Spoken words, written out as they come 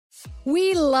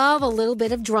We love a little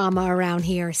bit of drama around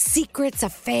here. Secrets,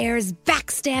 affairs,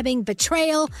 backstabbing,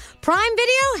 betrayal. Prime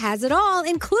Video has it all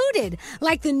included,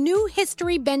 like the new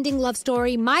history-bending love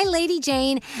story, My Lady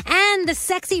Jane, and the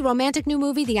sexy romantic new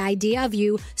movie, The Idea of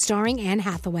You, starring Anne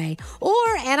Hathaway. Or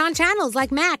add-on channels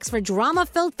like Max for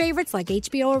drama-filled favorites like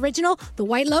HBO original, The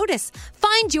White Lotus.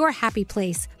 Find your happy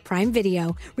place. Prime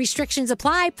Video. Restrictions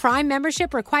apply. Prime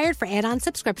membership required for add-on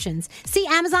subscriptions. See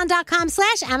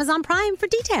Amazon.com/Amazon Prime for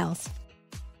details.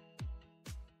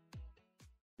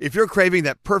 If you're craving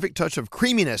that perfect touch of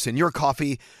creaminess in your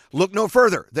coffee, look no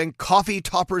further than Coffee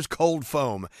Topper's Cold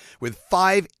Foam with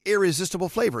 5 irresistible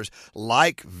flavors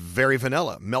like very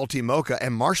vanilla, melty mocha,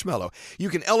 and marshmallow. You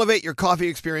can elevate your coffee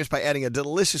experience by adding a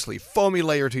deliciously foamy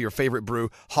layer to your favorite brew,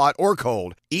 hot or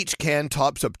cold. Each can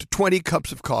tops up to 20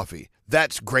 cups of coffee.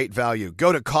 That's great value.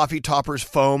 Go to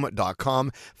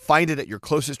coffeetoppersfoam.com, find it at your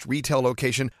closest retail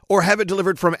location, or have it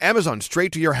delivered from Amazon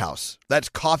straight to your house. That's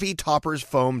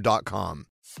coffeetoppersfoam.com.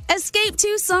 Escape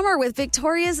to summer with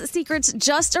Victoria's Secret's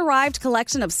just arrived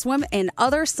collection of swim and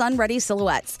other sun-ready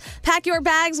silhouettes. Pack your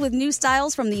bags with new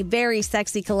styles from the Very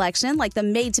Sexy collection, like the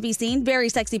made-to-be-seen Very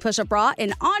Sexy push-up bra,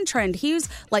 and on-trend hues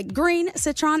like green,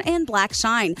 citron, and black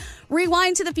shine.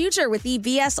 Rewind to the future with the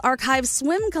VS Archive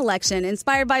swim collection,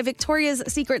 inspired by Victoria's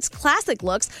Secret's classic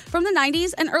looks from the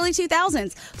 90s and early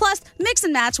 2000s. Plus, mix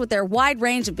and match with their wide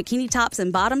range of bikini tops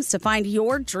and bottoms to find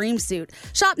your dream suit.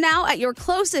 Shop now at your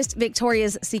closest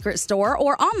Victoria's Secret store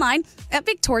or online at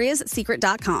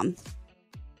victoriassecret.com.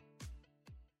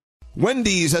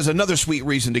 Wendy's has another sweet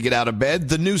reason to get out of bed,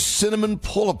 the new Cinnamon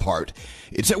Pull-Apart.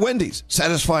 It's at Wendy's,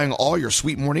 satisfying all your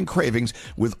sweet morning cravings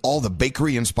with all the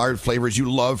bakery-inspired flavors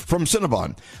you love from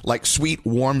Cinnabon, like sweet,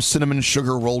 warm cinnamon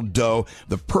sugar rolled dough,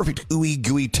 the perfect ooey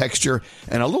gooey texture,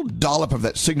 and a little dollop of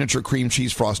that signature cream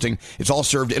cheese frosting. It's all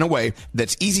served in a way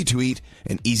that's easy to eat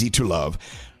and easy to love.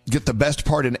 Get the best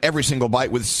part in every single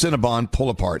bite with Cinnabon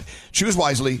Pull-Apart. Choose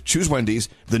wisely. Choose Wendy's,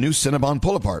 the new Cinnabon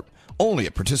Pull-Apart. Only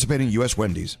at participating U.S.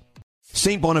 Wendy's.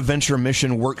 St. Bonaventure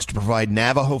Mission works to provide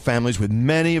Navajo families with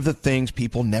many of the things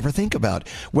people never think about.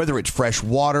 Whether it's fresh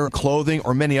water, clothing,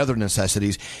 or many other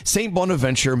necessities, St.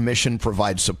 Bonaventure Mission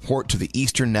provides support to the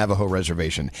Eastern Navajo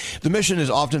Reservation. The mission is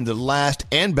often the last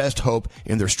and best hope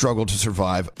in their struggle to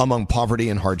survive among poverty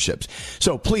and hardships.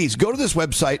 So please go to this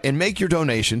website and make your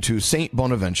donation to St.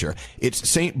 Bonaventure. It's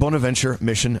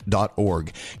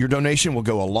stbonaventuremission.org. Your donation will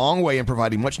go a long way in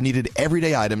providing much needed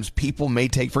everyday items people may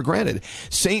take for granted.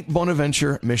 stbonaventuremission.org.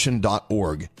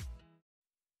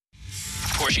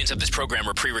 Portions of this program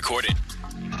are pre-recorded.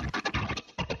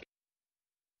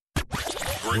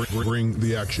 Bring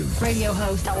the action. Radio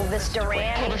host Elvis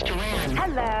Duran.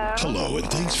 Hello. Hello, and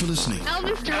thanks for listening.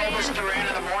 Elvis Duran. Elvis Duran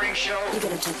in the morning show. You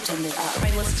gotta turn it up. I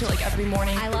listen to it like every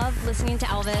morning. I love listening to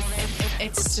Elvis.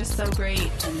 It's just so great.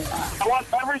 Turn it up. I want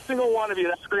every single one of you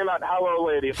to scream out, "Hello,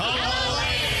 lady." Hello,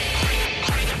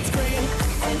 lady. Scream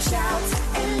and shout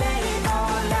and let it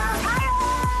all out.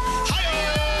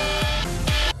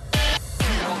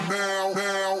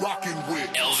 Now, rocking with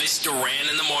Elvis Duran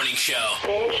in the morning show.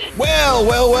 Well,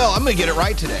 I'm going to get it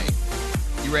right today.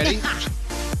 You ready?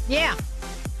 Yeah.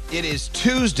 It is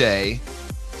Tuesday,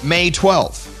 May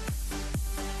 12th.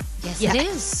 Yes, Yeah. it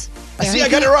is. See, I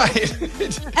got it right.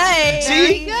 Hey,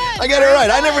 See? I got it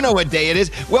right. I never know what day it is.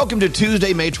 Welcome to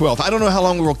Tuesday, May 12th. I don't know how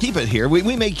long we'll keep it here.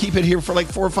 We may keep it here for like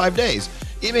 4 or 5 days.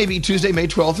 It may be Tuesday, May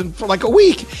 12th, and for like a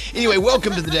week. Anyway,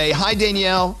 welcome to the day. Hi,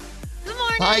 Danielle. Good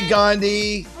morning. Hi,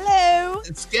 Gandhi. hello.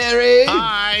 It's Scary.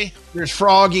 Hi. There's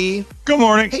Froggy. Good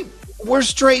morning. Hey, where's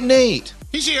Straight Nate?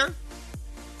 He's here.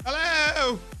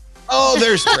 Hello. Oh,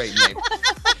 there's Straight Nate.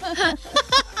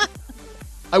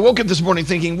 I woke up this morning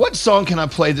thinking, what song can I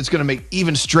play that's going to make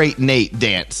even Straight Nate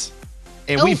dance?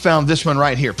 And we found this one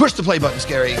right here. Push the play button,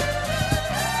 Scary.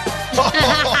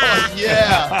 Oh,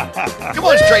 yeah. Come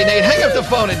on, Straight Nate. Hang up the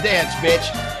phone and dance,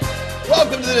 bitch.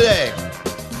 Welcome to the day.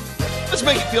 Let's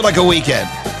make it feel like a weekend.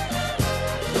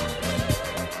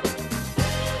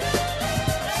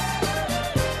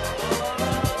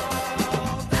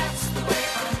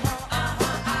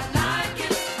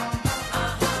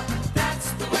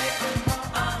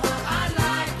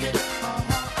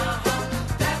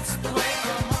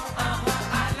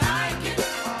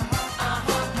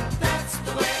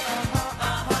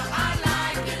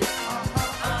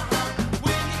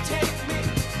 When you take me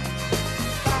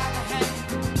by the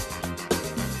hand,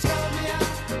 tell me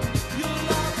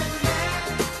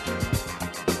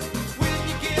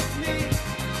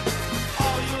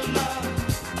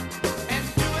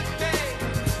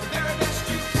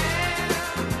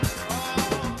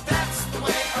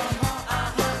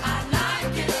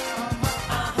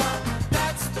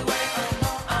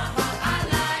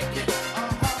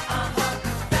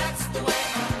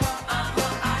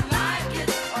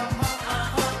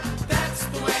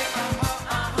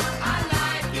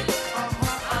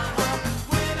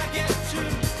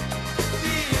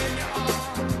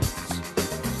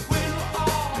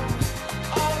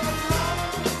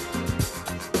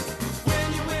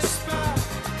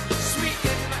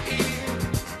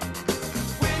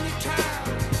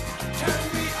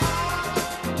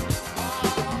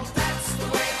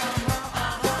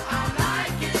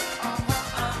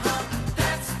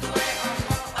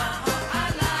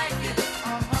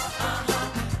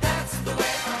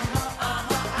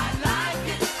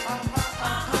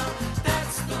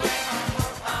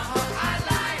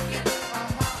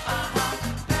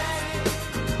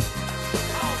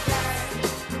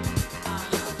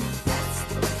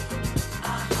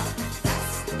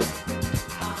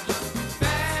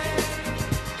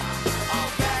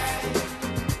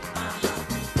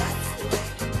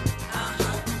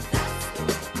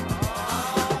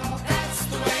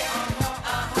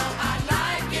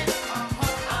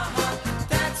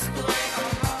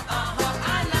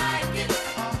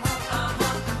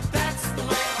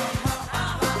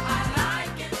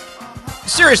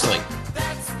Seriously.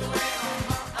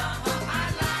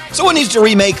 Someone needs to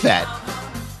remake that.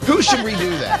 Who should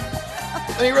redo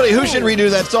that? I mean, really, who should redo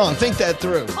that song? Think that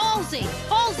through. Halsey.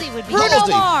 Halsey would be Bruno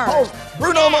Mars.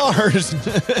 Bruno Mars.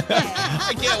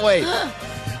 I can't wait.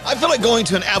 I feel like going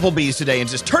to an Applebee's today and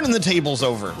just turning the tables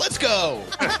over. Let's go.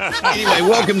 Anyway,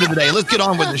 welcome to the day. Let's get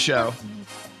on with the show.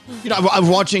 You know, I was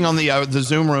watching on the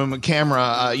Zoom room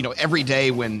camera, every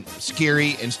day when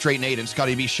Scary and Straight Nate and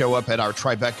Scotty B show up at our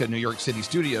Tribeca, New York City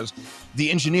studios, the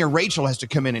engineer Rachel has to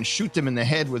come in and shoot them in the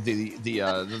head with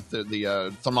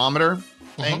the thermometer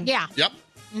thing. Yeah. Yep.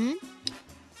 Mm-hmm.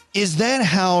 Is that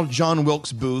how John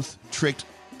Wilkes Booth tricked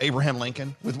Abraham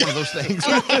Lincoln with one of those things?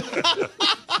 I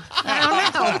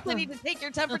don't know. I need to take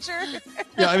your temperature.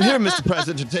 Yeah, I'm here, Mr.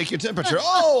 President, to take your temperature.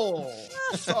 Oh,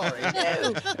 sorry.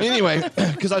 Anyway,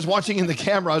 because I was watching in the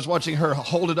camera, I was watching her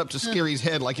hold it up to Scary's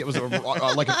head like it was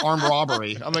like an armed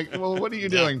robbery. I'm like, well, what are you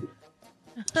doing?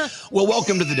 Well,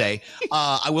 welcome to the day.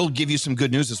 I will give you some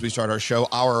good news as we start our show.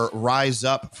 Our Rise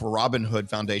Up for Robin Hood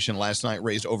Foundation last night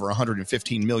raised over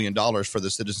 $115 million for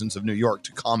the citizens of New York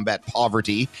to combat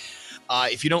poverty.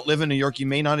 If you don't live in New York, you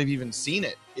may not have even seen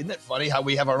it. Isn't it funny how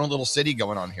we have our own little city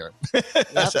going on here?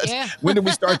 Yeah. When did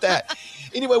we start that?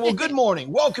 Anyway, well, good morning.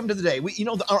 Welcome to the day.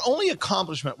 Our only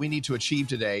accomplishment we need to achieve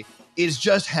today is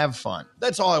just have fun.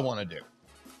 That's all I want to do.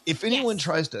 If anyone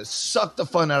tries to suck the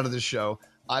fun out of this show,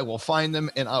 I will find them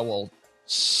and I will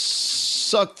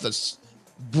suck the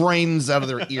brains out of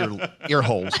their ear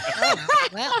holes.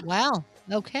 Well.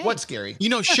 Okay. What's Scary? You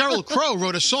know, Sheryl Crow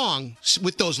wrote a song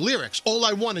with those lyrics. All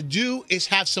I want to do is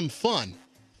have some fun.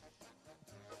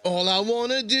 All I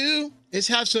want to do is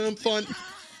have some fun.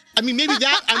 I mean, maybe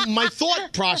that, my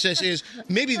thought process is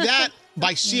maybe that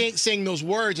by saying those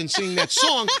words and singing that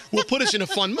song will put us in a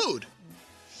fun mood.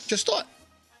 Just thought.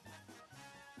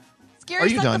 Scary, Are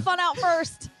you set done? the fun out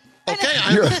first. Okay.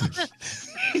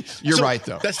 You're So, right,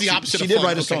 though. that's the opposite She of did fun.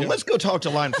 write a Okay. song. Let's go talk to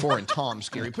line 4 and Tom,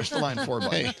 Scary. Push the line 4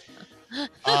 button.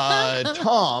 Hey.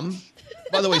 Tom,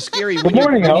 by the way, Scary. Good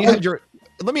morning, when you Howard. had your,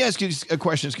 let me ask you a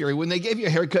question, Scary. When they gave you a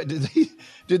haircut,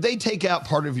 did they take out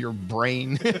part of your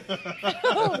brain?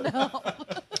 Oh, no.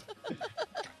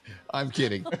 I'm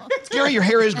kidding. Scary, your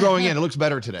hair is growing in. It looks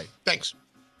better today. Thanks.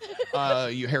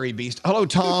 You hairy beast. Hello,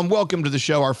 Tom. Welcome to the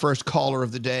show, our first caller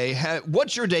of the day.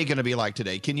 What's your day going to be like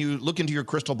today? Can you look into your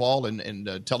crystal ball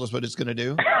and tell us what it's going to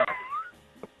do?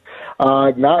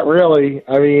 Not really.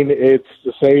 I mean, it's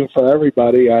the same for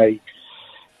everybody. I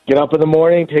get up in the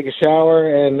morning, take a shower,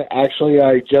 and actually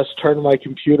I just turned my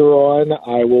computer on.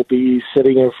 I will be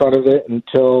sitting in front of it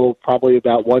until probably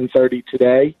about 1:30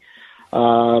 today.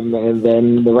 And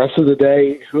then the rest of the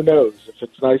day, who knows? If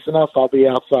it's nice enough, I'll be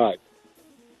outside.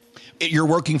 You're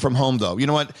working from home, though. You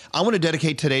know what? I want to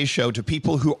dedicate today's show to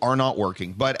people who are not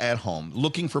working, but at home,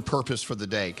 looking for purpose for the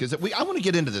day. Because I want to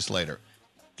get into this later.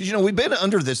 Because, we've been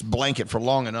under this blanket for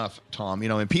long enough, Tom,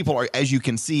 and people are, as you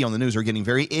can see on the news, are getting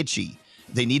very itchy.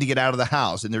 They need to get out of the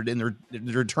house, and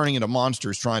they're turning into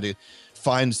monsters trying to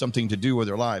find something to do with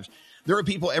their lives. There are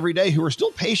people every day who are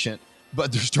still patient,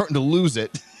 but they're starting to lose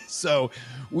it. So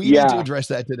we need to address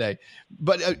that today.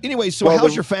 But anyway, so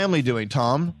how's your family doing,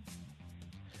 Tom?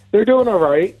 They're doing all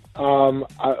right. I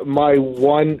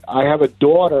have a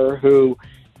daughter who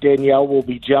Danielle will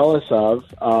be jealous of.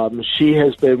 She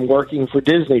has been working for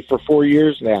Disney for 4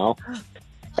 years now,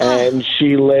 and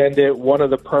she landed one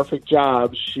of the perfect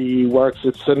jobs. She works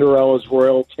at Cinderella's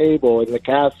royal table in the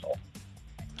castle.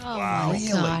 Oh, my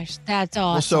gosh. That's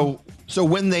awesome. Well, so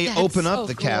when they That's open up so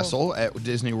the cool. castle at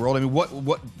Disney World, I mean,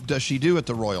 what does she do at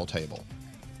the royal table?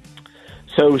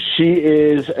 So she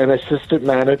is an assistant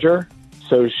manager.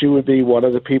 So she would be one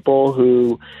of the people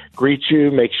who greet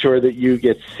you, make sure that you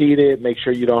get seated, make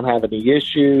sure you don't have any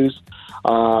issues,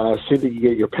 see that you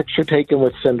get your picture taken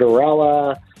with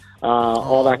Cinderella,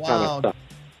 all that kind of stuff.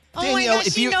 Oh Danielle, my gosh,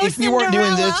 if she you knows weren't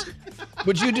doing Cinderella. this,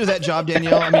 would you do that job,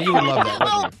 Danielle? I mean, you would love that,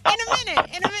 Oh, wouldn't you?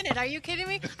 in a minute. Are you kidding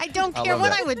me? I don't I care love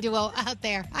what that. I would do out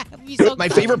there. I'd be so My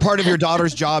excited. favorite part of your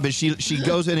daughter's job is she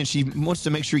goes in and she wants to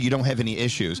make sure you don't have any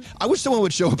issues. I wish someone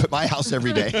would show up at my house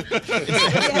every day.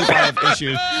 If I have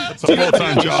issues. It's a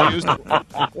full-time job.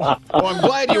 Well, I'm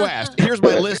glad you asked. Here's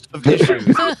my list of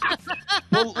issues.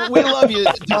 Well, we love you,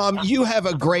 Tom. You have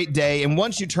a great day. And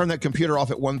once you turn that computer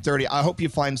off at 1:30, I hope you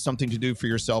find something to do for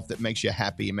yourself that makes you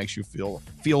happy and makes you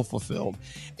feel fulfilled.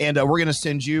 And we're going to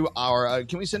send you our,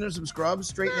 can we send in some scrubs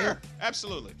straight there?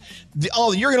 Absolutely.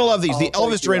 You're going to love these. The thank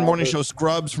Elvis you, Duran Morning Albert. Show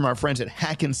scrubs from our friends at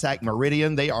Hackensack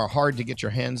Meridian. They are hard to get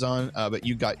your hands on, but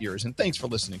you got yours. And thanks for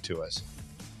listening to us.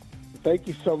 Thank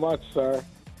you so much, sir.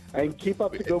 And keep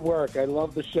up the good work. I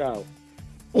love the show.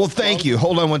 Well, thank you.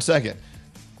 Hold on one second.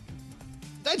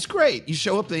 That's great. You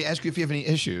show up, they ask you if you have any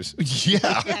issues. Yeah.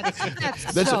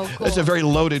 That's so cool. That's a very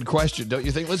loaded question, don't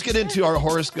you think? Let's get into our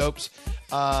horoscopes.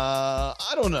 I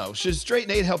don't know. Should Straight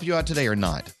Nate help you out today or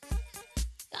not?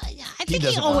 I think he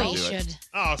doesn't wanna always do it. should.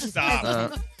 Oh,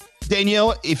 stop.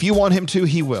 Danielle, if you want him to,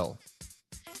 he will.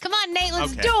 Come on, Nate,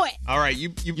 let's Okay. do it. All right,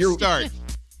 you start.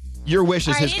 Your wish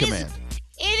is All right, his command.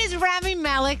 It is Rami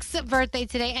Malek's birthday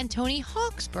today and Tony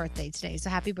Hawk's birthday today, so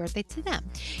happy birthday to them.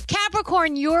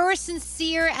 Capricorn, your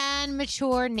sincere and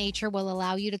mature nature will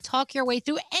allow you to talk your way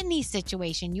through any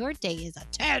situation. Your day is a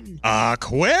 10.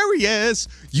 Aquarius,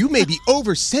 you may be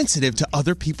oversensitive to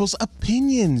other people's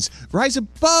opinions. Rise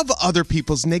above other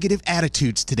people's negative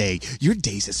attitudes today. Your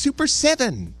day's a super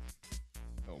 7.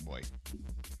 Oh, boy.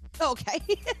 Okay.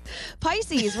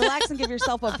 Pisces, relax and give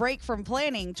yourself a break from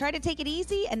planning. Try to take it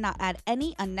easy and not add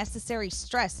any unnecessary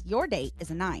stress. Your day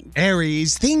is a 9.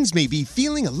 Aries, things may be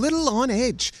feeling a little on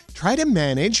edge. Try to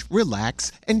manage,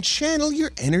 relax, and channel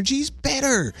your energies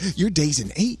better. Your day's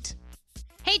an 8.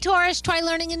 Hey, Taurus, try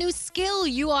learning a new skill.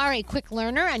 You are a quick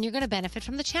learner and you're going to benefit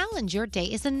from the challenge. Your day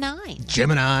is a 9.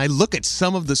 Gemini, look at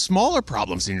some of the smaller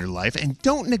problems in your life and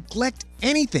don't neglect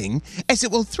anything as it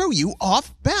will throw you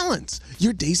off balance.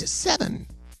 Your day's a 7.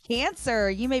 Cancer,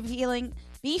 you may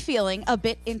be feeling a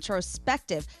bit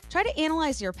introspective. Try to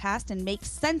analyze your past and make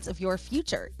sense of your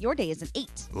future. Your day is an 8.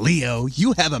 Leo,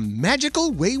 you have a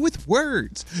magical way with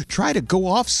words. Try to go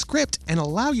off script and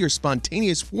allow your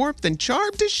spontaneous warmth and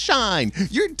charm to shine.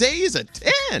 Your day is a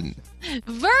 10.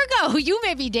 Virgo, you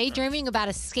may be daydreaming about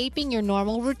escaping your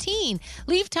normal routine.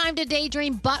 Leave time to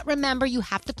daydream, but remember you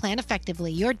have to plan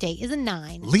effectively. Your day is a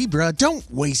 9. Libra, don't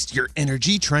waste your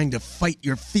energy trying to fight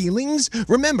your feelings.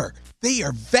 Remember, they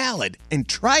are valid and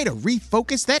try to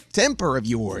refocus that temper of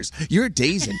yours. Your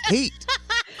day's an 8.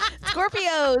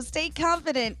 Scorpio, stay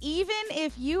confident even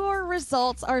if your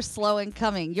results are slow in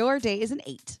coming. Your day is an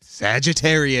 8.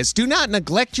 Sagittarius, do not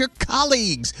neglect your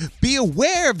colleagues. Be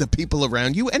aware of the people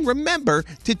around you and remember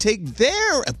to take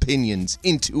their opinions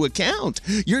into account.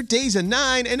 Your day's a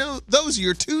 9, and those are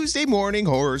your Tuesday morning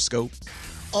horoscopes.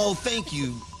 Oh, thank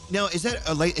you. Now, is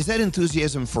that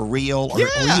enthusiasm for real, or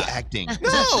are you acting?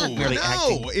 No, Merely no.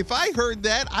 acting? If I heard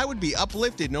that, I would be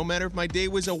uplifted no matter if my day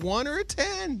was a 1 or a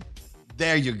 10.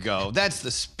 There you go. That's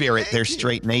the spirit there,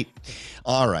 Straight Nate.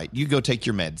 All right, you go take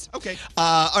your meds. Okay.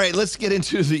 All right, let's get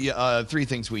into the 3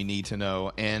 things we need to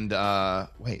know. And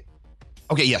wait.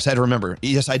 Okay, yes, I had to remember.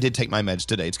 Yes, I did take my meds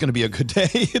today. It's going to be a good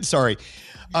day. Sorry.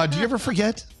 Do you ever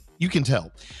forget? You can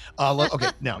tell. Okay,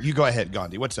 now you go ahead,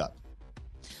 Gandhi. What's up?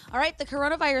 All right, the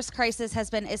coronavirus crisis has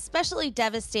been especially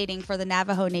devastating for the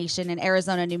Navajo Nation in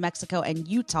Arizona, New Mexico, and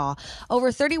Utah. Over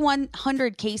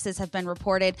 3,100 cases have been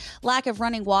reported. Lack of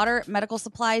running water, medical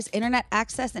supplies, internet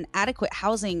access, and adequate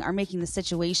housing are making the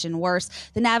situation worse.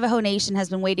 The Navajo Nation has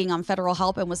been waiting on federal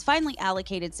help and was finally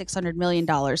allocated $600 million.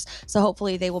 So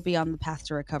hopefully they will be on the path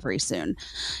to recovery soon.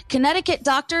 Connecticut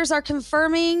doctors are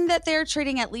confirming that they're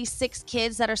treating at least 6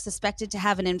 kids that are suspected to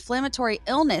have an inflammatory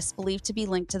illness believed to be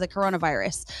linked to the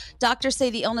coronavirus. Doctors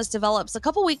say the illness develops a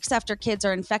couple weeks after kids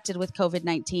are infected with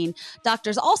COVID-19.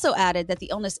 Doctors also added that the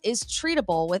illness is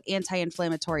treatable with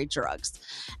anti-inflammatory drugs.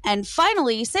 And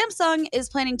finally, Samsung is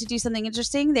planning to do something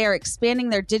interesting. They are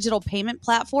expanding their digital payment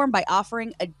platform by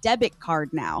offering a debit card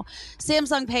now.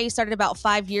 Samsung Pay started about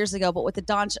 5 years ago, but with the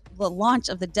launch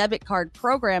of the debit card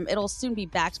program, it'll soon be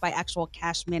backed by actual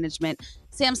cash management.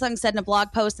 Samsung said in a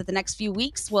blog post that the next few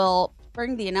weeks will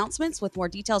bring the announcements with more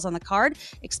details on the card,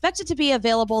 expected to be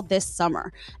available this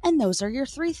summer. And those are your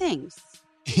 3 things.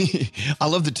 I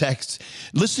love the text.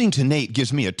 Listening to Nate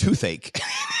gives me a toothache.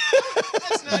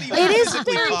 That's not even It is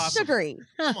physically very possible. sugary.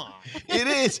 Come on. It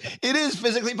is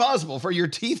physically possible for your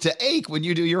teeth to ache when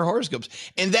you do your horoscopes.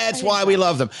 And that's why we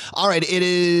love them. All right, it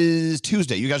is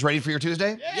Tuesday. You guys ready for your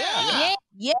Tuesday? Yeah.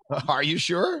 Are you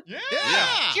sure? Yeah.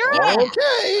 Sure.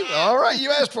 Okay. All right,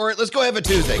 you asked for it. Let's go have a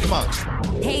Tuesday. Come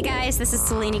on. Hey guys, this is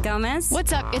Selene Gomez.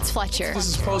 What's up? It's Fletcher. This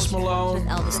is Post Malone.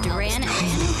 Elvis Duran.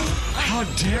 How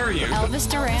dare you? Elvis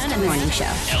Duran and the Morning Show.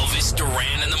 Elvis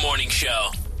Duran in the Morning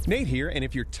Show. Nate here, and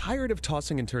if you're tired of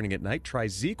tossing and turning at night, try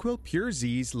ZzzQuil Pure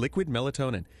Z's Liquid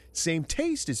Melatonin. Same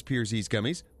taste as Pure Z's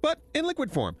gummies, but in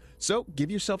liquid form. So give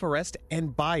yourself a rest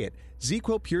and buy it.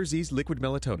 ZzzQuil Pure Z's Liquid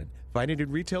Melatonin. Find it in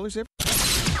retailers everywhere.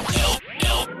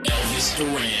 Elvis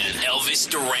Duran. Elvis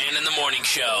Duran in the Morning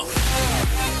Show.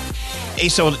 Hey,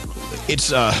 so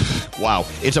it's wow.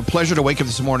 It's a pleasure to wake up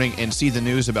this morning and see the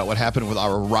news about what happened with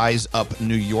our Rise Up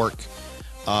New York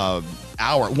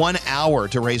hour. 1 hour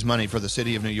to raise money for the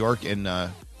city of New York in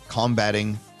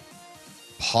combating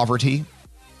poverty.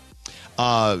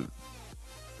 I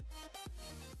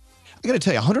got to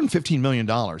tell you, $115 million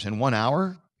in 1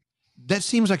 hour. that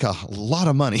seems like a lot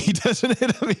of money, doesn't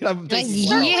it? I mean, I'm thinking,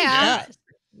 wow. Yeah.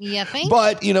 You think?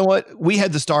 But you know what? We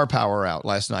had the star power out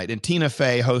last night, and Tina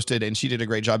Fey hosted, and she did a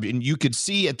great job. And you could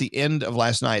see at the end of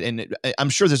last night, and I'm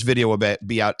sure this video will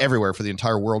be out everywhere for the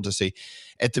entire world to see.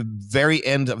 At the very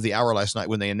end of the hour last night,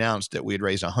 when they announced that we had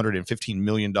raised $115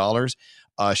 million,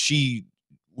 she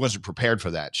wasn't prepared for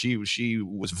that. She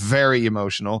was very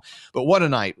emotional. But what a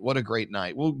night. What a great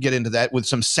night. We'll get into that with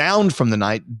some sound from the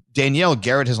night. Danielle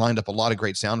Garrett has lined up a lot of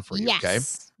great sound for you, yes. okay?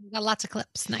 We've got lots of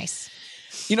clips. Nice.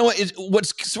 You know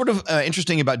what's sort of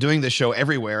interesting about doing this show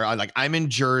everywhere? I'm in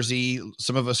Jersey.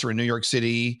 Some of us are in New York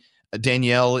City.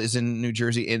 Danielle is in New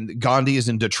Jersey, and Gandhi is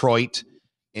in Detroit,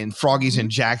 and Froggy's in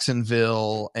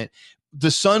Jacksonville. And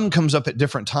the sun comes up at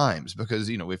different times because,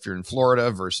 if you're in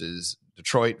Florida versus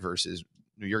Detroit versus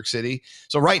New York City.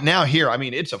 So right now here,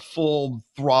 it's a full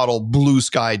throttle blue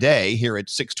sky day here at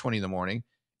 6:20 in the morning.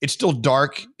 It's still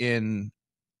dark in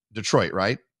Detroit,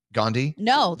 right, Gandhi?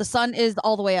 No, the sun is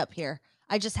all the way up here.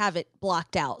 I just have it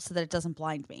blocked out so that it doesn't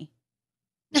blind me.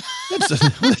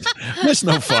 That's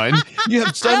no fun. You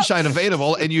have sunshine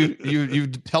available, and you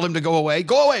tell him to go away.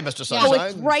 Go away, Mr. Sunshine. Oh,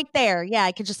 it's right there. Yeah,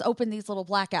 I could just open these little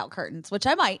blackout curtains, which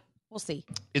I might. We'll see.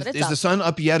 Is the sun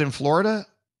up yet in Florida?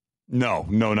 No,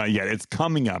 not yet. It's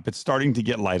coming up. It's starting to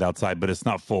get light outside, but it's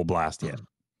not full blast yet.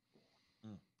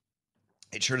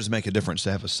 It sure does make a difference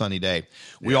to have a sunny day.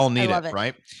 We all need it,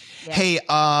 right? Yeah. Hey,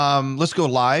 let's go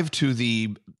live to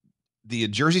the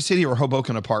Jersey City or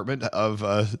Hoboken apartment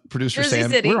of producer Jersey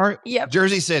Sam. City. Where are Yep.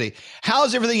 Jersey City.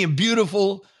 How's everything in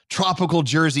beautiful tropical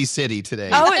Jersey City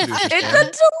today? Oh, producer it's a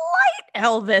Sam? delight,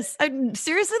 Elvis.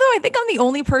 Seriously, though, I think I'm the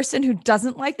only person who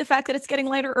doesn't like the fact that it's getting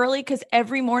lighter early because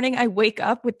every morning I wake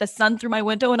up with the sun through my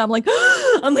window and I'm like,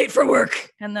 I'm late for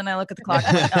work. And then I look at the clock.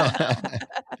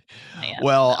 And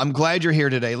Well, I'm glad you're here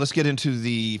today. Let's get into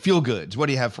the feel goods. What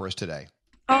do you have for us today?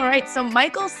 All right, so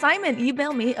Michael Simon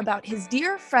emailed me about his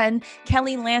dear friend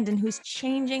Kelly Landon, who's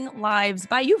changing lives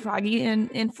by you, Froggy,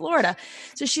 in Florida.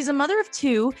 So she's a mother of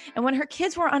two, and when her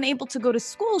kids were unable to go to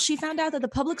school, she found out that the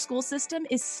public school system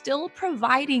is still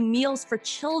providing meals for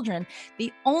children.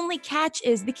 The only catch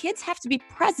is the kids have to be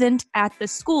present at the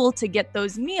school to get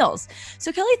those meals.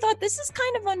 So Kelly thought this is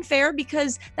kind of unfair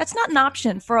because that's not an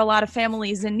option for a lot of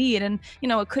families in need. And,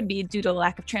 it could be due to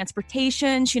lack of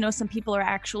transportation. She knows some people are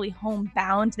actually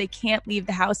homebound. They can't leave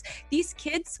the house. These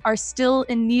kids are still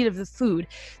in need of the food.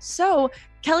 So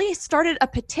Kelly started a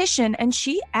petition, and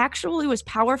she actually was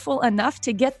powerful enough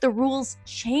to get the rules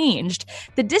changed.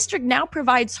 The district now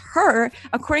provides her,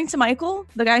 according to Michael,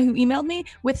 the guy who emailed me,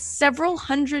 with several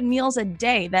hundred meals a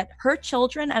day that her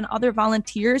children and other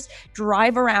volunteers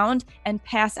drive around and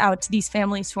pass out to these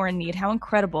families who are in need. How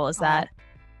incredible is that?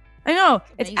 I know.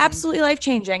 It's absolutely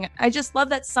life-changing. I just love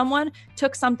that someone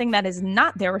took something that is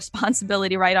not their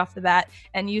responsibility right off the bat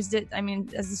and used it,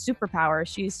 as a superpower.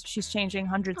 She's changing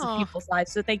hundreds of people's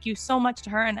lives. So thank you so much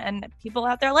to her and people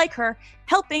out there like her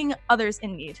helping others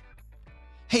in need.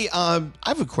 Hey, I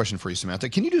have a question for you, Samantha.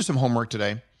 Can you do some homework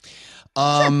today?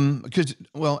 Because,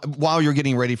 while you're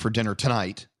getting ready for dinner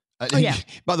tonight.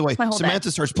 By the way,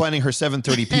 Samantha starts planning her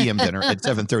 7:30 p.m. dinner at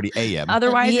 7:30 a.m.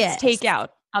 Otherwise, it's takeout.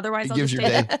 Otherwise, I'll gives just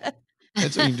your stay day.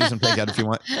 That's what you can do some takeout if you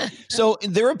want. So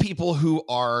there are people who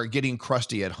are getting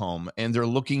crusty at home, and they're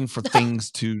looking for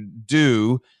things to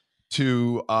do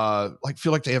to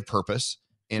feel like they have purpose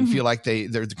and feel like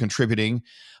they're contributing.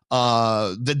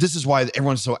 This is why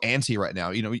everyone's so antsy right now.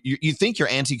 You think you're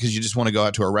antsy because you just want to go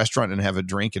out to a restaurant and have a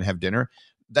drink and have dinner.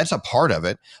 That's a part of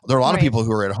it. There are a lot of people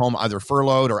who are at home, either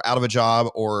furloughed or out of a job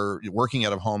or working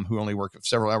out of home, who only work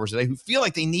several hours a day, who feel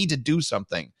like they need to do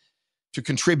something to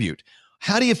contribute.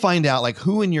 How do you find out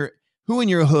who in your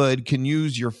hood can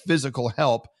use your physical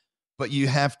help, but you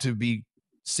have to be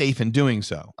safe in doing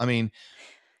so?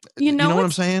 You know what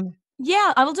I'm saying?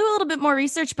 Yeah, I'll do a little bit more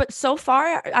research, but so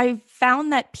far I've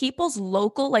found that people's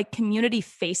local community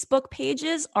Facebook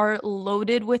pages are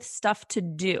loaded with stuff to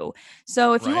do.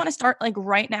 So if you want to start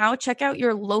right now, check out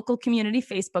your local community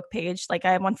Facebook page. I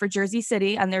have one for Jersey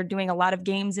City, and they're doing a lot of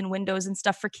games and windows and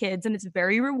stuff for kids, and it's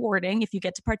very rewarding if you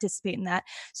get to participate in that.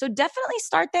 So definitely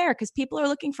start there because people are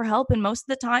looking for help, and most of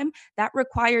the time that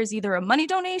requires either a money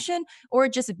donation or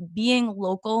just being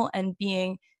local and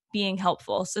being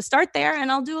helpful. So start there,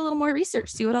 and I'll do a little more research,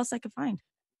 see what else I can find.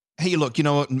 Hey, look,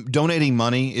 donating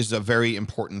money is a very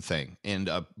important thing, and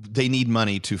they need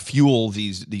money to fuel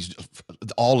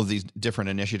all of these different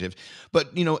initiatives.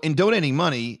 But in donating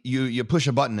money, you push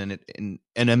a button and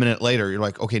a minute later you're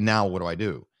like, okay, now what do I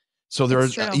do? So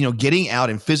there's getting out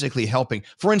and physically helping.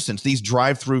 For instance, these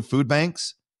drive-through food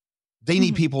banks, they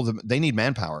need people. They need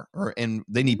manpower, and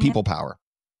they need people power,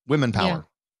 women power,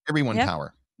 everyone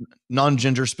power.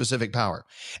 non-gender specific power.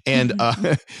 And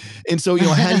and so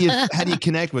how do you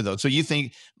connect with those? So you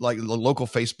think like the local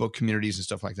Facebook communities and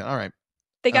stuff like that. All right.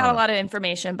 They got a lot of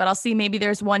information, but I'll see maybe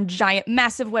there's one giant,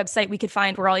 massive website we could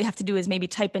find where all you have to do is maybe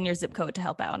type in your zip code to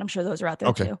help out. I'm sure those are out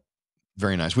there too.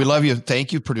 Very nice. We love you.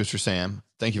 Thank you, producer Sam.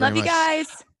 Thank you very much. Love you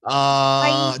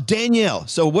guys. Danielle.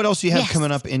 So what else do you have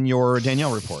coming up in your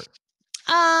Danielle report?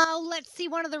 Let's see.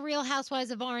 One of the Real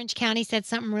Housewives of Orange County said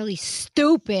something really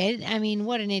stupid. I mean,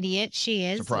 what an idiot she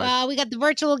is. Surprise. We got the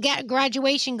virtual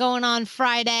graduation going on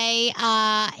Friday,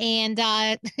 and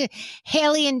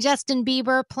Haley and Justin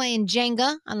Bieber playing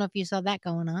Jenga. I don't know if you saw that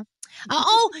going on.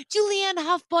 Julianne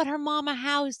Hough bought her mom a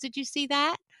house. Did you see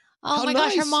that? Oh How my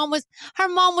nice. gosh, her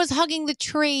mom was hugging the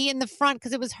tree in the front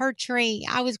because it was her tree.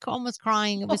 I was almost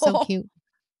crying. It was so cute.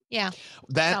 Yeah.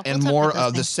 That So and we'll talk more about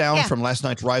those the things. sound Yeah. from last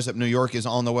night's Rise Up New York is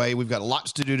on the way. We've got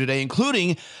lots to do today,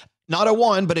 including not a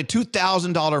 $1, but a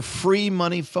 $2,000 free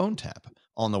money phone tap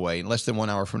on the way in less than 1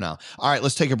 hour from now. All right,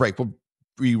 let's take a break. We'll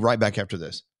be right back after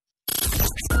this.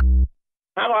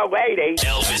 Hello, lady.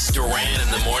 Elvis Duran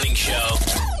in the morning show.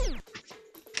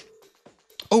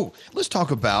 Oh, let's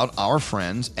talk about our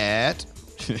friends at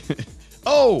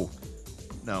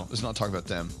no, let's not talk about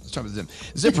them. Let's talk about them.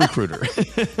 ZipRecruiter.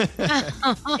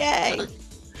 Yay.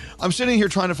 I'm sitting here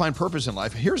trying to find purpose in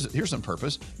life. Here's some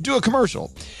purpose. Do a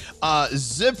commercial.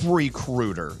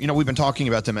 ZipRecruiter. You know, we've been talking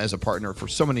about them as a partner for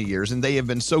so many years, and they have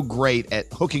been so great at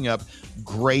hooking up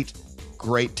great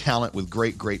talent with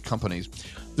great companies.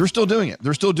 They're still doing it.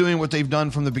 They're still doing what they've done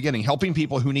from the beginning, helping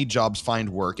people who need jobs find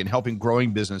work and helping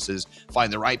growing businesses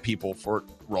find the right people for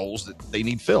roles that they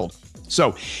need filled.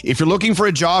 So if you're looking for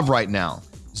a job right now,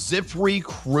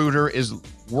 ZipRecruiter is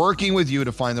working with you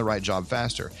to find the right job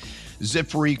faster.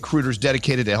 ZipRecruiter is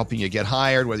dedicated to helping you get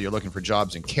hired, whether you're looking for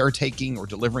jobs in caretaking or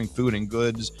delivering food and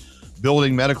goods,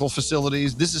 building medical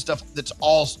facilities. This is stuff that's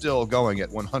all still going at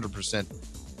 100%.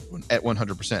 At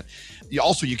 100%.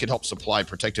 You can help supply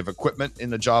protective equipment in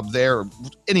the job there, or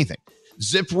anything.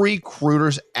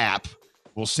 ZipRecruiter's app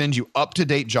will send you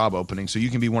up-to-date job openings so you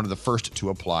can be one of the first to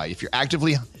apply. If you're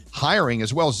actively hiring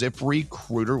as well,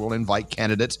 ZipRecruiter will invite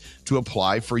candidates to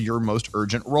apply for your most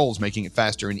urgent roles, making it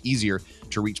faster and easier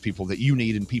to reach people that you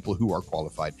need and people who are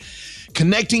qualified.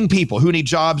 Connecting people who need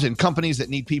jobs and companies that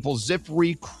need people,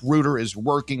 ZipRecruiter is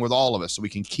working with all of us so we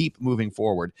can keep moving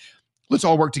forward. Let's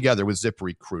all work together with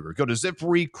ZipRecruiter. Go to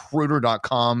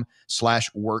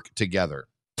ZipRecruiter.com/work together.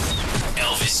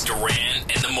 Elvis Duran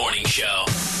in the morning show.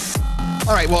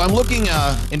 All right, well, I'm looking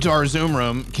into our Zoom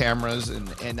room cameras,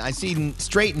 and I see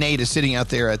Straight Nate is sitting out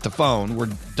there at the phone where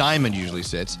Diamond usually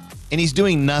sits, and he's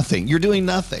doing nothing. You're doing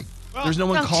nothing. Well, There's no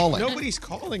one calling. Nobody's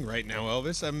calling right now,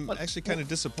 Elvis. I'm actually kind of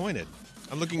disappointed.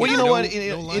 I'm looking Well, at you know no what?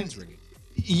 lines ringing.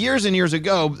 Years and years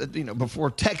ago,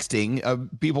 before texting,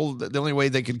 people, the only way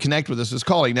they could connect with us is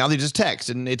calling. Now they just text,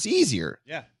 and it's easier.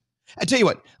 Yeah. I tell you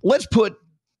what, let's put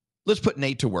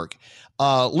Nate to work.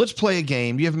 Let's play a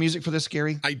game. Do you have music for this,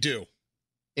 Gary? I do.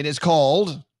 It is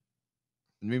called.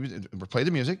 Maybe we'll play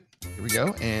the music. Here we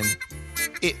go. And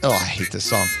I hate this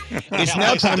song. It's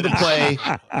now time to play.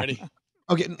 Ready?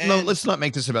 Okay, no, let's not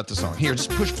make this about the song. Here, just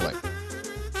push play.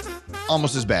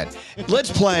 Almost as bad. Let's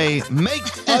play Make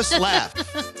Us Laugh.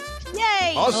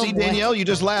 Yay. Oh, see, Danielle, you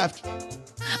just laughed.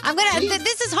 I'm going to,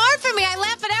 this is hard for me. I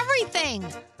laugh at everything.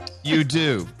 You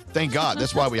do. Thank God.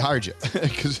 That's why we hired you,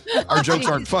 because our jokes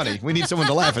aren't funny. We need someone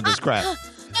to laugh at this crap.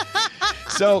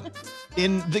 So,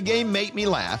 in the game Make Me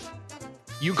Laugh,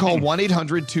 you call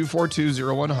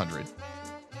 1-800-242-0100,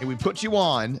 and we put you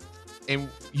on, and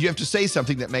you have to say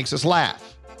something that makes us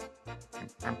laugh.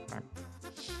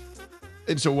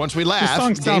 And so once we laugh, This song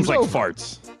game's sounds like over.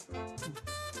 farts.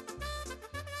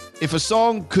 If a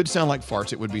song could sound like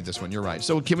farts, it would be this one. You're right.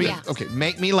 So can we? Yeah. Okay,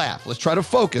 Make Me Laugh. Let's try to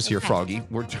focus here, Froggy.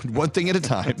 We're one thing at a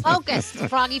time. Focus,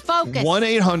 Froggy, focus.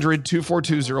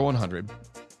 1-800-242-0100.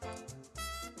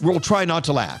 We'll try not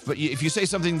to laugh, but if you say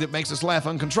something that makes us laugh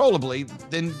uncontrollably,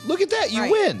 then look at that, you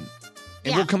Right. win. And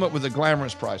Yeah. we'll come up with a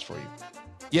glamorous prize for you.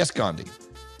 Yes, Gandhi.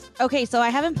 Okay, so I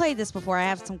haven't played this before. I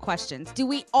have some questions. Do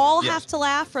we all Yes. have to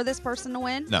laugh for this person to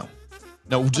win? No,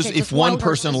 just Okay, if just one one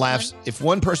person person laughs, if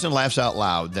one person laughs out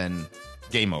loud, then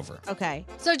game over. Okay.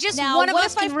 So just Now, one of what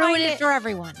us if I can ruin find it it- for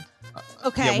everyone.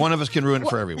 Okay. Yeah, one of us can ruin it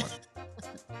for everyone.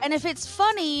 And if it's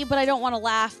funny, but I don't want to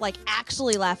laugh, like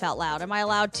actually laugh out loud, am I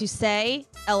allowed to say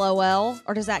LOL,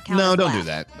 or does that count? No, as don't laugh? do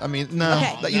that. I mean, no.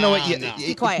 Okay. You know what? No.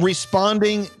 Be quiet.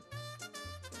 Responding.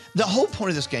 The whole point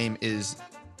of this game is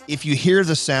if you hear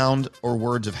the sound or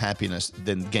words of happiness,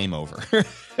 then game over.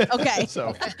 Okay.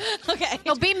 So, Okay.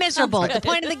 So be miserable. Sounds The good.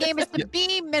 point of the game is to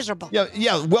be miserable.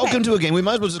 yeah. Welcome to a game. We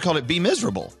might as well just call it Be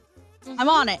Miserable. I'm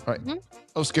on it. All right.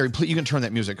 Oh, Scary, please, you can turn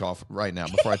that music off right now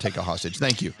before I take a hostage.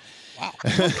 Thank you. Wow. I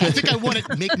think I want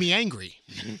it make me angry.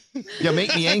 Yeah,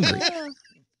 make me angry.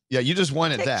 Yeah, you just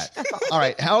wanted that. All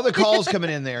right. How are the calls coming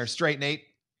in there, Straight Nate?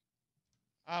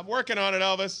 I'm working on it,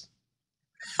 Elvis.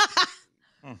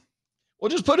 Well,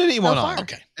 just put anyone Oh, on.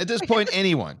 okay. At this point,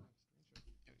 anyone.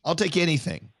 I'll take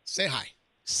anything. Say hi.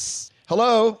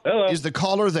 Hello? Hello. Is the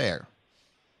caller there?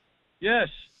 Yes.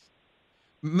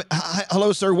 Hi,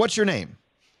 hello, sir. What's your name?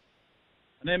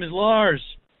 My name is Lars.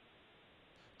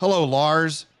 Hello,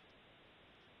 Lars.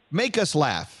 Make us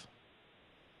laugh.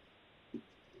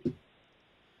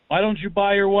 Why don't you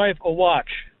buy your wife a watch?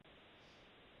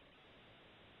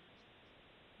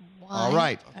 All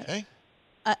right. Okay.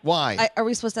 Why? Are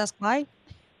we supposed to ask why?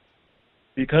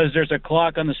 Because there's a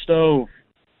clock on the stove.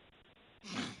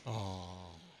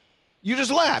 You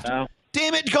just laughed. No.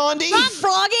 Damn it, Gandhi.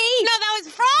 Froggy! No, that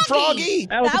was Froggy! Froggy.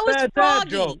 That was a bad dad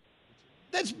joke.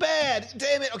 That's bad.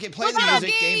 Damn it. Okay, play the Froggy.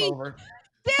 music. Game over.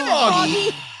 Damn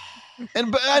it,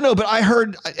 Froggy! But I know, but I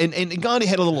heard, and Gandhi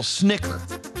had a little snicker.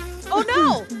 Oh,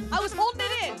 no! I was holding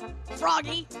it in.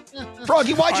 Froggy.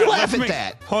 Froggy, why'd you All right, laugh let's at make-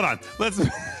 that? Hold on. Let's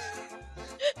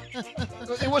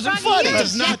It wasn't funny.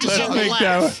 Does not deserve a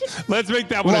laugh. let's make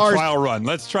that one Lars- a trial run.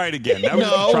 Let's try it again. That was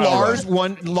No, a trial Lars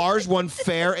run. won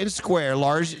fair and square.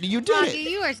 Lars, you did Froggy, it.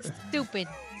 you are stupid.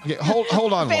 Okay, hold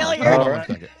on, Lars. Failure. Hold on All one right.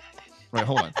 second. Right,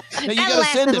 hold on. Now you That got to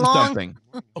send lasted him long. something.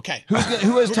 Okay. Who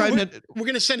has time to? We're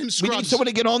going to send him We need scrubs. someone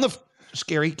to get on the.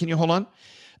 Scary, can you hold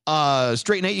on?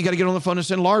 Straight Nate, you got to get on the phone and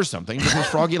send Lars something because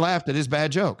Froggy laughed at his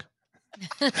bad joke.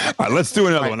 All right, let's do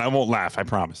another one. I won't laugh. I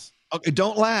promise. Okay,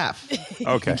 don't laugh.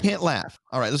 Okay. You can't laugh.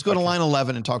 All right, let's go to line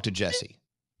 11 and talk to Jesse.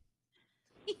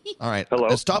 All right.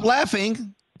 Hello. Stop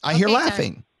laughing. I hear Okay, sir.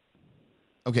 laughing.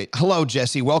 Okay. Hello,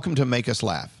 Jesse. Welcome to Make Us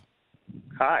Laugh.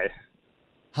 Hi.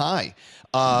 Hi.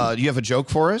 Do you have a joke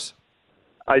for us?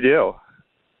 I do.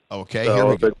 Okay, So here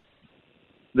we go.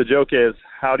 The joke is,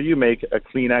 how do you make a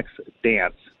Kleenex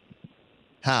dance?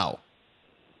 How?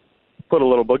 Put a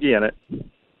little boogie in it.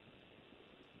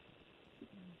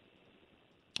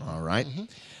 All right.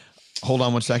 Hold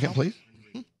on one second, please.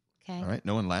 Okay. All right.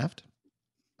 No one laughed.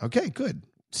 Okay, good.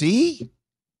 See?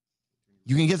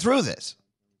 You can get through this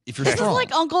if you're This is strong.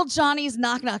 like Uncle Johnny's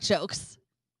knock-knock jokes.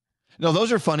 No,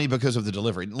 those are funny because of the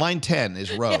delivery. Line 10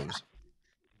 is Rose.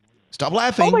 Stop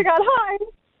laughing. Oh my God! Hi.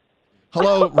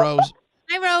 Hello, Rose.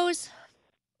 Hi, Rose.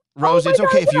 Rose, Oh my it's God,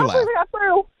 okay if you I laugh. got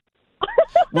through.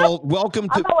 Well, welcome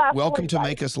I'm gonna laugh welcome for to you guys.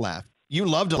 Make Us Laugh. You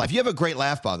love to laugh. You have a great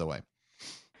laugh, by the way.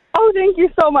 Oh, thank you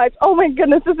so much. Oh my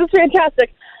goodness, this is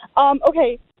fantastic.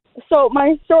 Okay, so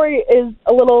my story is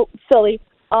a little silly.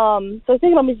 So I think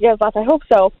it'll make you guys laugh. I hope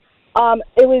so.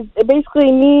 It was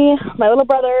basically me, my little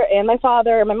brother, and my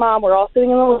father and my mom were all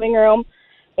sitting in the living room,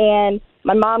 and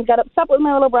my mom got upset with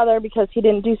my little brother because he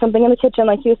didn't do something in the kitchen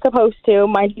like he was supposed to.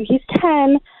 Mind you, he's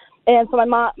 10, and so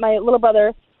my little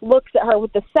brother looks at her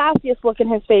with the sassiest look in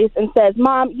his face and says,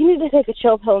 "Mom, you need to take a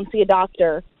chill pill and see a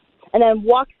doctor," and then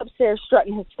walks upstairs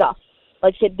strutting his stuff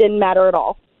like it didn't matter at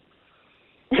all.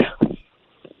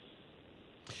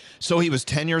 So he was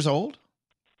 10 years old?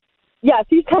 Yes,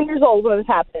 he's 10 years old when this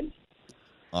happened,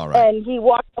 All right. and he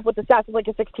walked up with the sass like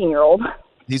a 16-year-old.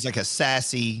 He's like a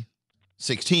sassy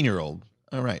 16-year-old.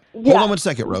 All right. Yeah. Hold on one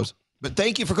second, Rose. But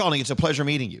thank you for calling. It's a pleasure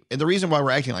meeting you. And the reason why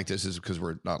we're acting like this is because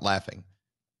we're not laughing.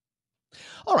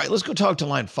 All right, let's go talk to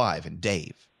line 5 and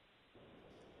Dave.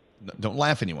 Don't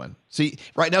laugh, anyone. See,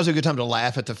 right now is a good time to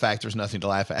laugh at the fact there's nothing to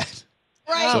laugh at.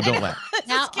 Right. So don't laugh.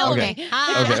 Now, Okay. okay.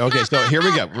 Hi. Okay. So here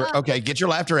we go. Okay, get your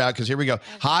laughter out because here we go.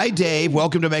 Hi, Dave.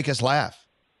 Welcome to Make Us Laugh.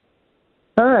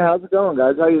 Hi, how's it going,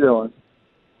 guys? How you doing?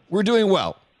 We're doing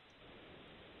well.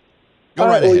 Go All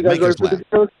right well, ahead. you guys Make us ready for laugh.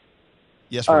 the joke?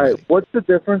 Yes, All we're right. ready. What's the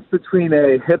difference between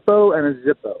a hippo and a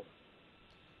Zippo?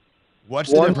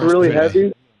 What's the One's difference really between a-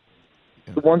 heavy.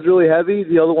 The one's really heavy.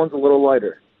 The other one's a little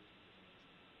lighter.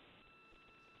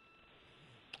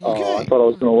 Okay. Oh, I thought it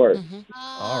was going to work.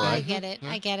 All I right. get it.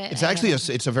 I get it. It's I get actually it.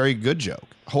 it's a very good joke.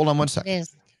 Hold on one It second. is.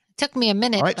 It took me a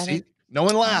minute, All right, but see, no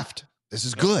one laughed. This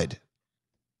is good.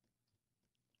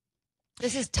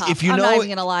 This is tough. If you I'm know not it- even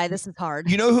gonna lie. This is hard.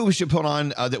 You know who we should put on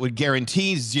that would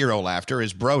guarantee zero laughter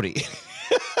is Brody.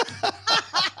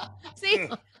 See,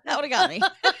 that would have got me.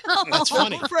 That's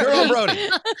funny. Good old Brody.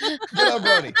 Good old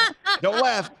Brody. Don't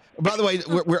laugh. By the way,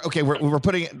 we're okay. We're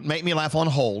putting Make Me Laugh on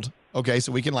hold. Okay,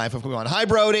 so we can laugh if we want. Hi,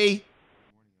 Brody.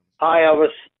 Hi, Elvis.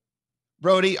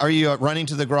 Brody, are you running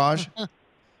to the garage?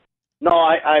 No,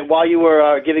 I while you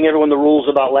were giving everyone the rules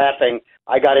about laughing,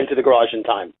 I got into the garage in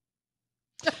time.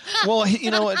 Well, you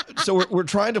know what? So we're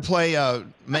trying to play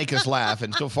Make Us Laugh,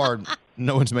 and so far,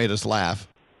 no one's made us laugh,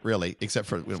 really, except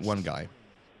for one guy.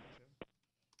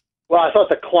 Well, I thought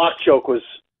the clock joke was,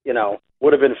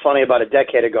 would have been funny about a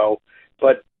decade ago,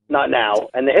 but not now.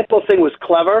 And the hippo thing was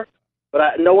clever, but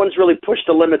no one's really pushed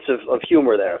the limits of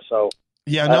humor there. So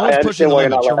Yeah, no one's I pushing the understand why you're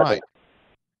limits. You're not laughing.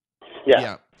 right.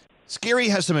 Yeah. Scary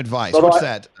has some advice. Although What's I-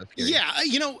 that? Scary? Yeah,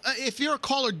 if you're a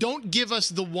caller, don't give us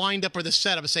the wind up or the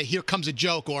setup and say, here comes a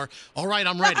joke, or, all right,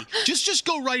 I'm ready. just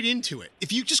go right into it.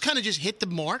 If you just kind of just hit the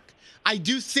mark, I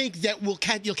do think that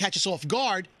you'll catch us off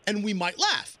guard, and we might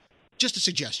laugh. Just a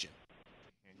suggestion.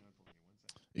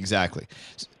 Exactly.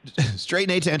 Straight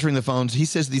Nate's entering the phones. He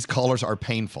says these callers are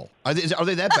painful. Are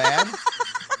they that bad?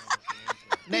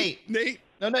 Nate.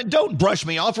 No, don't brush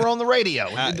me off. We're on the radio.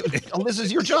 This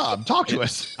is your job. Talk to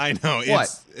us. I know.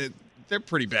 What? They're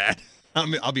pretty bad.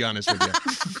 I'll be honest with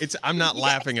you. I'm not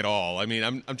laughing at all. I mean,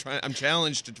 I'm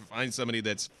challenged to find somebody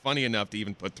that's funny enough to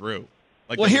even put through.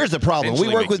 Well, here's the problem. We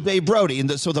eventually work makes with Dave Brody,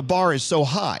 and so the bar is so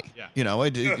high. Yeah.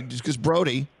 Just because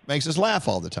Brody makes us laugh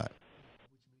all the time.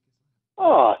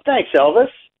 Oh, thanks, Elvis.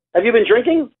 Have you been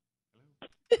drinking?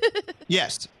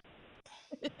 Yes.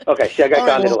 Okay, see, I got All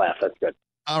right, Gandhi to well- laugh. That's good.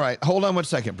 All right. Hold on one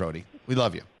second, Brody. We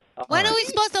love you. When are we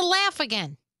supposed to laugh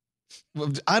again?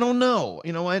 Well, I don't know.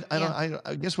 You know what?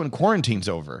 I guess when quarantine's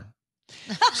over.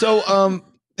 So,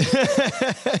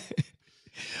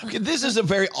 okay, this is a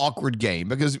very awkward game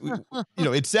because,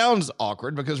 it sounds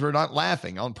awkward because we're not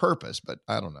laughing on purpose, but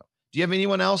I don't know. Do you have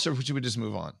anyone else or should we just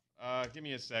move on? Give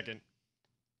me a second.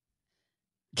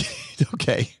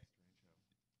 Okay.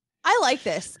 I like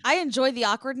this. I enjoy the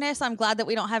awkwardness. I'm glad that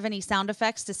we don't have any sound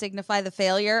effects to signify the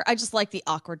failure. I just like the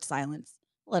awkward silence.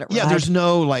 Let it ride. Yeah,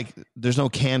 there's no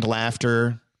canned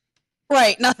laughter.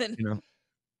 Right, nothing. You know.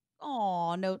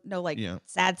 Oh, no, Yeah.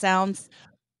 sad sounds.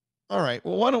 All right.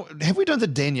 Well, have we done the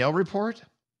Danielle report?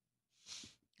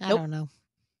 I don't know.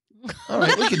 All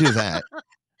right, we can do that.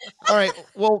 All right.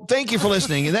 Well, thank you for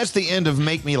listening, and that's the end of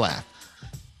Make Me Laugh.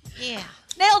 Yeah.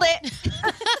 Nailed it.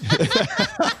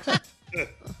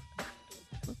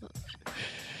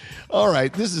 All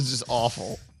right, this is just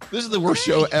awful. This is the worst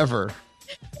show ever.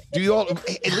 Do you all?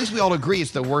 At least we all agree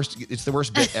it's the worst. It's the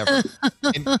worst bit ever.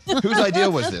 And whose idea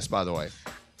was this, by the way?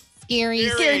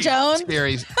 Scary Jones.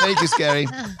 Scary's. Thank you, Scary.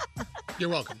 You're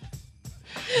welcome.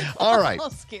 All right, Oh,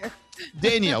 scare.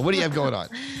 Danielle, what do you have going on?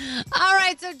 All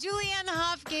right, so Julianne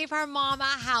Hough gave her mom a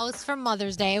house for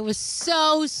Mother's Day. It was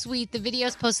so sweet. The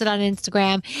video's posted on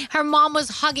Instagram. Her mom was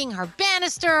hugging her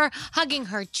banister, hugging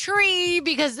her tree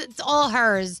because it's all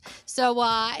hers. So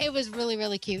it was really,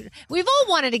 really cute. We've all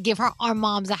wanted to give our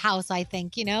moms a house, I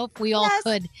think, if we all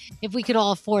could, if we could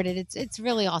all afford it. It's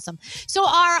really awesome. So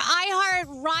our iHeart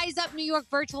Rise Up New York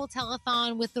virtual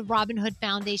telethon with the Robin Hood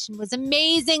Foundation was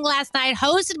amazing last night,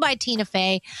 hosted by Tina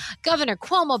Fey, Governor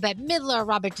Cuomo, Bette Midler,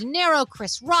 Robert De Niro,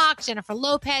 Chris Rock, Jennifer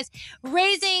Lopez,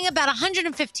 raising about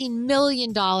 $115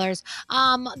 million. Lots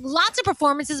of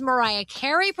performances. Mariah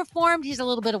Carey performed. Here's a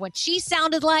little bit of what she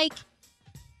sounded like.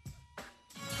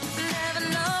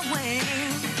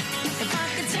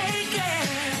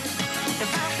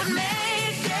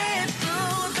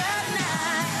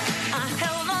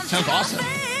 Sounds awesome.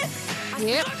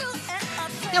 Yep.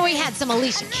 Then we had some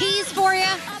Alicia Keys for you.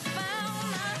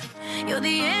 You're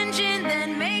the engine that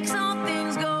makes all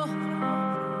things go.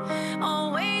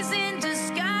 Always in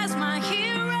disguise, my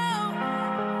hero.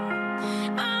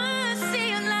 I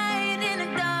see a light in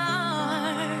the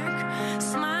dark.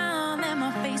 Smile at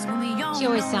my face when we all She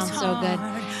always know sounds it's so good.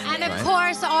 hard. And of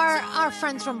course, our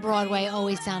friends from Broadway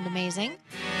always sound amazing.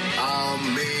 I'll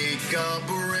make a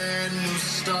brand new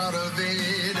start of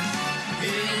it.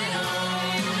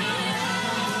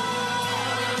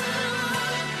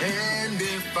 And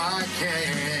if I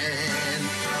can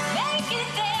make it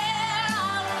there,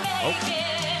 I'll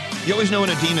make it. You always know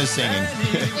when Adina's singing.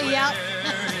 Yep.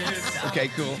 Okay,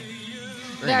 cool.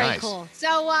 Very nice. cool.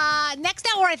 So next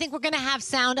hour, I think we're going to have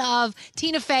sound of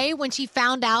Tina Fey when she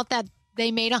found out that they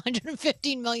made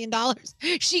 $115 million.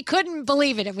 She couldn't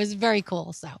believe it. It was very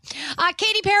cool. So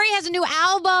Katy Perry has a new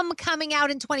album coming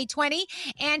out in 2020,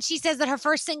 and she says that her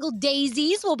first single,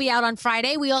 Daisies, will be out on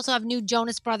Friday. We also have new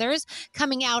Jonas Brothers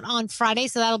coming out on Friday,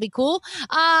 so that'll be cool.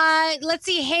 Let's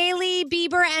see. Hailey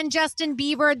Bieber and Justin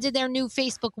Bieber did their new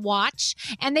Facebook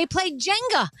Watch, and they played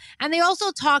Jenga. And they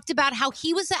also talked about how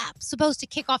he was supposed to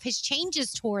kick off his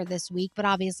Changes tour this week, but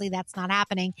obviously that's not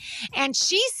happening. And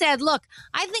she said, look,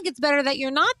 I think it's better her that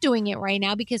you're not doing it right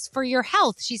now because for your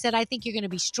health, she said, I think you're going to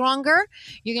be stronger.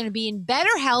 You're going to be in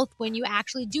better health when you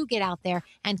actually do get out there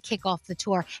and kick off the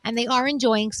tour. And they are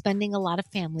enjoying spending a lot of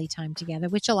family time together,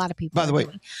 which a lot of people By the way,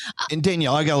 and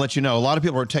Danielle, I got to let you know, a lot of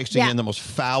people are texting in the most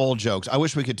foul jokes. I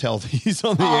wish we could tell these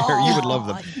on the air. You would love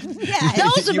them.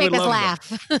 Those would You make would us love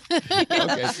laugh.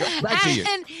 Okay, so back to you.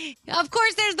 And of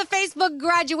course, there's the Facebook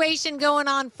graduation going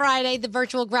on Friday, the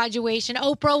virtual graduation.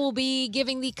 Oprah will be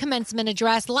giving the commencement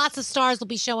address. Lots of stars will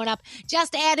be showing up.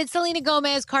 Just added Selena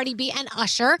Gomez, Cardi B, and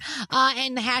Usher.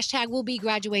 And the hashtag will be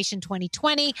graduation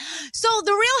 2020. So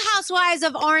the Real Housewives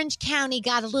of Orange County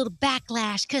got a little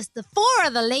backlash because the 4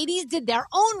 of the ladies did their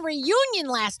own reunion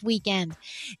last weekend.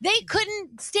 They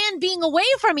couldn't stand being away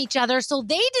from each other, so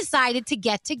they decided to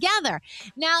get together.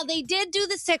 Now, they did do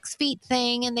the 6 feet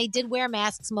thing, and they did wear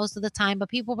masks most of the time, but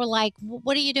people were like,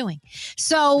 what are you doing?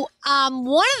 So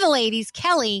one of the ladies,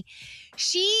 Kelly,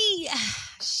 she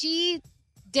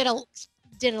did a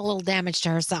little damage to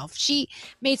herself. She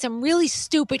made some really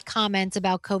stupid comments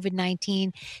about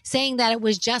COVID-19, saying that it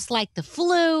was just like the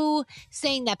flu,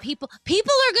 saying that people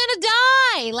are going to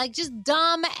die, like just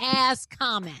dumb ass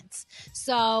comments.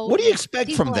 So What do you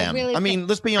expect from people are them? really I mean,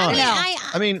 let's be honest.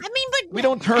 I mean, but we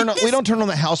don't turn on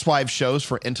the Housewives shows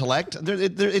for intellect.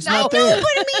 It's not there. No, but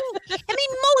I mean,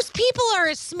 most people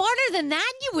are smarter than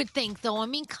that. You would think, though. I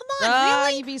mean, come on,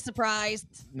 really? You'd be surprised.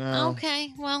 No.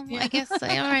 Okay, well, I guess all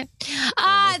right.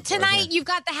 Tonight you've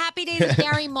got the Happy Days of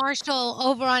Gary Marshall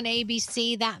over on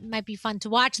ABC. That might be fun to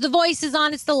watch. The Voice is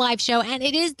on. It's the live show, and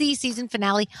it is the season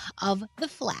finale of The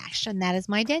Flash. And that is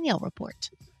my Danielle report.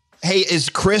 Hey, is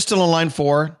Chris still on line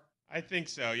 4? I think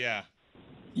so, yeah.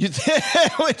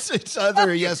 It's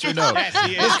either a yes or no. Yes,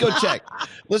 he is. Let's go check.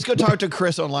 Let's go talk to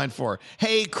Chris on line 4.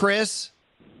 Hey, Chris.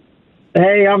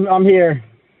 Hey, I'm here.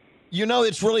 You know,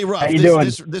 it's really rough. How you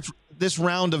doing? This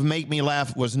round of Make Me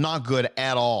Laugh was not good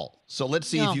at all. So let's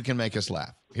see if you can make us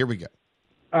laugh. Here we go.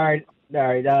 All right.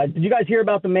 Did you guys hear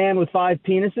about the man with 5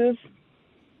 penises?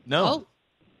 No.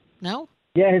 No.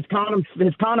 Yeah, his condom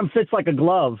fits like a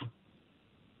glove.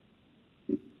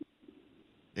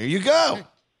 There you go.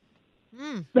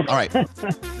 All right.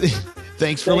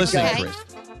 Thanks for listening, guys. Chris.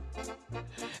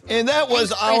 And that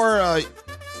was our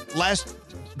last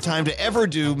time to ever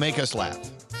do Make Us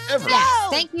Laugh. Ever. Yes,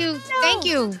 thank you. Thank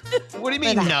you. What do you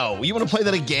mean, no? You want to play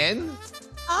that again?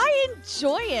 I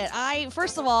enjoy it.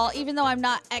 First of all, even though I'm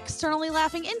not externally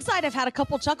laughing, inside I've had a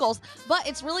couple chuckles, but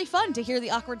it's really fun to hear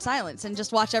the awkward silence and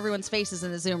just watch everyone's faces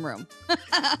in the Zoom room.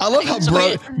 I love how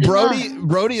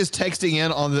Brody is texting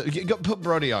in on the. Go, put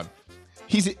Brody on.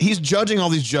 He's judging all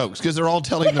these jokes because they're all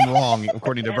telling them wrong,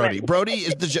 according to Brody. Brody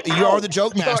is you are the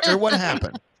joke master. What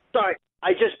happened? Sorry,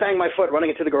 I just banged my foot running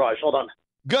into the garage. Hold on.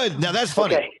 Good. Now that's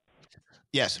funny. Okay.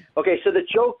 Yes. Okay, so the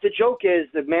joke is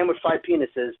the man with 5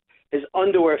 penises, his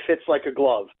underwear fits like a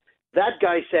glove. That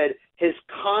guy said his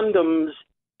condoms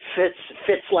fits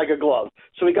like a glove.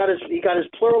 So he got his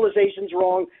pluralizations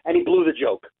wrong and he blew the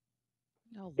joke.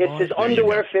 It's his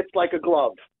underwear fits like a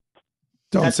glove.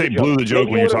 Don't say blew the joke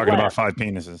when you're talking about 5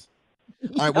 penises.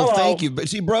 All right, well, thank you. But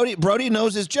see, Brody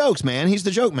knows his jokes, man. He's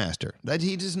the joke master. That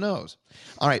he just knows.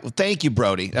 All right, well, thank you,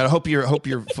 Brody. I hope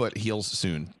your foot heals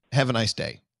soon. Have a nice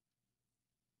day.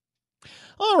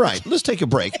 All right, let's take a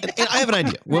break. And I have an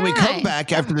idea. When we come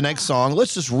back after the next song,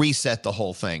 let's just reset the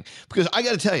whole thing. Because I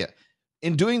got to tell you,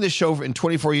 in doing this show in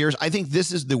 24 years, I think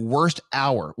this is the worst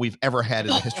hour we've ever had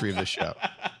in the history of this show.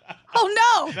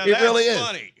 Oh, no. It really is.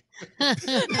 Funny.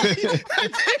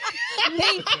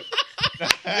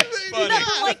 That's funny.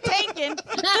 Nothing like tanking.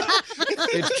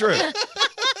 It's true.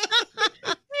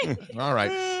 All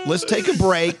right. Let's take a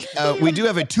break. We do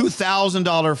have a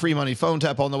 $2,000 free money phone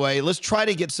tap on the way. Let's try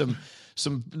to get some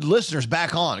listeners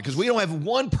back on because we don't have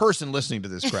one person listening to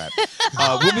this crap.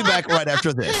 We'll be back right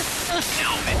after this.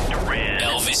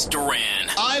 Elvis Duran.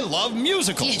 I love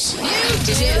musicals. You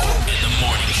do. In the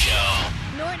morning show.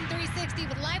 Norton 360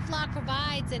 with LifeLock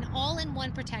provides an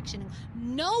all-in-one protection.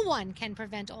 No one can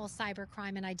prevent all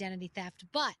cybercrime and identity theft,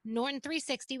 but Norton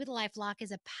 360 with LifeLock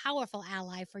is a powerful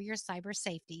ally for your cyber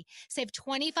safety. Save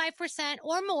 25%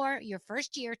 or more your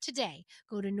first year today.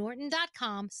 Go to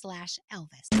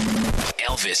norton.com/Elvis.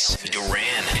 Elvis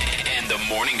Duran and the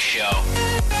morning show.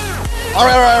 All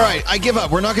right. I give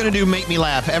up. We're not going to do Make Me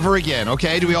Laugh ever again,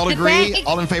 okay? Do we all agree?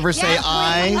 All in favor say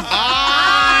aye.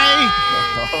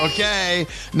 Aye! Okay.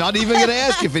 Not even going to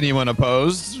ask if anyone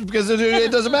opposed because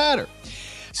it doesn't matter.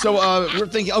 So we're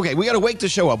thinking, okay, we got to wake the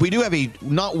show up. We do have a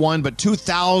not one, but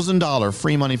 $2,000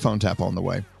 free money phone tap on the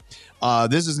way.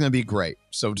 This is going to be great.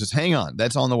 So just hang on.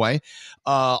 That's on the way.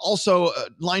 Also,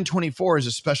 line 24 is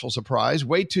a special surprise.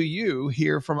 Wait till you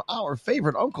hear from our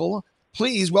favorite uncle,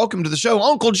 Please welcome to the show,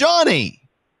 Uncle Johnny.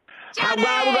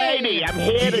 Hello, lady. I'm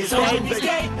here to save the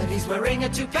day. And he's wearing a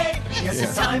toupee. Yes,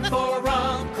 it's time for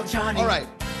Uncle Johnny. All right.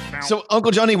 So,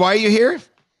 Uncle Johnny, why are you here?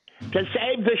 To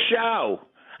save the show.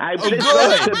 I just good.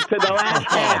 listened to the last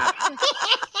half.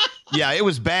 Yeah, it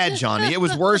was bad, Johnny. It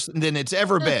was worse than it's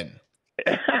ever been.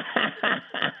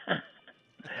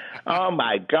 Oh,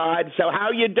 my God. So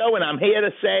how you doing? I'm here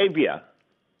to save you.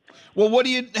 Well, what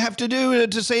do you have to do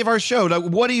to save our show? Now,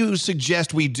 what do you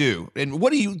suggest we do? And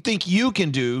what do you think you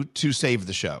can do to save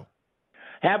the show?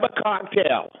 Have a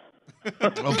cocktail.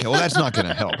 Okay, well, that's not going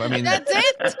to help. I mean, That's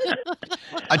it.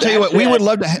 I tell you what, we would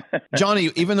love to Johnny,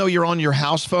 even though you're on your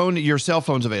house phone, your cell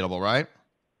phone's available, right?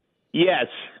 Yes.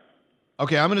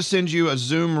 Okay, I'm going to send you a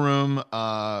Zoom room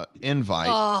invite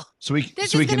Oh, so we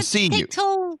This can is gonna see take you.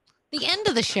 till the end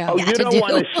of the show. Oh, you don't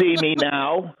want to see me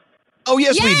now? Oh,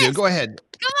 yes, we do. Go ahead.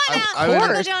 Come on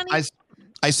out, I- Johnny.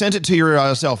 I sent it to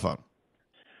your cell phone.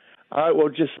 All right, well,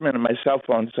 just a minute. My cell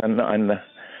phone's on the...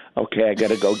 Okay, I got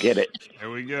to go get it. There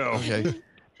we go. Okay.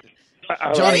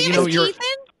 All Johnny, right. you know, you're...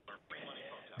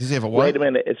 Does he have a what? Wait a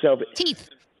minute. It's over. Teeth.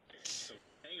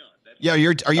 Yeah,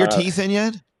 are your teeth in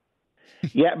yet?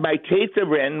 Yeah, my teeth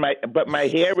are in, but my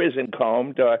hair isn't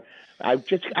combed. Or I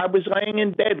was laying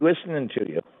in bed listening to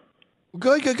you.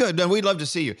 Good. No, we'd love to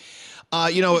see you.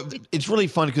 It's really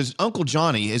fun because Uncle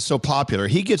Johnny is so popular.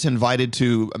 He gets invited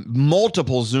to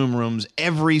multiple Zoom rooms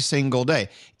every single day.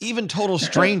 Even total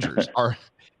strangers are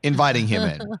inviting him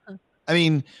in. I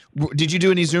mean, did you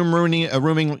do any Zoom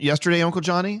rooming yesterday, Uncle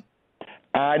Johnny?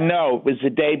 No, it was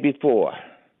the day before.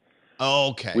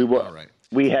 Okay. All right.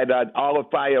 We had all of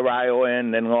Fire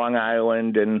Island and Long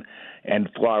Island and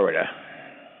Florida.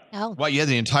 Oh. Well, you had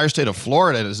the entire state of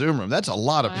Florida in a Zoom room. That's a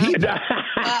lot of people.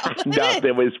 No,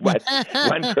 there was one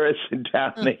person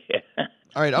down there.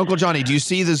 All right, Uncle Johnny, do you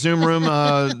see the Zoom room,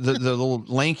 the little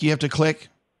link you have to click?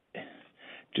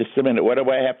 Just a minute. What do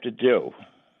I have to do?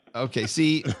 Okay,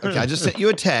 I just sent you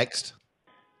a text.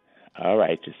 All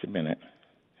right, just a minute.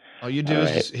 All you do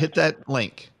is just hit that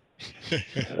link.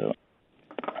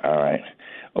 All right.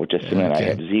 Oh, just a minute. I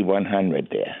have Z100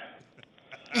 there.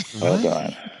 Hold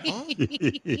on.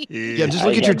 Yeah, just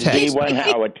look at your text.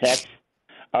 Z100 text.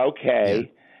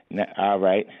 Okay. Yeah. All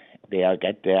right. There, I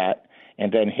got that.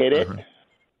 And then hit it.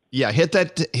 Yeah, hit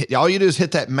that. All you do is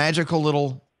hit that magical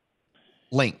little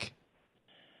link.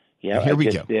 Yeah, and here we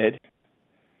just go. Did.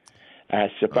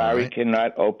 Safari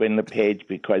cannot open the page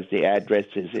because the address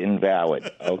is invalid.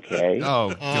 Okay.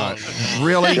 Oh, God.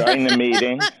 Really? Join the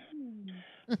meeting.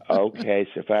 Okay,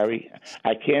 Safari.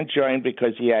 I can't join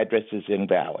because the address is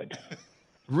invalid.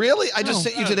 Really? I just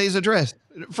sent you today's address.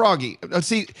 Froggy,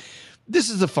 see, this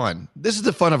is the fun. This is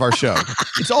the fun of our show.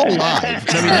 It's all live.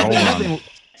 I mean,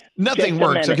 nothing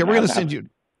works. Okay, we're going to send you.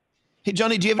 Hey,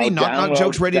 Johnny, do you have any knock-knock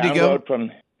jokes ready to go?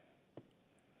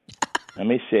 Let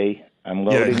me see. I'm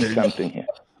loading something here.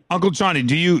 Uncle Johnny,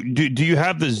 do you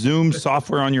have the Zoom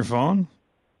software on your phone?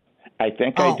 I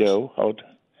think I do. Hold.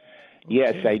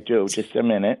 Yes, I do. Just a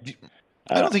minute.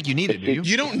 I don't think you need it, do you?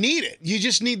 You don't need it. You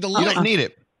just need the link. You don't need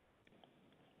it.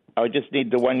 I just need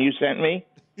the one you sent me?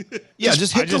 Yeah,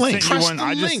 just hit the link.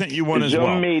 I just sent you one as Zoom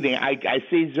well. meeting. I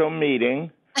see Zoom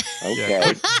meeting. Okay.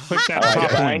 Yeah, click that top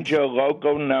link. Find your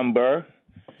local number.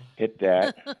 Hit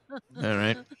that. All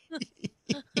right.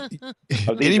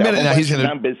 Oh, Any minute now, he's going to.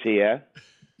 Numbers here.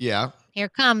 Yeah.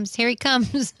 Here he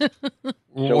comes.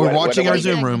 We're watching our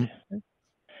Zoom room.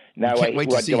 Now, Can't wait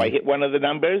to see do I you. hit one of the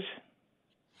numbers?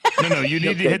 No, you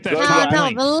need to hit that Good top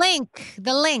luck. link.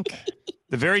 The link.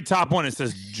 The very top one, it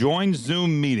says join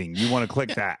Zoom meeting. You want to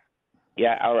click that.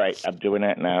 Yeah, all right. I'm doing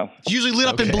that now. It's usually lit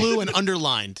up in blue and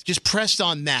underlined. Just pressed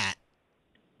on that.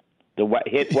 The what?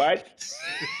 Hit what?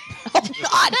 Oh,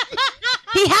 God.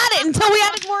 He had it until we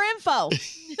added more info.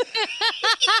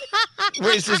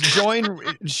 Wait, it says join.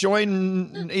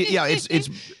 Yeah,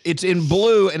 it's in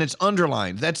blue and it's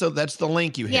underlined. That's the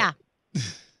link you hit. Yeah.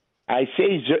 I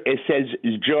see. It says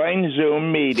join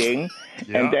Zoom meeting,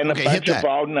 and then a Okay, bunch hit of that.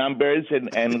 all numbers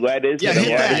and letters. Yeah, and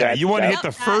hit all that. Yeah, you want to stuff.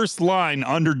 hit the first line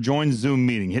under join Zoom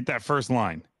meeting. Hit that first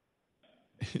line.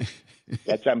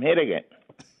 Yes, I'm hitting it.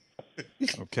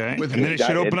 Okay. And then it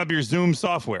should open up your Zoom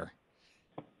software.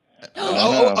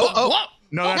 Oh.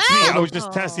 No, that's me. I was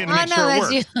just testing to make sure it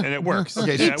works. And it works.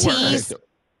 Okay, And it works.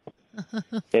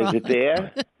 Is it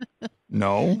there?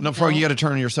 No. No, Frog, you got to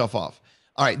turn yourself off.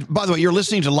 All right. By the way, you're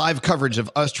listening to live coverage of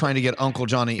us trying to get Uncle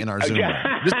Johnny in our Zoom room.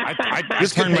 I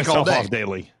This could turn make all myself day. off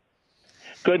daily.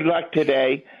 Good luck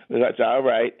today. That's all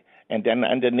right. And then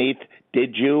underneath,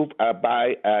 did you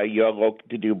buy your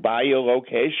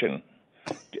location?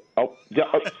 Oh,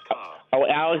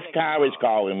 Alex Carr is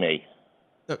calling me.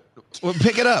 Well,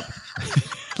 pick it up.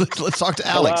 Let's talk to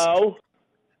Alex. Hello?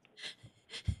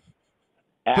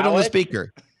 Put on the Alex?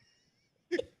 speaker.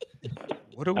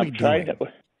 What are I'm trying to.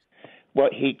 Well,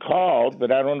 he called,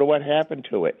 but I don't know what happened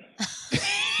to it.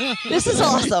 This is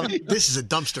awesome. This is a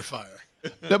dumpster fire.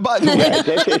 Now, by the way,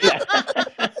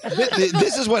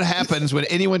 this is what happens when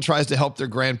anyone tries to help their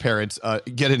grandparents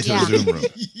get into Yeah. the Zoom room.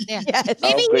 Yeah. Yes.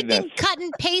 Maybe Oh, he can goodness. cut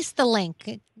and paste the link.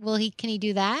 Can he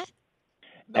do that?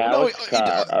 Alex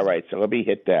Carr. All right, so let me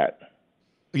hit that.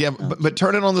 Yeah, but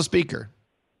turn it on the speaker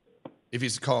if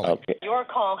he's calling. Okay. Your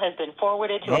call has been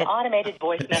forwarded to an automated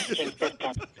voice messaging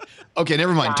system. Okay,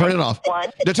 never mind. Turn it off. 1,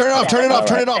 No, turn it off. Turn it off.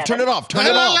 Turn it off. 7, Turn it off. Turn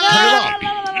it off. Turn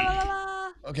it off.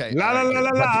 Okay. La la la la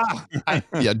la.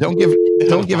 Yeah, don't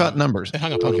give out numbers. I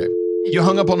hung up. Okay. You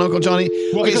hung up on Uncle Johnny?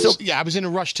 Well, Okay, because, so I was in a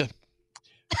rush to.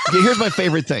 yeah, here's my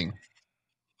favorite thing.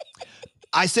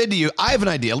 I said to you, I have an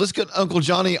idea. Let's get Uncle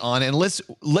Johnny on and let's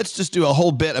just do a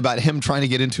whole bit about him trying to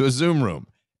get into a Zoom room.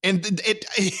 And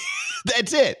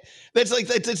that's it. That's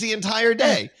the entire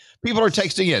day. People are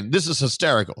texting in. This is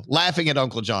hysterical. Laughing at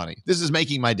Uncle Johnny. This is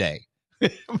making my day.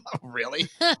 Really?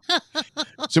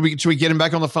 Should we get him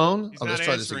back on the phone? He's Let's not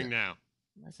try this answering again. now.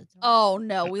 Oh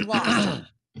no, we lost him.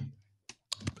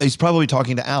 He's probably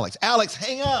talking to Alex. Alex,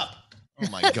 hang up. Oh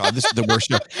my God, this is the worst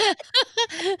show.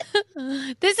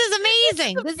 This is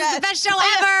amazing. This is the best show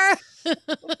ever.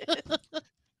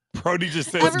 Brody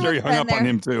just said Everyone's Scary hung been up on there.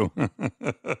 him too.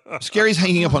 Scary's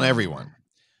hanging up on everyone.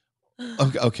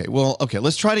 Okay. Well,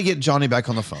 let's try to get Johnny back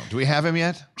on the phone. Do we have him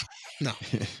yet? No.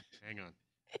 Hang on.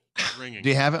 It's ringing. Do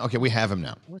you have it? Okay, we have him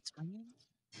now. What's ringing?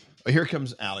 Oh, here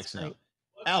comes Alex now.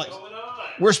 Alex,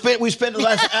 we spent the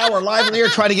last hour live in the air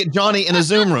trying to get Johnny in a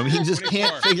Zoom room. He just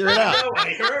can't figure it out. I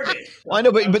heard it. Well, I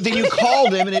know, but then you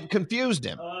called him and it confused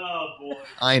him. Oh, boy.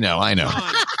 I know.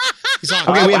 He's on.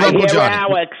 Okay, we have I Uncle hear Johnny.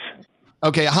 Alex.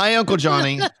 Okay, hi, Uncle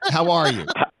Johnny. How are you?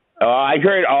 Oh, I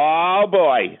heard. Oh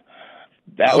boy,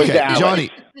 that was Okay, Alex. Johnny.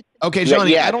 Okay,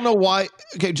 Johnny. Yes. I don't know why.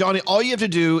 Okay, Johnny. All you have to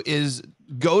do is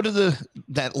go to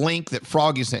that link that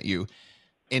Froggy sent you,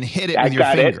 and hit it I with your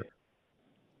got finger. it.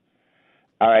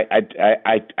 All right,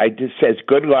 I just says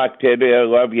good luck, Teddy. I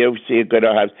love you. See you good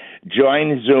house.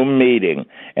 Join Zoom meeting,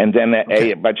 and then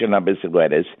a bunch of numbers and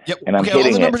letters. Yep. And I'm okay, all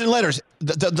hitting the numbers it. and letters.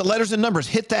 The letters and numbers.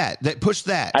 Hit that. Push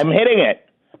that. I'm hitting it.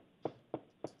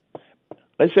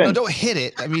 Listen. No, don't hit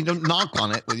it. I mean, don't knock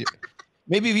on it.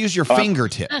 Maybe use your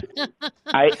fingertip.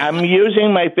 I'm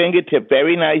using my fingertip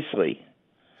very nicely.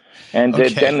 And Okay.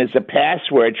 then there's a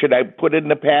password. Should I put in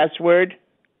the password?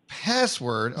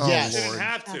 Password? Oh, Yes. Lord. You didn't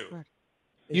have to.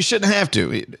 You shouldn't have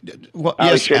to. Well,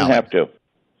 I yes, shouldn't Alex. have to.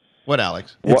 What,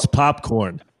 Alex? It's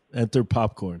popcorn. Enter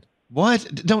popcorn. What?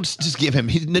 Don't just give him.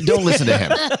 Don't listen to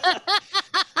him.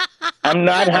 I'm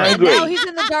not And hungry. now he's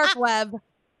in the dark web.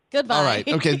 Goodbye. All right.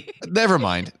 Okay. Never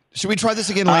mind. Should we try this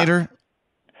again later?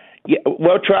 Yeah,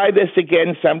 we'll try this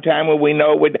again sometime when we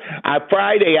know.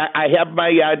 Friday, I have my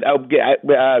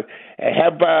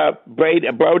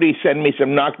Brody send me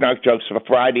some knock jokes for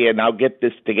Friday, and I'll get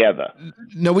this together.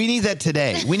 No, we need that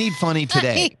today. We need funny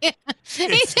today.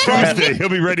 Thursday. He'll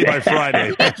be ready by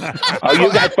Friday. Oh,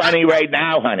 you got funny right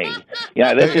now, honey.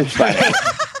 Yeah, this is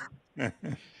funny.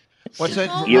 What's that?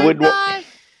 Oh You my would- God.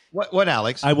 What,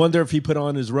 Alex? I wonder if he put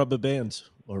on his rubber bands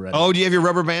already. Oh, do you have your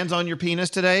rubber bands on your penis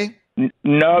today?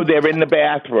 No, they're in the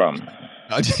bathroom.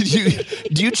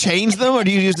 Do you change them, or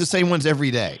do you use the same ones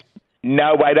every day?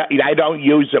 No, I don't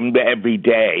use them every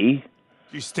day.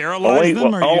 You sterilize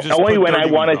them, or you just only put when I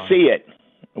dirty want ones to on? see it.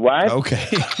 What? Okay.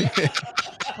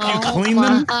 clean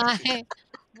them? My.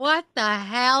 What the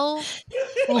hell?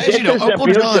 As This you know, is Uncle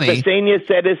abuse of Johnny. a senior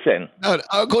citizen.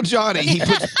 Uncle Johnny,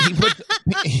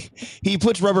 he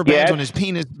puts rubber bands Yes? on his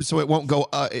penis so it won't go.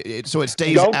 So it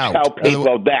stays Don't out. tell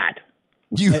people that.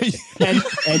 You,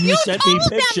 And you sent me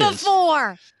Told them pictures.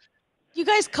 before. You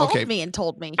guys called Okay. me and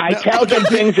told me. I tell them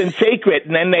things in secret,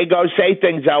 and then they go say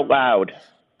things out loud.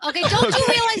 Okay, don't you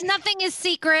realize nothing is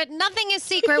secret? Nothing is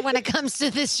secret when it comes to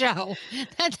this show.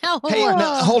 That's how it Hey, works.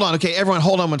 now, hold on. Okay, everyone,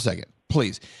 hold on 1 second,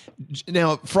 please.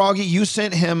 Now, Froggy, you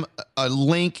sent him a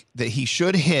link that he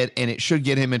should hit, and it should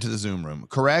get him into the Zoom room,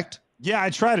 correct? Yeah,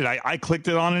 I tried it. I clicked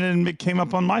it on it, and it came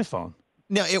up on my phone.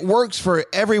 Now, it works for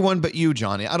everyone but you,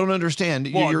 Johnny. I don't understand.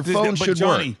 Your phone but should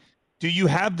Johnny, work. do you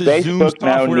have the Zoom Facebook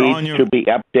now software on needs your? to be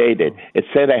updated. It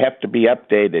said I have to be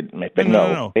updated. But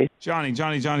No. Johnny.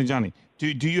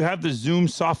 Do you have the Zoom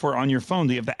software on your phone?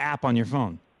 Do you have the app on your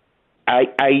phone?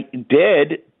 I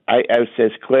did. I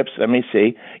says clips. Let me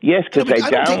see. Yes, because No, but I I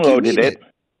don't think you downloaded need it.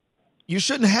 You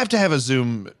shouldn't have to have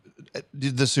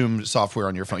the Zoom software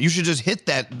on your phone. You should just hit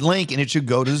that link, and it should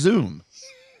go to Zoom,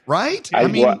 right? I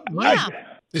mean, wa- Yeah.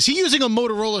 Is he using a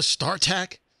Motorola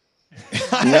StarTAC?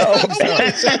 No.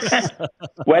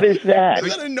 What is that?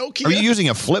 Is that a Nokia? Are you using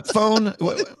a flip phone?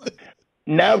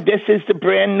 No, this is the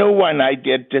brand new one I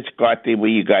just got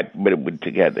we got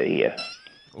together here.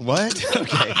 What?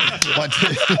 Okay.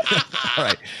 All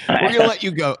right. We're going to let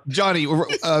you go. Johnny, we're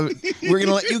going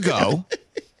to let you go.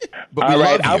 But we All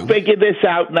right, love you. I'll figure this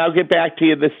out and I'll get back to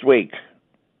you this week.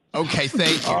 Okay,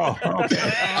 thank you.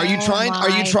 Okay. Are you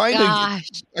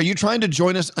trying to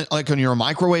join us like on your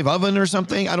microwave oven or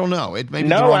something? I don't know. It maybe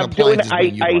No, I'm doing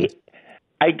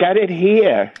I got it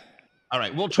here. All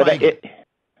right, we'll try.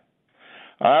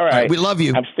 All right. We love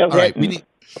you. I'm still All right, hitting.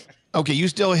 okay, you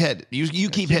still hit. You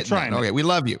keep hitting. trying. Okay, we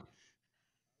love you.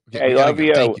 Okay, I we gotta love go.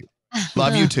 you. Thank you.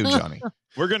 Love you too, Johnny.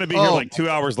 We're going to be here like 2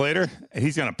 hours later, and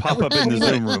he's going to pop up in the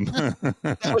Zoom room.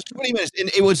 That was 20 minutes. And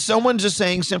it was someone just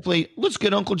saying simply, let's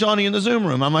get Uncle Johnny in the Zoom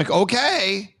room. I'm like,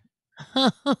 okay.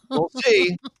 We'll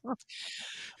see. All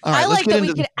right, I let's like get that we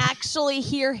into could actually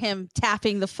hear him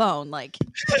tapping the phone. Like,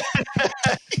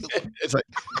 it's like,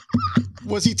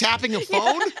 Was he tapping a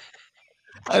phone?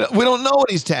 we don't know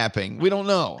what he's tapping. We don't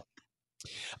know.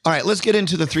 All right, let's get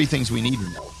into the three things we need to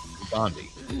know from Gandhi.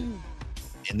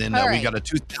 And then we got a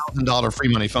 $2,000 free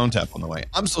money phone tap on the way.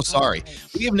 I'm so sorry.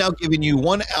 We have now given you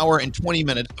 1 hour and 20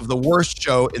 minutes of the worst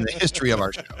show in the history of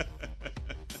our show.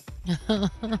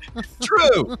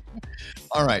 True.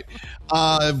 All right.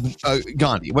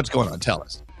 Gandhi, what's going on? Tell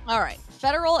us. all right.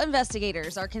 Federal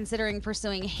investigators are considering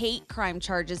pursuing hate crime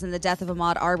charges in the death of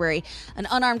Ahmaud Arbery, an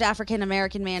unarmed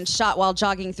African-American man shot while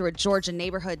jogging through a Georgia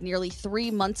neighborhood nearly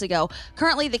 3 months ago.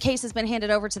 Currently, the case has been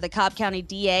handed over to the Cobb County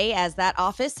DA, as that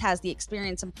office has the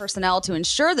experience and personnel to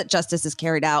ensure that justice is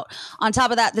carried out. On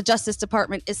top of that, the Justice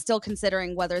Department is still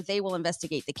considering whether they will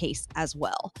investigate the case as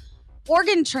well.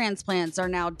 Organ transplants are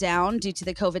now down due to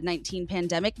the COVID-19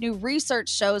 pandemic. New research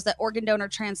shows that organ donor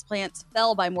transplants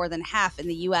fell by more than half in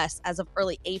the U.S. as of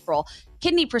early April.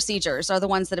 Kidney procedures are the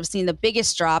ones that have seen the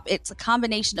biggest drop. It's a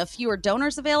combination of fewer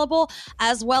donors available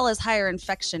as well as higher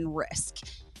infection risk.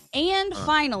 And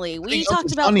finally, we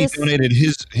talked about Johnny this. donated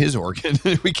his organ.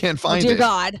 We can't find Dear it.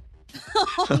 God.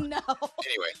 Oh, no.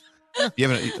 Anyway. You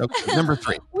haven't, okay, number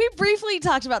 3. We briefly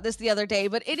talked about this the other day,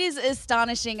 but it is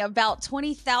astonishing. About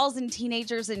 20,000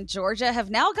 teenagers in Georgia have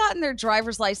now gotten their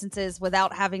driver's licenses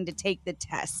without having to take the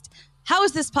test. How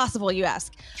is this possible, you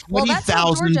ask?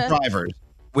 20,000 drivers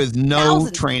with no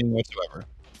training whatsoever.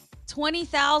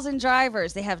 20,000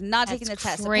 drivers. They have not taken the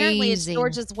test. Apparently, it's crazy.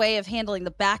 Georgia's way of handling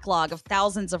the backlog of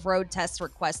thousands of road test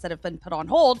requests that have been put on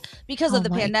hold because of the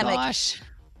pandemic. Gosh.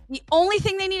 The only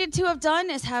thing they needed to have done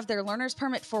is have their learner's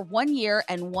permit for 1 year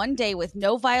and 1 day with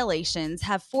no violations,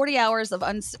 have 40 hours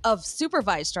of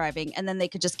supervised driving, and then they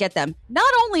could just get them.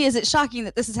 Not only is it shocking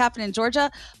that this has happened in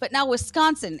Georgia, but now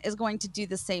Wisconsin is going to do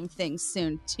the same thing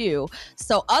soon, too.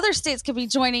 So other states could be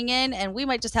joining in, and we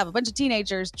might just have a bunch of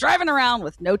teenagers driving around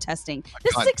with no testing.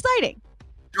 This is exciting.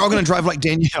 You're all going to drive like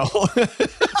Danielle.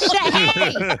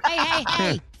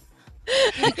 Hey.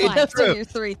 Those are your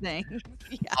 3 things.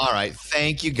 Yeah. All right.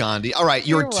 Thank you, Gandhi. All right.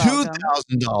 Your You're welcome.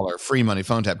 $2,000 free money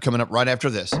phone tap coming up right after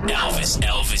this.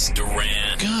 Elvis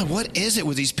Duran. God, what is it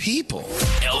with these people?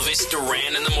 Elvis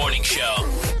Duran in the morning show.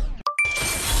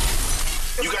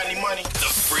 You got any money?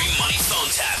 The free money phone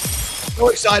tap. So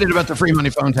excited about the free money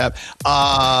phone tap.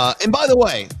 And by the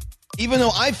way, even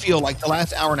though I feel like the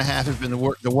last hour and a half has been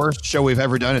the worst show we've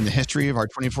ever done in the history of our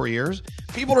 24 years,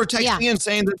 people are texting in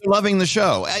saying that they're loving the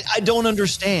show. I don't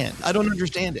understand. I don't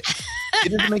understand it. It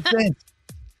doesn't make sense.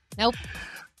 Nope.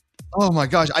 Oh my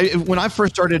gosh. When I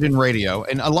first started in radio,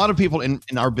 and a lot of people in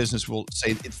our business will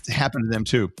say it's happened to them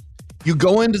too. You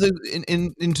go into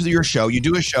your show, you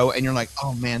do a show, and you're like,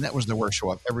 oh man, that was the worst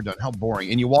show I've ever done. How boring.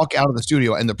 And you walk out of the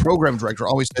studio, and the program director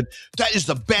always said, that is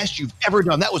the best you've ever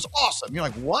done. That was awesome. You're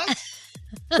like, what?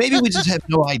 Maybe we just have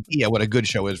no idea what a good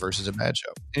show is versus a bad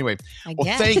show. Anyway,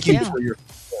 thank you for your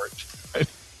support.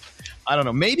 I don't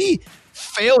know. Maybe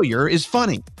failure is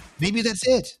funny. Maybe that's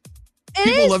it.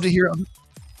 People like to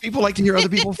hear other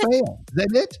people fail. Is that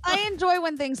it? I enjoy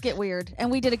when things get weird, and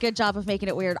we did a good job of making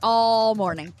it weird all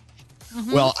morning.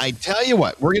 Well, I tell you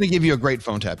what, we're going to give you a great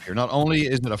phone tap here. Not only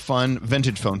is it a fun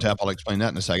vintage phone tap, I'll explain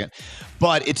that in a second,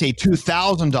 but it's a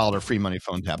 $2,000 free money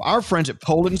phone tap. Our friends at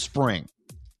Poland Spring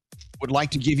would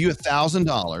like to give you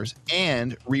 $1,000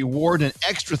 and reward an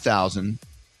extra $1,000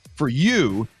 for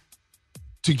you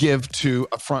to give to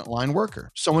a frontline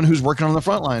worker, someone who's working on the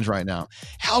front lines right now.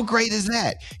 How great is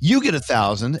that? You get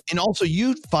 $1,000, and also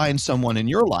you find someone in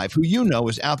your life who you know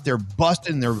is out there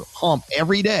busting their hump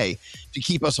every day to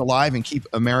keep us alive and keep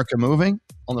America moving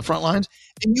on the front lines,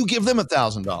 and you give them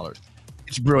 $1,000.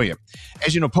 It's brilliant.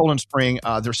 As you know, Poland Spring,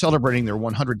 they're celebrating their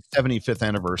 175th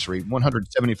anniversary,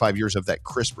 175 years of that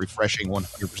crisp, refreshing,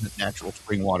 100% natural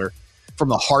spring water from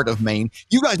the heart of Maine.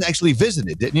 You guys actually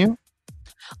visited, didn't you?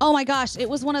 Oh my gosh, it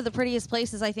was one of the prettiest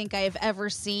places I think I have ever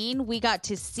seen. We got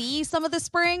to see some of the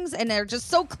springs, and they're just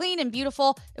so clean and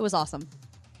beautiful. It was awesome.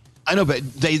 I know, but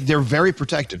they're very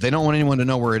protective. They don't want anyone to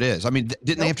know where it is. I mean,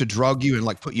 didn't they have to drug you and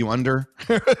like put you under?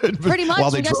 Pretty much. while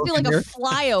We they got to drove do you like a there?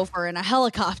 flyover in a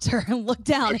helicopter and look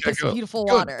down at this good. beautiful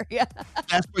Good. water. Yeah.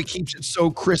 That's what keeps it so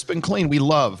crisp and clean. We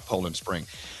love Poland Spring.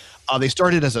 They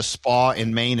started as a spa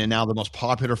in Maine and now the most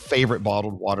popular favorite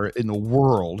bottled water in the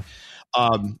world.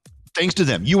 Thanks to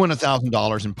them, you win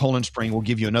 $1,000 and Poland Spring will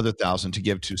give you another $1,000 to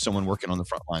give to someone working on the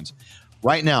front lines.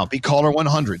 Right now, be caller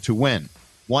 100 to win.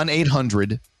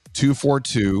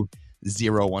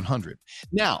 1-800-242-0100.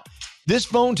 Now, this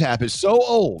phone tap is so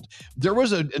old. There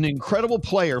was an incredible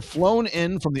player flown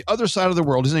in from the other side of the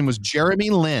world. His name was Jeremy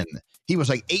Lin. He was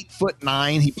like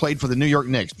 8'9". He played for the New York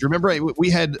Knicks. Do you remember we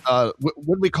had what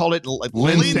did we call it?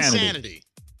 Linsanity.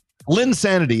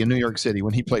 Linsanity in New York City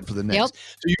when he played for the Knicks. Yep.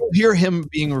 So you'll hear him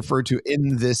being referred to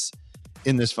in this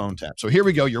phone tap. So here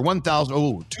we go. Your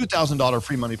 $2,000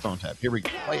 free money phone tap. Here we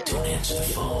go. Play it. Don't answer the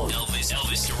phone.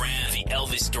 Elvis Duran, the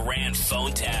Elvis Duran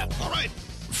phone tap. All right,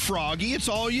 Froggy, it's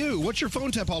all you. What's your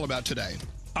phone tap all about today?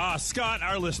 Scott,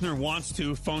 our listener, wants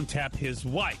to phone tap his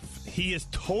wife. He is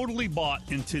totally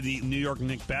bought into the New York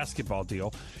Knicks basketball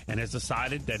deal and has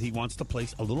decided that he wants to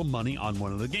place a little money on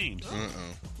one of the games.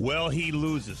 Well, he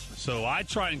loses. So I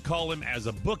try and call him as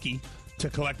a bookie to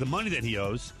collect the money that he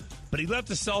owes, but he left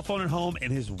his cell phone at home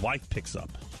and his wife picks up.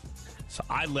 So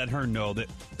I let her know that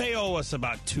they owe us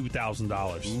about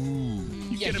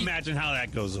 $2,000. You can imagine how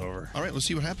that goes over. All right, let's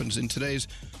see what happens in today's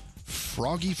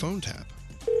Froggy phone tap.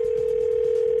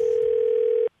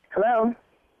 Hello?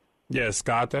 Yeah,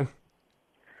 Scott there?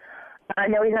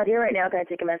 No, he's not here right now. Can I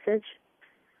take a message?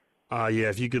 Yeah,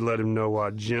 if you could let him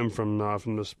know Jim from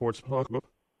the sports book.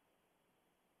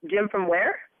 Jim from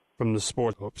where? From the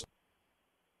sports books.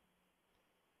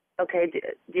 Okay, do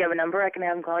you have a number I can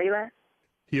have him call you at?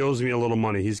 He owes me a little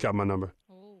money. He's got my number.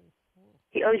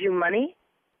 He owes you money?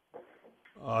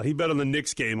 He bet on the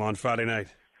Knicks game on Friday night,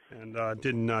 and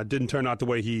didn't turn out the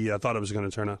way he thought it was going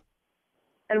to turn out.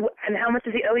 And how much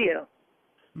does he owe you?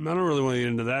 I don't really want to get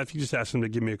into that. If you just ask him to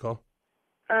give me a call.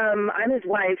 I'm his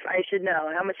wife. I should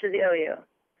know. How much does he owe you?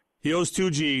 He owes 2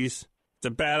 G's. It's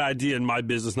a bad idea in my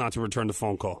business not to return the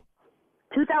phone call.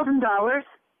 $2,000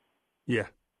 Yeah.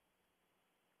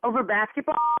 over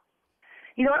basketball?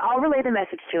 You know what? I'll relay the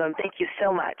message to him. Thank you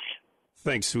so much.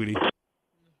 Thanks, sweetie.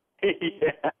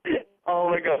 Yeah. Oh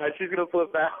my God, she's gonna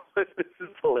flip out. This is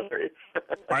hilarious. All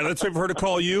right, let's wait for her to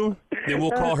call you. Then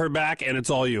we'll call her back, and it's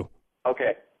all you.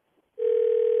 Okay.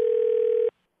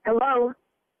 Hello?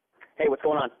 Hey, what's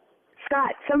going on?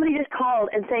 Scott, somebody just called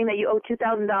and saying that you owe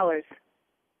 $2,000.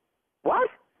 What?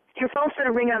 Your phone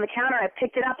started ringing on the counter. I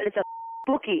picked it up, and it's a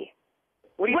bookie.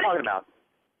 What are you talking about?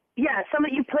 Yeah,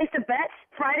 you placed a bet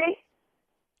Friday?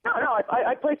 No,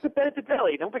 I placed a bet at the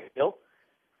deli. No big deal.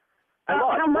 I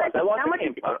lost. How much? I lost How the much?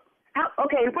 game.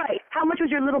 Okay, right. How much was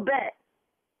your little bet?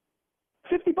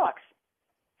 $50. $50.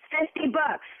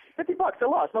 $50. I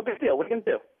lost. No big deal. What are you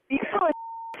gonna do? You're full of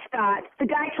Scott. The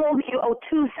guy told me you owe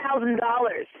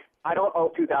 $2,000. I don't owe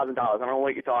 $2,000. I don't know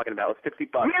what you're talking about. It's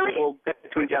 $50. Really? Well,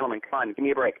 between gentlemen, come on, give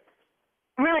me a break.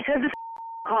 Really? Because this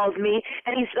calls me,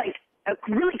 and he's like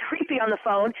really creepy on the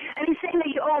phone, and he's saying that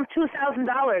you owe him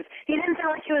 $2,000. He didn't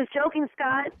sound like he was joking,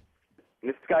 Scott.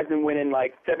 This guy's been winning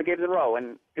like 7 games in a row,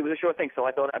 and it was a sure thing, so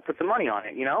I thought I'd put some money on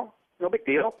it, you know? No big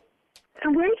deal.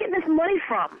 And where are you getting this money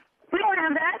from? We don't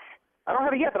have that. I don't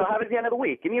have it yet, but I'll have it at the end of the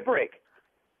week. Give me a break.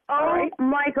 Oh, all right?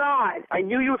 My God. I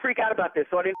knew you would freak out about this,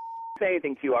 so I didn't say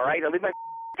anything to you, all right? I leave my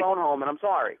phone home, and I'm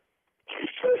sorry.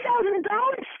 $2,000,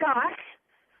 Scott.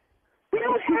 We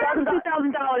don't have $2,000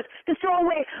 to throw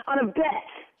away on a bet.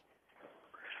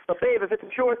 But, babe, if it's a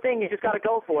sure thing, you just got to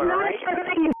go for it, all right? Not a sure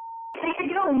thing, you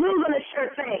you don't lose on a sure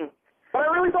thing. But I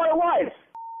really thought it was.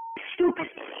 Stupid.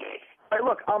 All right,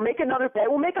 look, I'll make another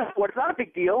bet. We'll make a sport. It's not a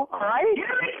big deal, all right? You're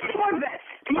going to make any more bets.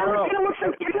 You're going to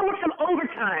work some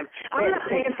overtime. I'm not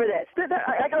paying for this.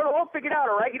 I got it all figured out,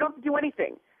 all right? You don't have to do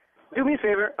anything. Do me a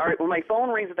favor. All right, when my phone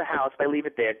rings at the house, if I leave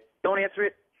it there, don't answer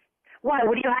it. Why?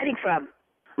 What are you hiding from?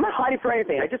 I'm not hiding for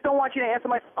anything. I just don't want you to answer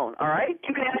my phone, all right?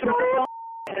 You can answer my phone.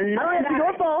 I don't answer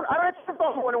your phone. I don't answer your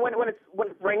phone when it's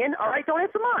ringing, all right? Don't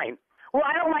answer mine. Well,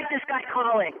 I don't like this guy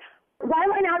calling. Why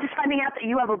am I now just finding out that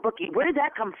you have a bookie? Where did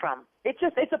that come from? It's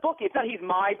a bookie. It's not he's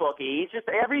my bookie. He's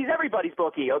everybody's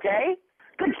bookie, okay?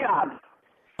 Good job.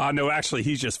 No, actually,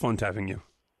 he's just phone tapping you.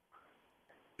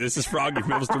 This is Froggy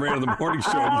from Elvis Duran on the Morning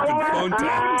Show. You've been phone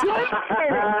tapped.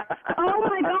 Oh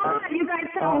my God, you guys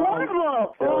sound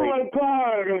horrible. Oh my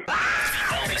God.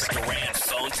 Elvis Duran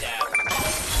phone tap.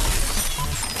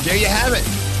 There you have it.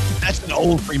 That's an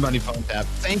old free money phone tap.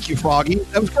 Thank you, Froggy.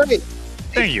 That was great.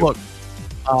 Thank you. Look,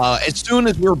 as soon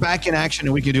as we're back in action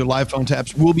and we can do live phone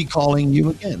taps, we'll be calling you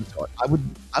again. So I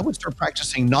would start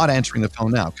practicing not answering the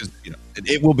phone now because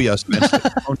it will be us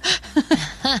eventually.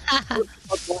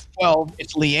 12,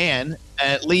 it's Leanne.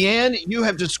 Leanne, you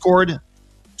have just scored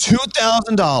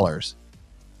 $2,000.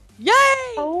 Yay!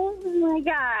 Oh my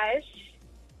gosh.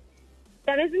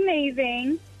 That is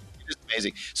amazing. It's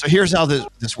amazing. So here's how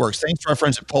this works. Thanks to our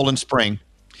friends at Poland Spring,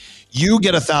 you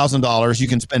get $1,000. You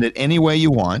can spend it any way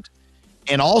you want.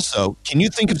 And also, can you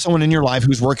think of someone in your life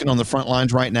who's working on the front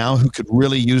lines right now who could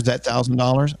really use that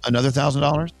 $1,000, another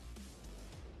 $1,000?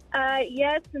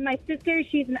 Yes, and my sister,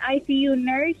 she's an ICU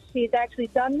nurse. She's actually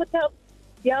dealt with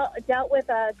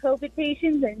COVID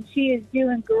patients, and she is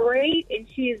doing great, and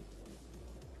she is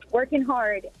working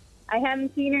hard. I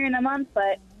haven't seen her in a month,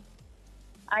 but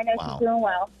I know she's doing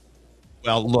well.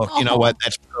 Well, look, you know what?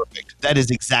 That's perfect. That is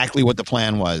exactly what the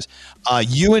plan was.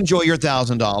 You enjoy your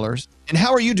 $1,000. And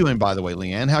how are you doing, by the way,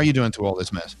 Leanne? How are you doing through all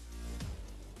this mess?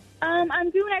 I'm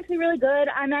doing actually really good.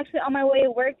 I'm actually on my way to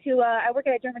work I work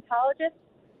at a dermatologist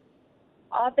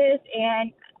office,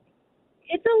 and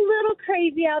it's a little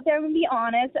crazy out there, I'm going to be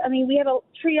honest. I mean, we have a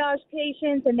triage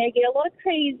patients, and they get a little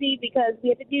crazy because we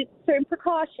have to do certain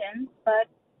precautions, but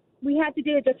we have to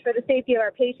do it just for the safety of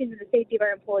our patients and the safety of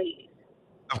our employees.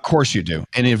 Of course you do.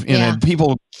 And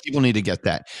people need to get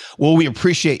that. Well, we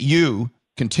appreciate you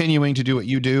continuing to do what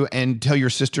you do, and tell your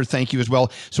sister thank you as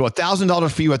well. So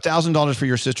 $1,000 for you, $1,000 for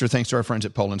your sister, thanks to our friends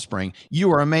at Poland Spring.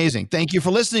 You are amazing. Thank you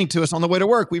for listening to us on the way to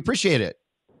work. We appreciate it.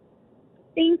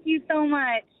 Thank you so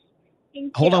much.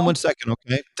 Hold on one second,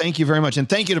 okay? Thank you very much. And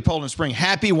thank you to Poland Spring.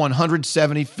 Happy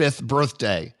 175th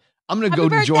birthday. I'm going to go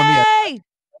join me a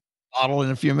bottle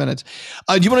in a few minutes.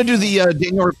 Do you want to do the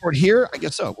Danielle report here? I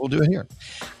guess so. We'll do it here.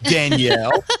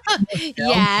 Danielle.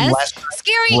 Yes.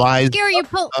 Scary. You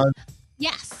pull.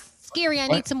 Yes. Scary. I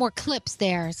need some more clips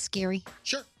there. Scary.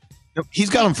 Sure. Nope, he's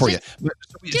got them for you.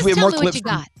 Do we have more clips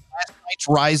from last night's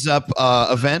Rise Up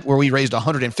event where we raised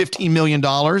 $115 million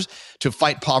to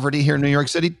fight poverty here in New York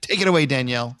City? Take it away,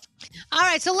 Danielle. All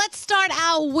right, so let's start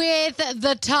out with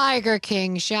the Tiger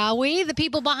King, shall we? The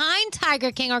people behind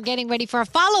Tiger King are getting ready for a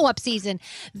follow-up season.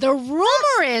 The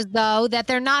rumor is, though, that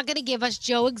they're not going to give us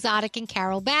Joe Exotic and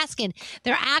Carol Baskin.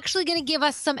 They're actually going to give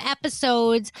us some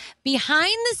episodes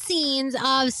behind the scenes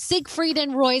of Siegfried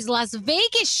and Roy's Las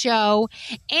Vegas show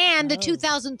and the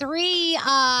 2003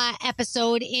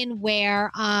 episode in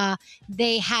where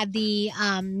they had the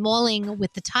mauling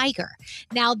with the tiger.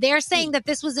 Now, they're saying that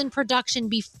this was in production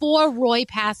before Roy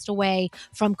passed away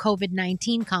from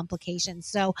COVID-19 complications.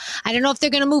 So I don't know if they're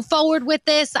going to move forward with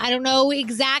this. I don't know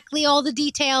exactly all the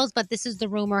details, but this is the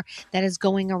rumor that is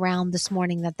going around this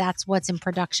morning that that's what's in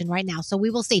production right now. So we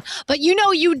will see. But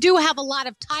you do have a lot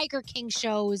of Tiger King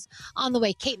shows on the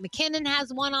way. Kate McKinnon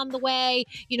has one on the way.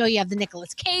 You have the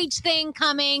Nicolas Cage thing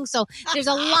coming. So there's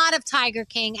a lot of Tiger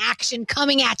King action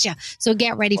coming at you. So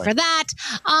get ready for that.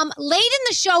 Late in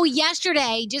the show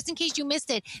yesterday, just in case you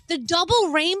missed it, the Double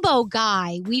Rainbow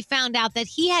guy, we found out that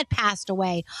he had passed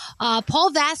away.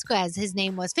 Paul Vasquez, his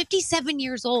name was, 57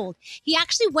 years old. He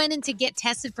actually went in to get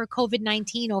tested for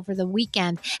COVID-19 over the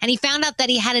weekend, and he found out that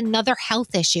he had another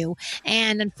health issue,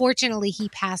 and unfortunately, he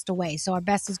passed away. So our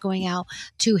best is going out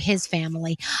to his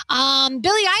family.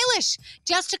 Billie Eilish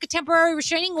just took a temporary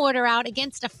restraining order out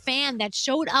against a fan that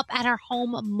showed up at her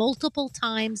home multiple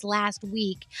times last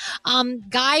week.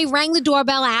 Guy rang the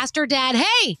doorbell, asked her dad,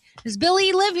 "Hey, does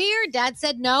Billie live here?" Dad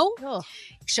said no.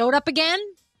 Showed up again,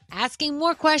 asking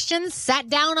more questions, sat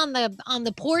down on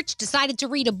the porch, decided to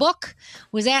read a book,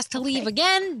 was asked to leave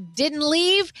again, didn't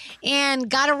leave, and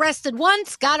got arrested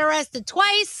once, got arrested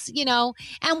twice,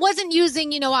 and wasn't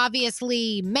using,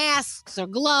 obviously masks or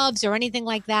gloves or anything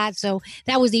like that. So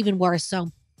that was even worse.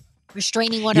 So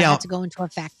restraining order had to go into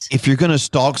effect. If you're going to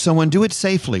stalk someone, do it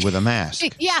safely with a mask.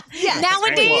 Yeah.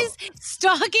 Nowadays,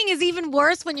 stalking is even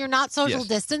worse when you're not social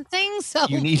distancing. So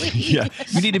you need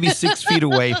to be 6 feet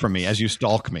away from me as you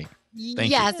stalk me.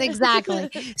 Thank you. Exactly.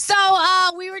 So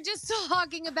we were just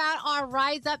talking about our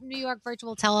Rise Up New York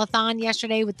virtual telethon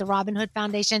yesterday with the Robin Hood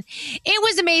Foundation. It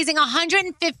was amazing.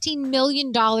 $115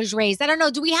 million raised. I don't know.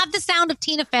 Do we have the sound of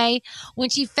Tina Fey when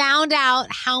she found out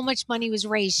how much money was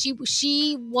raised?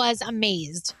 She was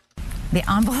amazed. The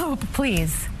envelope,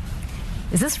 please.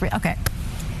 Is this real? Okay.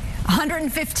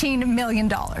 $115 million.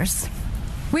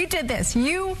 We did this.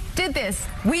 You did this.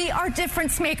 We are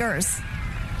difference makers.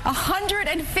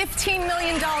 $115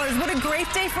 million. What a great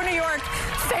day for New York.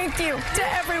 Thank you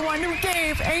to everyone who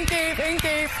gave and gave and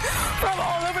gave from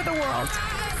all over the world.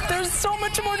 There's so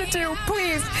much more to do.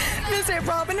 Please visit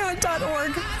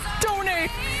Robinhood.org.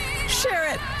 Donate.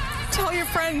 Share it. Tell your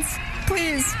friends.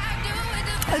 Please.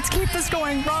 Let's keep this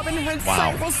going. Robinhood's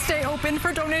site will stay open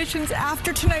for donations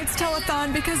after tonight's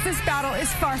telethon because this battle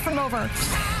is far from over.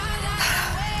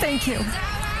 Thank you.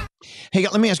 Hey,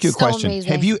 let me ask you a question.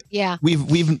 Amazing. Have you? Yeah.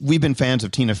 We've been fans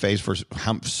of Tina Fey's for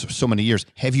so many years.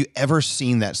 Have you ever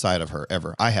seen that side of her?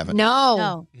 Ever? I haven't.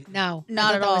 No,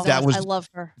 not at all. That was- I love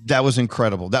her. That was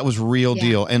incredible. That was real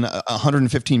deal. And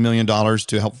 $115 million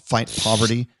to help fight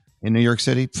poverty in New York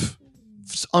City.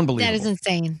 It's unbelievable. That is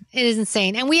insane. It is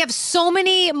insane. And we have so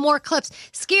many more clips.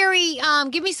 Scary,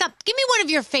 give me one of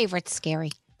your favorites,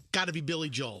 Scary. Got to be Billy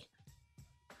Joel.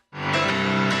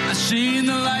 I seen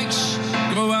the lights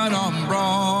go out on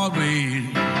Broadway.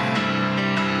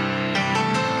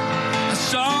 I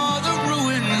saw the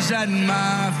ruins at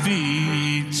my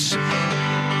feet.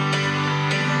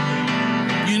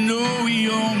 You know, we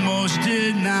almost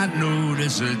did not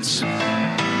notice it.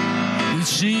 We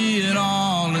see it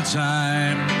all the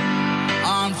time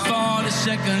on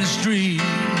 42nd Street.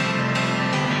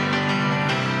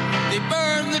 They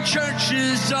burn the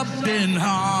churches up in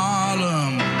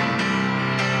Harlem.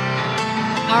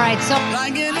 All right, so I'm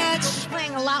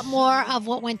playing a lot more of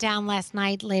what went down last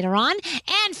night later on.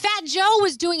 And Fat Joe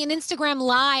was doing an Instagram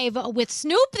Live with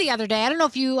Snoop the other day. I don't know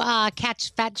if you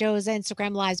catch Fat Joe's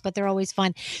Instagram Lives, but they're always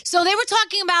fun. So they were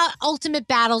talking about ultimate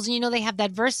battles, and you know they have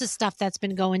that versus stuff that's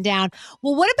been going down.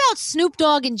 Well, what about Snoop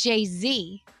Dogg and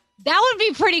Jay-Z? That would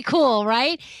be pretty cool,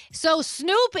 right? So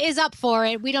Snoop is up for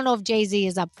it. We don't know if Jay-Z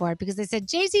is up for it because they said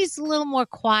Jay-Z's a little more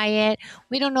quiet.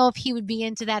 We don't know if he would be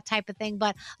into that type of thing,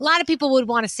 but a lot of people would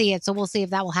want to see it, so we'll see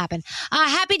if that will happen.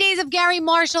 Happy Days of Gary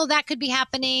Marshall, that could be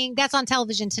happening. That's on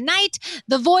television tonight.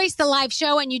 The Voice, the live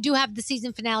show, and you do have the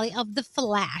season finale of The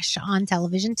Flash on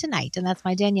television tonight, and that's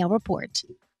my Danielle report.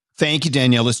 Thank you,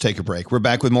 Danielle. Let's take a break. We're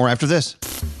back with more after this.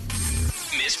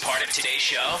 Miss part of today's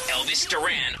show? Elvis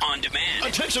Duran on demand.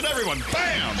 Attention, everyone.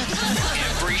 Bam!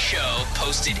 Every show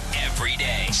posted every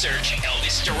day. Search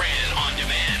Elvis Duran on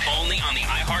demand. Only on the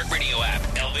iHeartRadio app.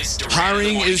 Elvis Duran. Hiring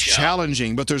The Morning is Show.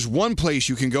 challenging, but there's one place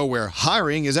you can go where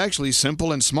hiring is actually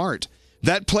simple and smart.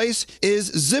 That place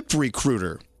is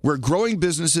ZipRecruiter, where growing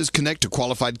businesses connect to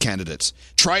qualified candidates.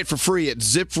 Try it for free at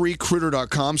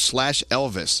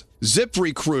ZipRecruiter.com/Elvis.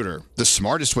 ZipRecruiter, the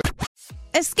smartest way.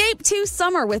 Escape to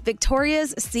summer with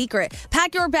Victoria's Secret.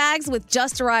 Pack your bags with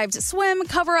just arrived swim,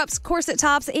 cover-ups, corset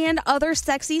tops, and other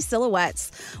sexy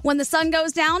silhouettes. When the sun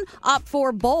goes down, opt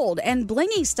for bold and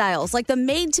blingy styles like the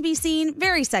made-to-be-seen,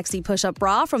 very sexy push-up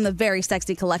bra from the Very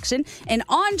Sexy collection and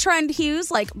on-trend hues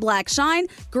like black shine,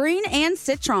 green, and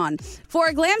citron. For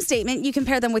a glam statement, you can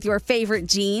pair them with your favorite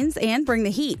jeans and bring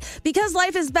the heat. Because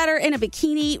life is better in a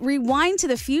bikini, rewind to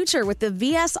the future with the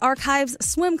VS Archives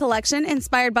swim collection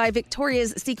inspired by Victoria's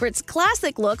Secret's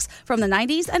classic looks from the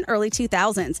 90s and early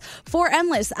 2000s. For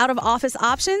endless out-of-office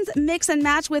options, mix and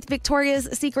match with Victoria's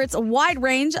Secret's wide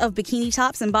range of bikini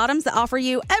tops and bottoms that offer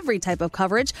you every type of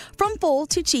coverage, from full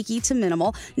to cheeky to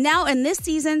minimal, now in this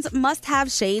season's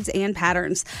must-have shades and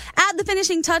patterns. Add the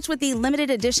finishing touch with the limited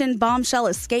edition Bombshell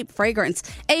Escape fragrance,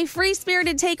 a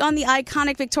free-spirited take on the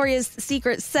iconic Victoria's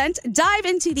Secret scent. Dive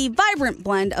into the vibrant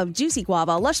blend of juicy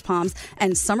guava, lush palms,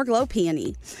 and summer glow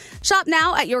peony. Shop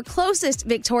now at your closest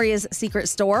Victoria's Secret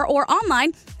store or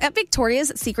online at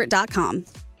victoriassecret.com.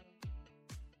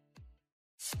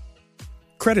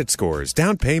 Credit scores,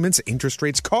 down payments, interest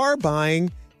rates, car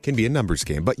buying can be a numbers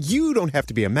game, but you don't have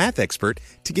to be a math expert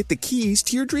to get the keys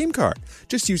to your dream car.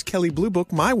 Just use Kelley Blue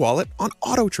Book My Wallet on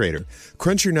AutoTrader.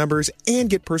 Crunch your numbers and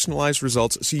get personalized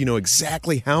results so you know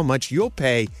exactly how much you'll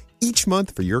pay each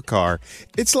month for your car.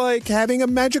 It's like having a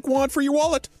magic wand for your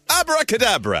wallet.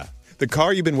 Abracadabra! The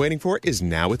car you've been waiting for is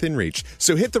now within reach.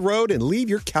 So hit the road and leave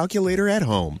your calculator at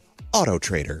home.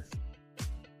 AutoTrader.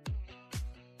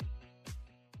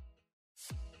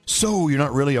 So, you're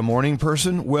not really a morning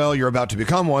person? Well, you're about to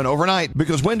become one overnight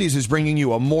because Wendy's is bringing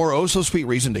you a more oh-so-sweet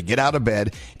reason to get out of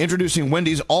bed, introducing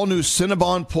Wendy's all-new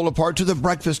Cinnabon Pull-Apart to the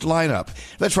breakfast lineup.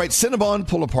 That's right, Cinnabon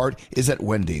Pull-Apart is at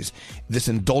Wendy's. This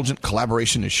indulgent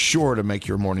collaboration is sure to make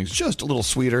your mornings just a little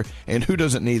sweeter, and who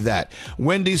doesn't need that?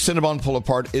 Wendy's Cinnabon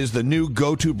Pull-Apart is the new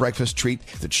go-to breakfast treat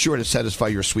that's sure to satisfy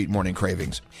your sweet morning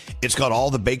cravings. It's got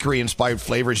all the bakery-inspired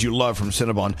flavors you love from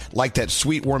Cinnabon, like that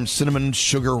sweet, warm cinnamon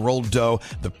sugar rolled dough,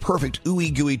 the perfect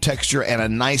ooey gooey texture and a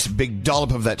nice big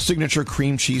dollop of that signature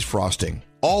cream cheese frosting.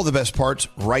 All the best parts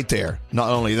right there.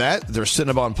 Not only that, their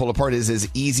Cinnabon Pull-Apart is as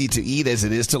easy to eat as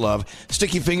it is to love.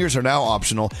 Sticky fingers are now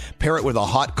optional. Pair it with a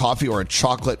hot coffee or a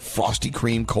chocolate frosty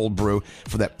cream cold brew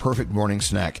for that perfect morning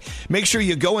snack. Make sure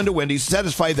you go into Wendy's,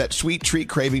 satisfy that sweet treat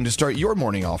craving to start your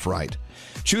morning off right.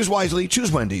 Choose wisely,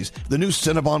 choose Wendy's, the new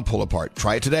Cinnabon Pull-Apart.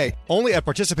 Try it today. Only at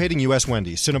participating U.S.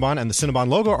 Wendy's. Cinnabon and the Cinnabon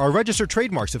logo are registered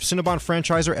trademarks of Cinnabon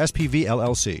Franchisor SPV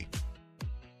LLC.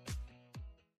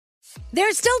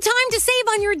 There's still time to save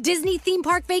on your Disney theme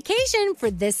park vacation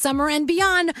for this summer and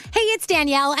beyond. Hey, it's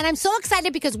Danielle, and I'm so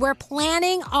excited because we're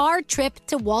planning our trip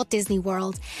to Walt Disney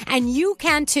World. And you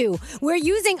can too. We're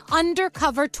using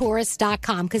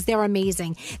undercovertourist.com because they're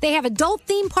amazing. They have adult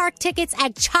theme park tickets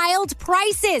at child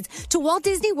prices to Walt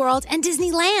Disney World and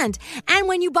Disneyland. And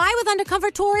when you buy with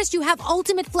Undercover Tourist, you have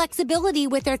ultimate flexibility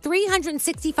with their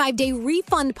 365-day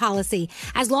refund policy.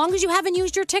 As long as you haven't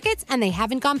used your tickets and they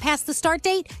haven't gone past the start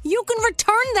date, you can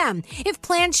return them. If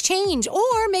plans change,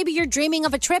 or maybe you're dreaming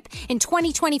of a trip in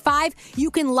 2025, you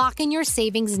can lock in your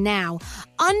savings now.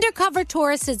 Undercover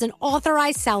Tourist is an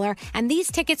authorized seller, and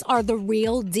these tickets are the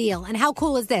real deal. And how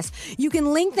cool is this? You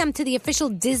can link them to the official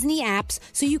Disney apps,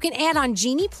 so you can add on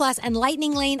Genie Plus and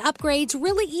Lightning Lane upgrades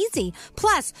really easy.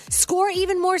 Plus, score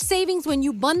even more savings when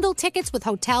you bundle tickets with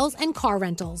hotels and car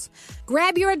rentals.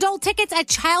 Grab your adult tickets at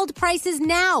child prices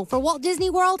now for Walt Disney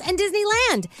World and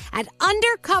Disneyland at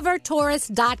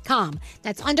undercovertourist.com.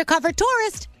 That's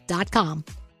undercovertourist.com.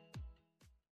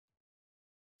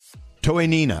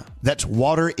 Toenina, that's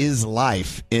water is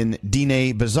life in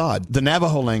Diné Bazad, the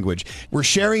Navajo language. We're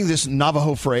sharing this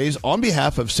Navajo phrase on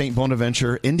behalf of St.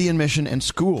 Bonaventure Indian Mission and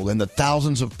School and the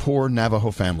thousands of poor Navajo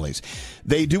families.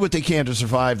 They do what they can to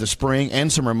survive the spring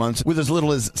and summer months with as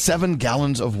little as 7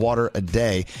 gallons of water a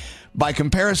day. By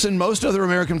comparison, most other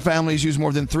American families use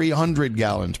more than 300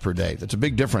 gallons per day. That's a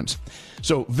big difference.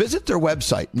 So visit their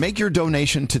website. Make your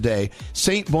donation today,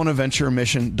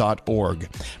 stbonaventuremission.org.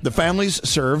 The families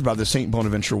served by the St.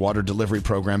 Bonaventure Water Delivery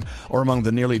Program are among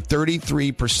the nearly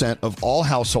 33% of all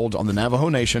households on the Navajo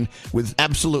Nation with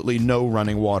absolutely no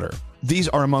running water. These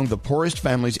are among the poorest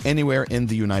families anywhere in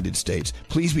the United States.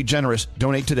 Please be generous.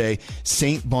 Donate today,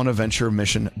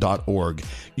 stbonaventuremission.org.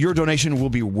 Your donation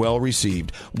will be well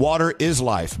received. Water is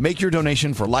life. Make your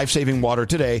donation for life-saving water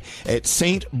today at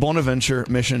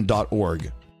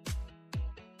stbonaventuremission.org.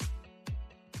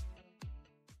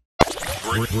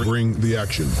 Bring the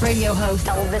action. Radio host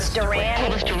Elvis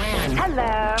Duran.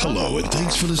 Hello. Hello, and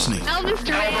thanks for listening. Elvis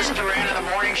Duran. Elvis Duran in the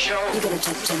morning show. You're going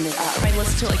to turn it up. I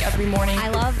listen to it like every morning. I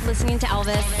love listening to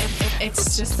Elvis.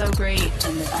 It's just so great.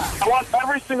 I want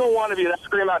every single one of you to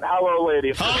scream out, "Hello,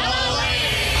 lady." Hello,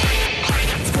 lady.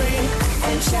 Scream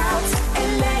and shout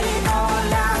and let it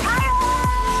all out.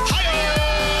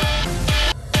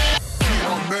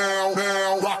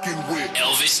 Now rocking with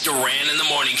Elvis Duran in the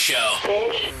morning show.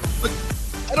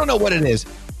 I don't know what it is,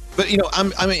 but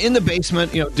I'm in the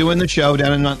basement, doing the show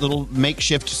down in that little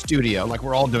makeshift studio, like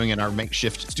we're all doing in our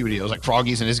makeshift studios, like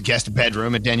Froggy's in his guest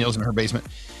bedroom and Danielle's in her basement.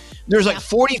 There's like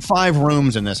 45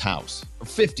 rooms in this house,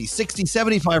 50, 60,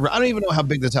 75. I don't even know how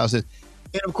big this house is.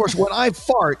 And of course, when I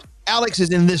fart, Alex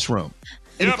is in this room.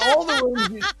 And of all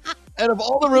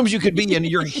the rooms you could be in,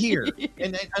 you're here.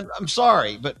 And I'm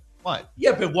sorry, but what?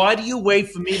 Yeah, but why do you wait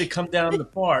for me to come down the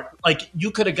part? Like,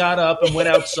 you could have got up and went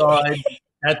outside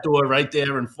that door right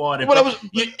there and farted.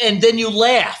 And then you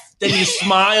laugh. Then you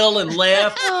smile and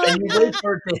laugh, and you wait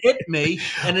for it to hit me,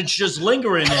 and it's just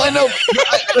lingering there. I know.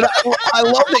 I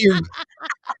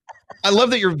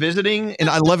love that you're visiting, and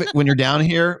I love it when you're down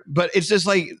here. But it's just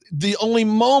like the only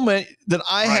moment that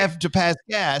I have to pass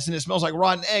gas, and it smells like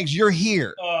rotten eggs. You're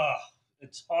here. Oh,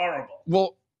 it's horrible.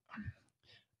 Well,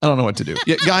 I don't know what to do.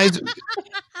 Yeah, guys.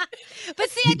 But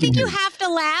see, I think you have to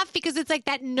laugh because it's like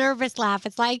that nervous laugh.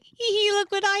 It's like, look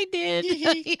what I did.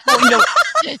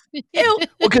 Well,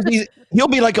 because he'll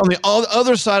be like on the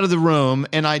other side of the room,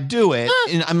 and I do it,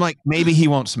 and I'm like, maybe he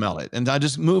won't smell it, and I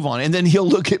just move on, and then he'll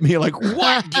look at me like,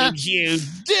 "What did you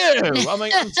do?" I'm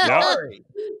like, "I'm sorry."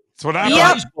 That's what happened. Your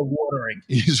eyes were watering.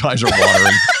 His eyes are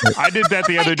watering. I did that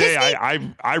the other day.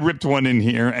 I ripped one in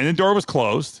here, and the door was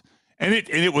closed, and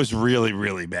it was really,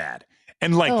 really bad.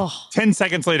 And like 10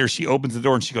 seconds later, she opens the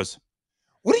door and she goes,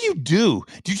 "What do?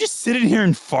 Do you just sit in here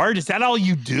and fart? Is that all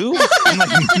you do?" I'm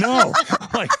like, "No."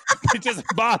 Like, it doesn't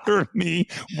bother me.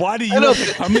 Why do you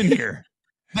come in here?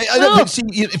 I know, but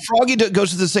see, Froggy goes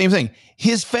to the same thing.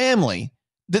 His family,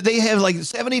 they have like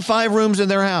 75 rooms in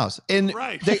their house, and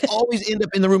they always end up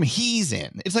in the room he's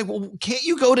in. It's like, well, can't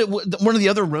you go to one of the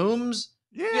other rooms?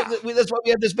 Yeah. That's why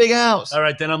we have this big house. All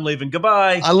right, then I'm leaving.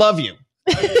 Goodbye. I love you.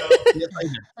 See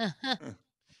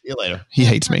you later. He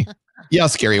hates me. Yeah,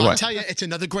 scary. I'll What? tell you, it's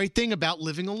another great thing about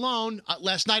living alone.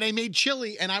 Last night I made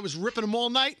chili, and I was ripping them all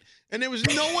night, and there was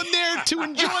no one there to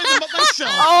enjoy them but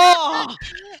myself.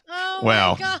 Oh,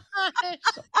 Well,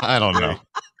 I don't know.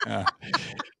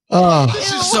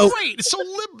 This is so great. It's so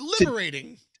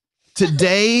liberating.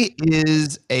 today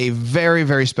is a very,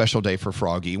 very special day for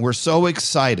Froggy. We're so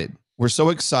excited. We're so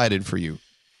excited for you,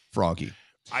 Froggy.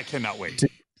 I cannot wait.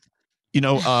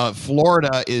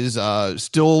 Florida is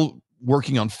still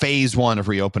working on phase 1 of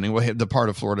reopening. The part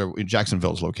of Florida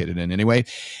Jacksonville is located in anyway.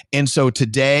 And so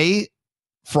today,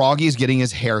 Froggy is getting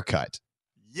his hair cut.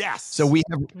 Yes. So we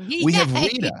have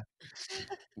Rita.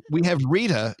 We have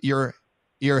Rita, your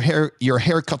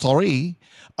hair cutlery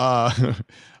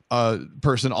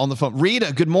person on the phone.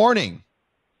 Rita, good morning.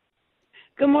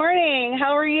 Good morning.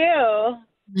 How are you?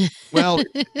 Well,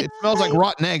 it smells like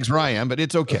rotten eggs where I am, but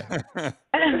it's okay. I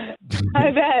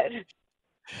bet.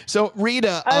 So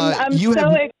Rita, I'm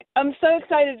so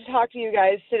excited to talk to you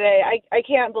guys today. I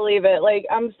can't believe it. Like,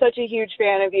 I'm such a huge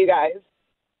fan of you guys.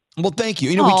 Well, thank you.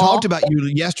 We talked about you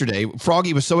yesterday.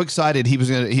 Froggy was so excited he was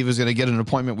gonna get an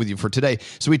appointment with you for today.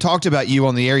 So we talked about you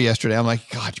on the air yesterday. I'm like,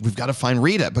 God, we've got to find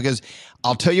Rita because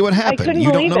I'll tell you what happened.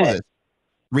 You don't know this.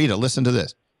 Rita, listen to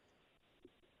this.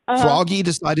 Froggy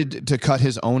decided to cut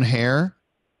his own hair.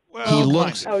 Well, he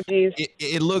looks. Oh, geez.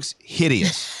 It looks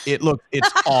hideous. It's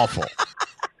awful.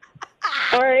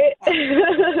 All right.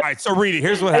 All right. So Rita,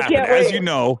 here's what happened. As you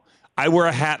know, I wear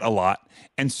a hat a lot.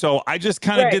 And so I just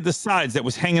kind of did the sides that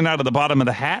was hanging out of the bottom of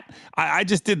the hat. I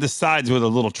just did the sides with a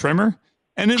little trimmer.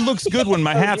 And it looks good when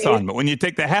my hat's on. But when you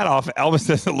take the hat off, Elvis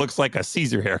says it looks like a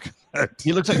Caesar haircut.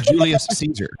 He looks like Julius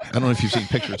Caesar. I don't know if you've seen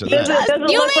pictures of that. Does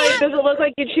it look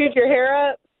like you chewed your hair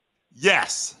up?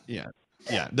 Yes. Yeah.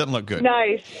 Yeah. It doesn't look good.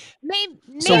 Nice. Maybe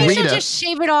So you Rita- should just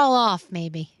shave it all off,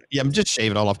 maybe. Yeah, I'm just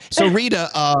shave it all off. So Rita,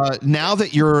 now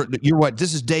that you're what?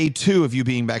 This is day 2 of you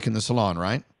being back in the salon,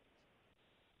 right?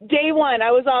 Day 1.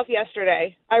 I was off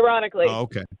yesterday, ironically. Oh,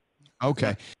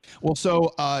 okay. Well,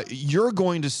 so you're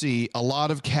going to see a lot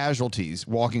of casualties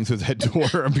walking through that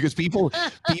door because people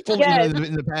Yes.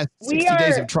 in the past 60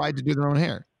 days have tried to do their own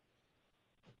hair.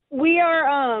 We are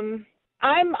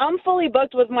I'm fully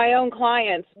booked with my own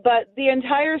clients, but the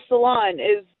entire salon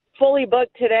is fully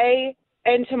booked today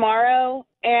and tomorrow,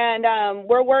 and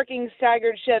we're working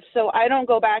staggered shifts, so I don't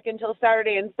go back until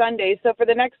Saturday and Sunday. So for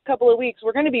the next couple of weeks,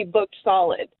 we're going to be booked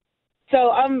solid.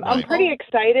 So I'm pretty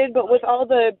excited, but with all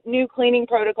the new cleaning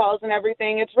protocols and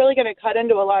everything, it's really going to cut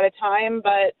into a lot of time.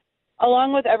 But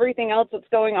along with everything else that's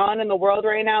going on in the world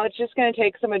right now, it's just going to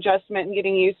take some adjustment and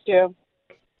getting used to.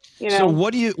 So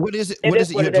what is it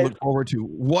you have to look forward to?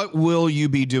 What will you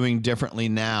be doing differently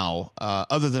now,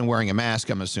 other than wearing a mask,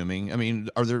 I'm assuming? I mean,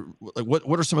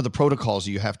 what are some of the protocols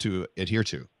you have to adhere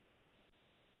to?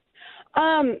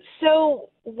 So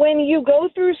when you go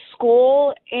through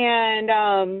school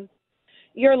and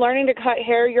you're learning to cut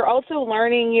hair, you're also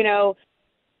learning,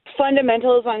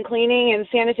 fundamentals on cleaning and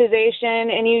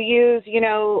sanitization, and you use,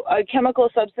 a chemical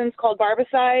substance called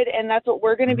barbicide, and that's what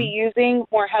we're going to be using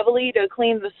more heavily to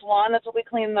clean the salon. That's what we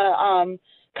clean the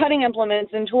cutting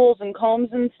implements and tools and combs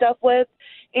and stuff with.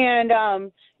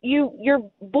 And you're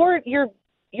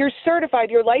certified,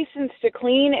 you're licensed to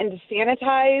clean and to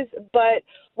sanitize, but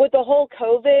with the whole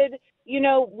COVID,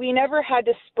 we never had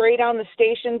to spray down the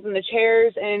stations and the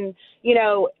chairs and,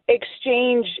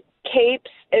 exchange capes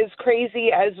as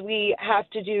crazy as we have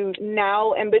to do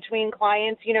now in between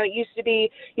clients. It used to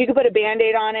be you could put a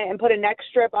Band-Aid on it and put a neck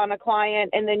strip on a client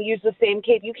and then use the same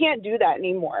cape. You can't do that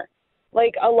anymore.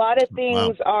 Like, a lot of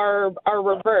things are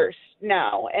reversed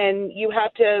now, and you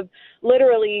have to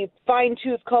literally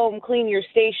fine-tooth comb clean your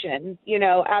station,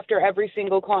 after every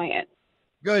single client.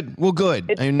 Good. Well, good.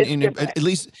 It's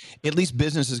at least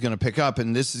business is going to pick up,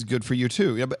 and this is good for you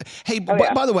too. Yeah, but hey,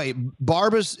 by the way, is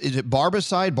it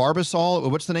Barbicide, Barbasol?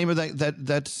 What's the name of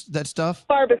that stuff?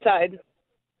 Barbicide.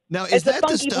 Now, It's a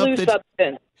funky blue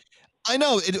substance. I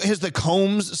know it has the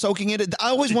combs soaking in it. I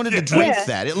always wanted to drink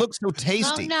that. It looks so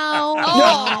tasty. No.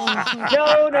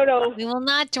 No. We will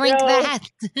not drink No. that.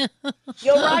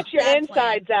 You'll rot your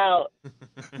insides out.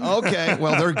 Okay,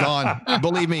 well, they're gone.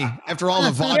 Believe me, after all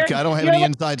the vodka, I don't have any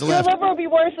insides left. Your liver will be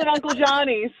worse than Uncle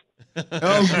Johnny's.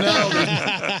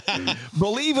 Oh, no.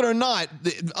 Believe it or not,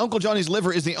 Uncle Johnny's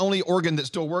liver is the only organ that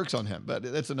still works on him, but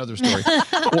that's another story.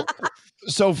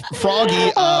 So, Froggy,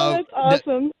 that's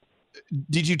awesome.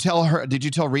 Did you tell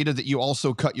Rita that you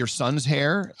also cut your son's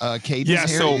hair,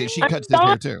 Caden's hair? so- She cuts his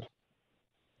hair too.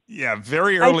 Yeah,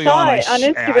 very early saw on, it on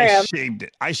I Instagram. shaved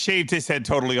it. I shaved his head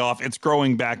totally off. It's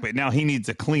growing back, but now he needs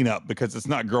a cleanup because it's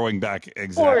not growing back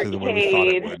exactly the way we thought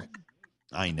it would.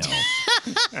 I know.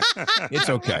 It's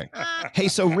okay. Hey,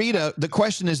 so Rita, the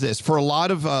question is this: for a lot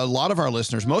of our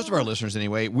listeners, most of our listeners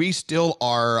anyway, we still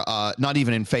are not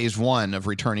even in phase 1 of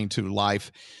returning to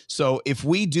life. So if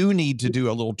we do need to do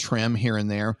a little trim here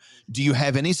and there, do you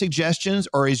have any suggestions,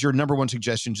 or is your number one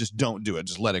suggestion just don't do it,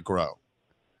 just let it grow?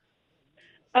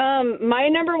 My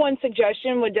number one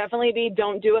suggestion would definitely be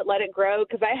don't do it, let it grow.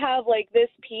 Because I have like this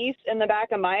piece in the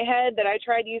back of my head that I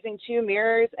tried using 2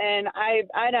 mirrors, and I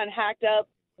done hacked up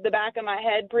the back of my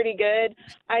head pretty good.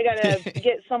 I gotta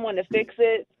get someone to fix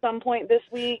it some point this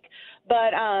week.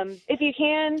 But if you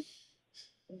can,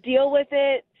 deal with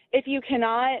it. If you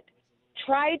cannot,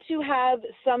 try to have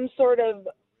some sort of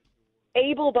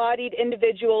able-bodied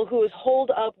individual who is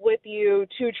holed up with you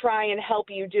to try and help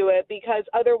you do it, because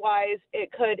otherwise it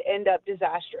could end up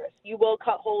disastrous. You will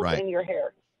cut holes in your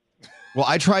hair. Well,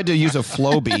 I tried to use a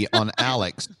Flowbee on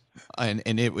Alex, and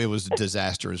it was a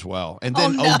disaster as well. And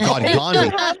then,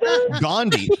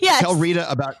 Gandhi, Yes. tell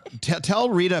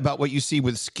Rita about what you see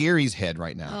with Scary's head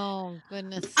right now. Oh,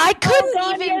 goodness. I couldn't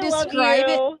Gandhi, even I love describe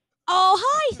it. you. Oh,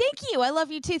 hi. Thank you. I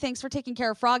love you too. Thanks for taking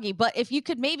care of Froggy. But if you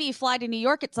could maybe fly to New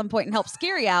York at some point and help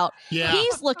Scary out,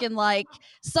 he's looking like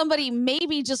somebody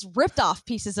maybe just ripped off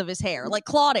pieces of his hair, like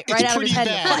clawed it right It's out of his pretty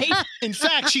head. bad. to fight. In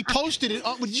fact, she posted it.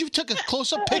 Did you take a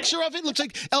close-up picture of it? Looks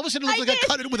like Elvis said it looked like I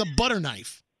cut it with a butter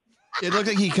knife. It looked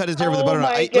like he cut his hair with a Oh butter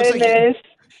my knife. It looks like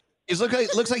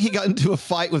goodness. looks like he got into a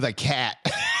fight with a cat.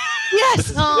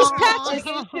 Yes.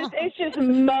 It's just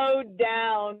mowed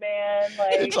down, man.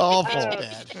 Like It's awful.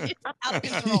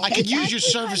 I could use your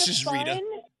services, Rita.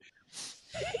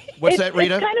 What's that,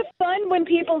 Rita? It's kind of fun when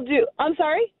people do. I'm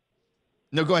sorry?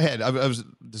 No, go ahead. I was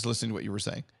just listening to what you were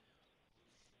saying.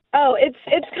 Oh, it's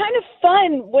kind of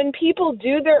fun when people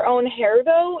do their own hair,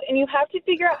 though, and you have to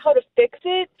figure out how to fix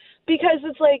it, because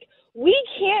it's like, we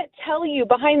can't tell you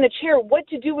behind the chair what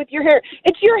to do with your hair.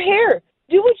 It's your hair.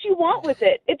 Do what you want with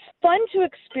it. It's fun to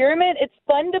experiment. It's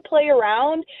fun to play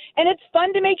around, and it's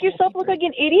fun to make yourself look like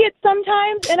an idiot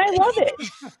sometimes, and I love it.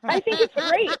 I think it's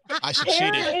great. I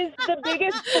succeeded. Hair is the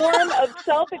biggest form of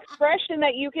self-expression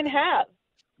that you can have.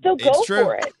 So go It's true.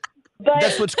 for it. But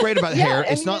That's what's great about yeah, hair.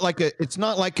 I It's mean,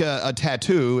 not like a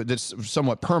tattoo that's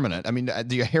somewhat permanent. I mean,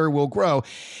 the hair will grow,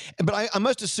 but I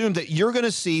must assume that you're going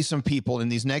to see some people in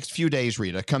these next few days,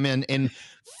 Rita, come in and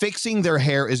fixing their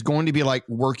hair is going to be like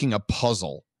working a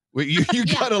puzzle. You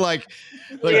gotta like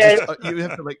Yes. just, you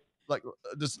have to like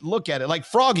just look at it, like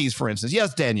Froggies, for instance.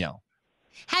 Yes, Danielle.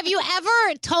 Have you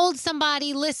ever told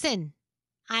somebody, listen,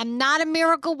 I'm not a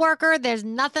miracle worker. There's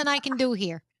nothing I can do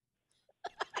here.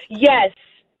 Yes.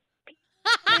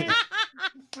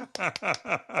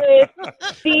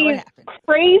 With these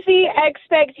crazy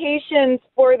expectations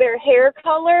for their hair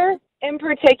color in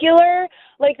particular,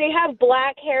 like they have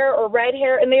black hair or red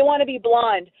hair and they want to be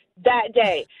blonde that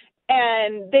day,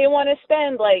 and they want to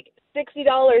spend like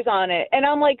 $60 on it, and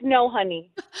I'm like, no, honey,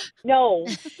 no,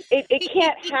 it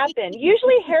can't happen.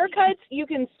 Usually haircuts you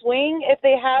can swing if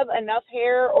they have enough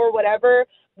hair or whatever,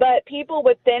 but people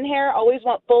with thin hair always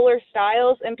want fuller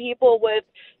styles, and people with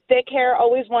thick hair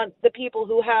always want the people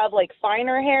who have like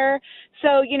finer hair.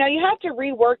 So, you know, you have to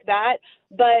rework that.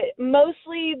 But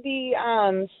mostly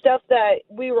the stuff that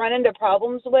we run into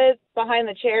problems with behind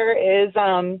the chair is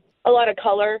a lot of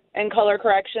color and color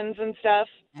corrections and stuff.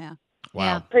 Yeah.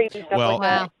 Wow. Crazy stuff like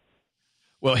that.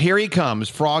 Well, here he comes.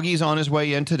 Froggy's on his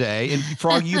way in today, and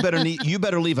Froggy, you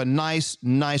better leave a nice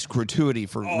gratuity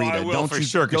for Rita. I will, don't for you?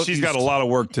 sure, because she's got a lot of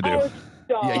work to do.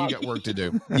 Yeah, you got work to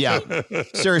do. Yeah,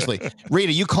 seriously,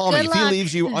 Rita, you call me Good if he luck.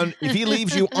 leaves you if he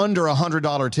leaves you under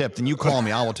 $100 tip. Then you call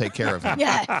me. I will take care of him.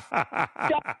 Yes.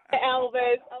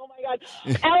 Elvis. Oh my God.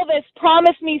 Elvis,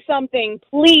 promise me something,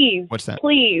 please. What's that?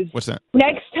 Please. What's that?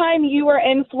 Next time you are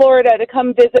in Florida to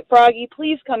come visit Froggy,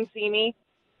 please come see me.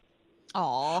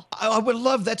 Aw. I would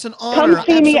love. That's an honor. Come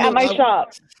see me at my Absolutely.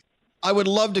 shop. I would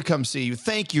love to come see you.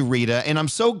 Thank you, Rita, and I'm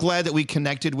so glad that we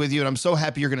connected with you. And I'm so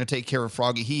happy you're going to take care of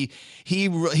Froggy.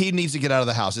 He needs to get out of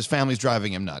the house. His family's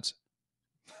driving him nuts.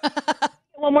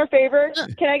 One more favor.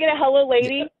 Can I get a hello,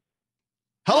 lady?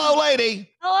 Hello, lady.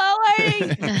 Hello,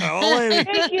 lady. Hello,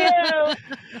 lady. Thank you.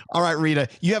 All right, Rita,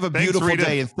 you have a Thanks, beautiful Rita.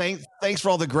 day, and thanks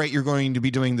for all the great you're going to be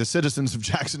doing the citizens of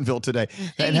Jacksonville today.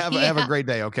 And have a great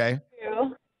day, okay? Thank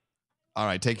you. All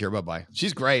right, take care. Bye-bye.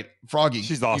 She's great. Froggy.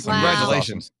 She's awesome. Wow.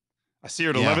 Congratulations. I see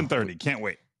her at Yeah. 11:30. Can't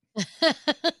wait.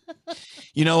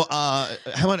 You know,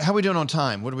 how we doing on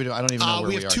time? What do we do? I don't even know where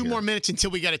We we have are 2 here. more minutes until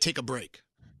we got to take a break.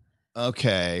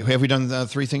 Okay. Have we done the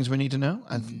 3 things we need to know?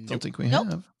 I don't think we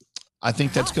have. I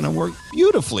think that's going to work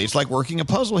beautifully. It's like working a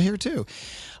puzzle here, too.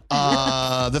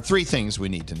 The 3 things we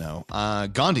need to know.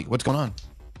 Gandhi, what's going on?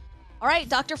 All right,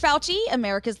 Dr. Fauci,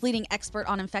 America's leading expert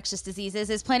on infectious diseases,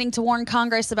 is planning to warn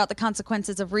Congress about the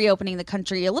consequences of reopening the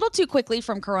country a little too quickly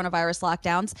from coronavirus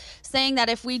lockdowns, saying that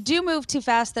if we do move too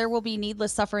fast, there will be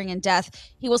needless suffering and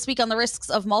death. He will speak on the risks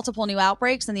of multiple new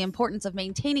outbreaks and the importance of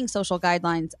maintaining social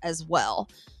guidelines as well.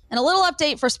 And a little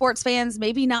update for sports fans,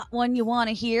 maybe not one you want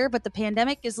to hear, but the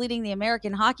pandemic is leading the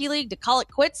American Hockey League to call it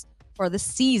quits for the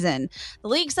season. The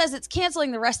league says it's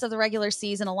canceling the rest of the regular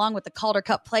season along with the Calder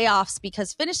Cup playoffs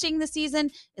because finishing the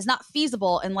season is not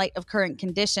feasible in light of current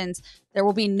conditions. There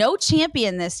will be no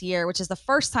champion this year, which is the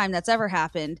first time that's ever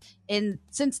happened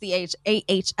since the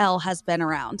AHL has been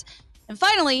around. And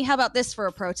finally, how about this for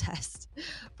a protest?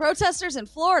 Protesters in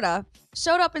Florida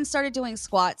showed up and started doing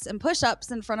squats and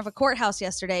push-ups in front of a courthouse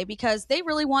yesterday because they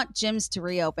really want gyms to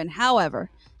reopen. However,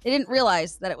 they didn't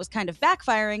realize that it was kind of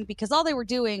backfiring because all they were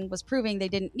doing was proving they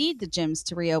didn't need the gyms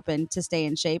to reopen to stay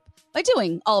in shape by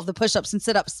doing all of the push-ups and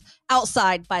sit-ups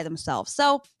outside by themselves.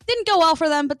 So didn't go well for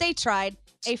them, but they tried.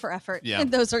 A for effort. Yeah.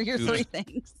 And those are your three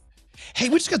things. Hey,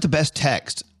 we just got the best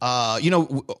text.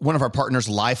 One of our partners,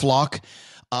 LifeLock.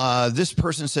 This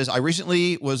person says, I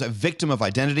recently was a victim of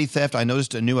identity theft. I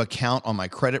noticed a new account on my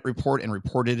credit report and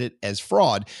reported it as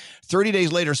fraud. 30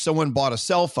 days later, someone bought a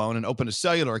cell phone and opened a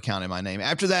cellular account in my name.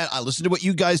 After that, I listened to what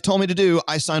you guys told me to do.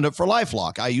 I signed up for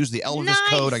LifeLock. I used the Elvis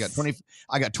code. I got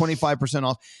 25%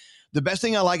 off. The best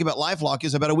thing I like about LifeLock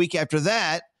is about a week after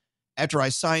that, after I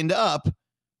signed up,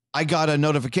 I got a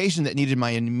notification that needed my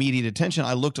immediate attention.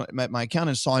 I looked at my account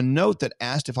and saw a note that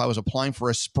asked if I was applying for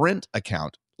a Sprint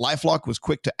account. LifeLock was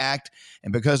quick to act,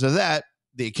 and because of that,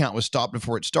 the account was stopped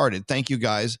before it started. Thank you,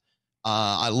 guys.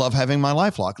 I love having my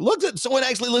LifeLock. Look, at someone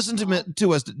actually listened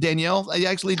to us, Danielle. I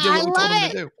actually did what we told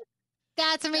them to do.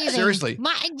 That's amazing. Seriously.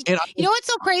 You know what's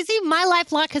so crazy? My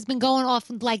LifeLock has been going off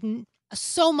like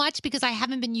so much because I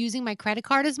haven't been using my credit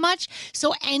card as much.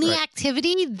 So any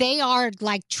activity, they are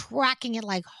like tracking it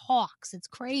like hawks. It's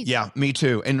crazy. Yeah, me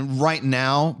too. And right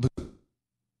now,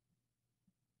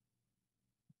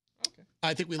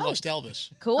 I think we lost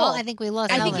Elvis. Cool. Oh, I think we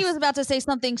lost I Elvis. think he was about to say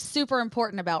something super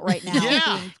important about right now.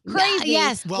 Yeah. Crazy.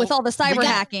 Yes. Well, with all the cyber we got-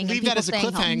 hacking. Leave and that as a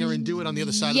people staying cliffhanger home. and do it on the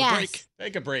other side of the Yes. break.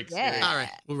 Take a break. Yeah. All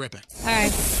right, we'll rip it. All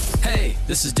right. Hey,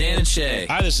 this is Dan and Shay.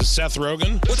 Hi, this is Seth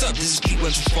Rogen. What's up? This is Pete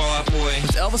Wentz from Fall Out Boy.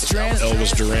 It's Elvis Duran.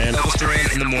 Elvis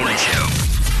Duran in the morning show.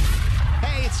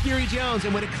 Hey, it's Scary Jones,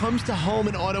 and when it comes to home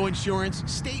and auto insurance,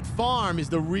 State Farm is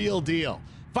the real deal.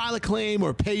 File a claim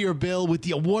or pay your bill with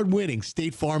the award-winning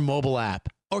State Farm mobile app.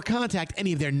 Or contact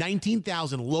any of their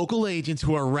 19,000 local agents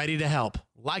who are ready to help.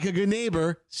 Like a good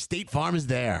neighbor, State Farm is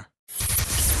there.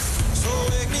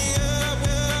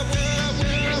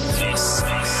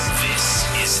 This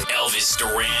is Elvis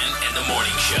Duran and the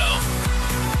Morning Show.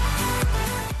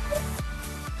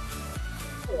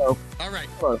 All right.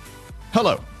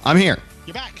 hello, I'm here.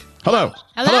 You're back. Hello.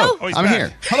 Hello? Oh, he's I'm back.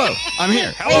 here. Hello, I'm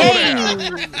here. Hello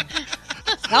there.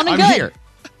 Sounding I'm good. here.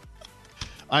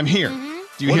 I'm here.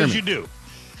 Do you What hear did me? you do?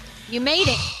 You made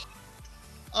it.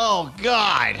 Oh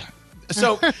God.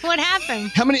 So What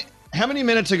happened? how many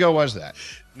minutes ago was that?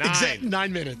 Exact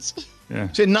 9 minutes.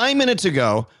 So 9 minutes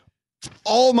ago,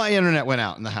 all my internet went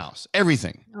out in the house.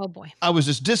 Everything. Oh, boy. I was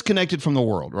just disconnected from the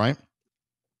world, right?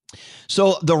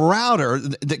 So the router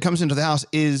that comes into the house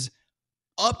is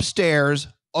upstairs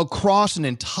across an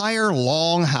entire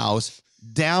long house,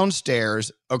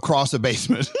 downstairs across a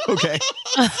basement. Okay.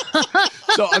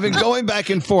 So I've been going back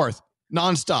and forth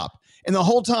nonstop. And the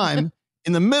whole time,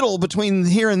 in the middle between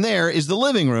here and there is the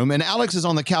living room, and Alex is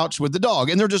on the couch with the dog,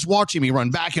 and they're just watching me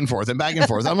run back and forth and back and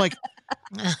forth. I'm like,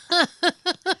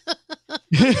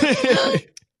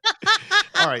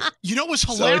 all right. You know what's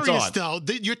So it's hilarious, on.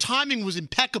 though? Your timing was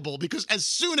impeccable because as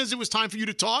soon as it was time for you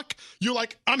to talk, you're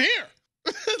like, I'm here.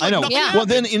 I know. Yeah. Well,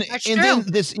 then, That's and true.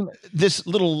 then this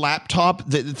little laptop,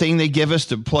 the thing they give us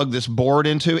to plug this board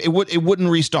into, it wouldn't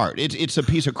restart. It's a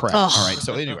piece of crap. Ugh. All right.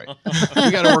 So anyway, we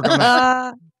got to work on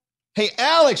that. Hey,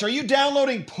 Alex, are you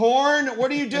downloading porn?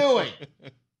 What are you doing?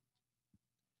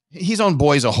 He's on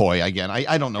Boys Ahoy again.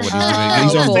 I don't know what he's doing.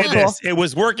 He's cool. on. Say this. It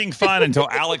was working fine until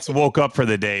Alex woke up for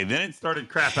the day. Then it started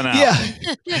crapping out.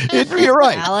 Yeah, you're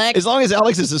right. Alex. As long as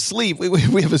Alex is asleep,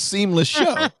 we have a seamless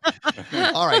show.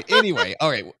 All right. Anyway, all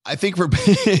right. I think we're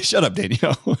shut up,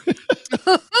 Danielle.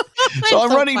 So I'm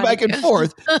running funny. back and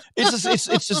forth. It's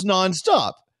just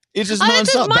nonstop. It's just This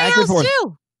is nonstop my back and house, forth.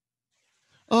 too.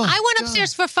 Oh, I went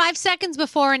upstairs for 5 seconds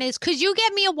before and could you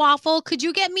get me a waffle? Could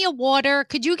you get me a water?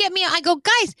 Could you get me I go,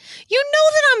 guys, you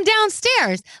know that I'm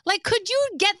downstairs. Like, could you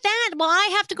get that while I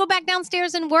have to go back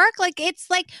downstairs and work? Like, it's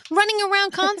like running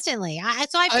around constantly.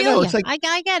 So I feel know, you. it's like-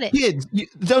 I get it. Kids,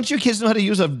 don't your kids know how to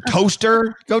use a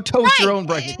toaster? Go toast your Right, own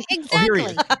breakfast. exactly. Oh, here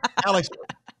he is.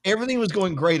 Everything was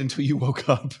going great until you woke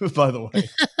up, by the way.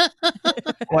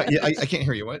 I can't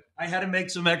hear you. What? I had to make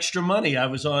some extra money. I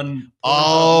was on.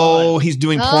 Oh, he's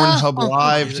doing Pornhub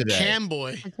Live He's today. a cam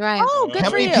boy. That's right. Oh, good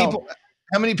for you.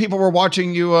 How many people were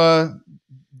watching you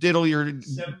diddle your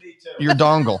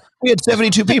dongle? We had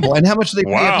 72 people. And how much did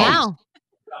they pay? Wow.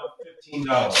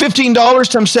 $15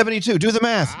 times 72. Do the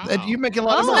math. You're making a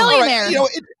lot of money. All right. You know,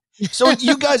 so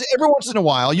you guys, every once in a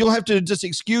while, you'll have to just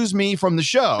excuse me from the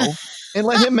show and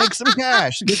let him make some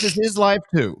cash. This is his life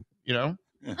too, you know?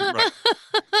 Right.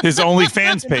 His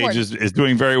OnlyFans page is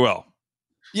doing very well.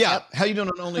 Yeah. How you doing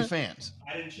on OnlyFans?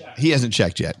 I didn't check. He hasn't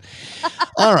checked yet.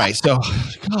 All right. So,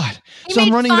 God. He So I'm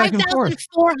made running back and forth.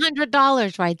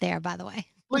 $5,400 right there, by the way.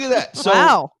 Look at that. So,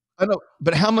 Wow. I know,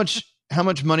 but how much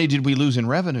money did we lose in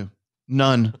revenue?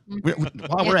 None.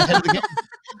 Wow, we're ahead of the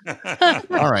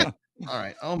game. All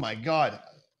right. Oh my God.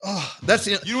 Oh, that's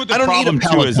the. You know what the I don't problem need a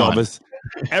too is, Peloton. Elvis?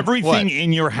 Everything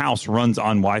in your house runs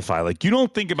on Wi-Fi. Like, you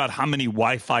don't think about how many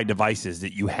Wi-Fi devices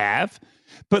that you have,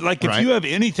 but like if you have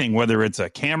anything, whether it's a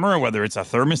camera, whether it's a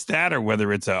thermostat, or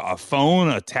whether it's a phone,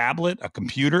 a tablet, a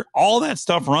computer, all that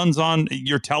stuff runs on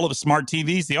your smart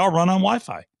TVs. They all run on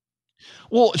Wi-Fi.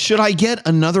 Well, should I get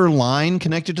another line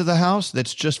connected to the house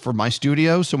that's just for my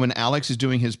studio? So when Alex is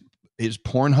doing his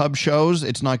Pornhub shows,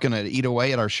 it's not going to eat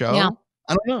away at our show? Yeah.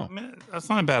 I don't know. Man, that's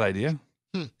not a bad idea.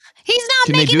 He's not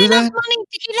Can they making do enough that? money.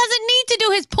 He doesn't need to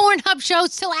do his Pornhub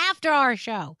shows till after our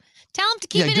show. Tell him to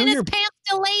keep Yeah, it do in his your- pants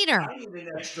till later. I need an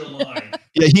extra line.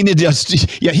 Yeah,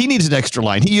 he needs an extra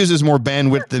line. He uses more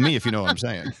bandwidth than me, if you know what I'm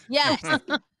saying. Yes.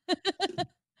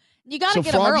 You got to So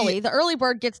get him Froggy- early. The early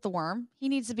bird gets the worm. He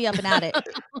needs to be up and at it.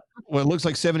 Well, it looks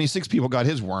like 76 people got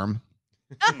his worm.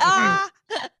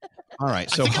 All right.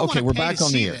 So, I think I wanna we're pay back to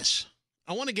on see the air. this.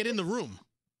 I want to get in the room.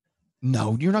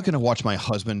 No, you're not going to watch my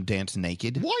husband dance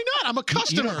naked. Why not? I'm a You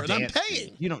customer don't and I'm dance, paying.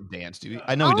 dude. You don't dance, dude.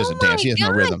 I know he doesn't dance. He has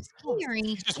no rhythm.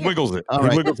 He just wiggles it. All He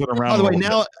right. wiggles it around. By the a way,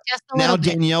 little now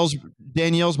bit.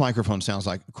 Danielle's microphone sounds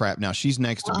like crap. Now she's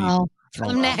next to be.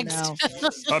 thrown I'm out.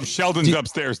 next. Sheldon's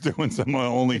upstairs doing some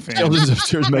OnlyFans. Sheldon's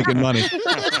upstairs making money.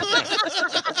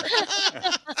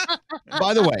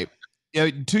 By the way,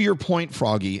 to your point,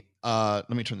 Froggy, let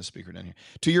me turn the speaker down here.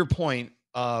 To your point,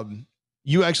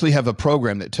 you actually have a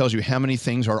program that tells you how many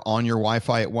things are on your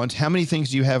Wi-Fi at once. How many things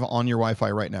do you have on your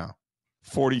Wi-Fi right now?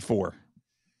 44.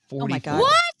 Oh my God.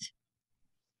 What?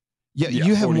 Yeah, Yeah,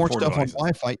 you have more 44 stuff devices. on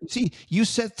Wi-Fi. See, you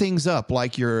set things up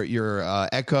like your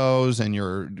Echoes and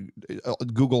your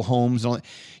Google Homes. And all that.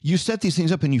 You set these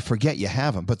things up and you forget you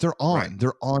have them, but they're on. Right.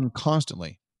 They're on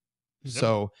constantly.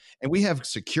 So, and we have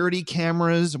security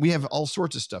cameras. We have all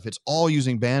sorts of stuff. It's all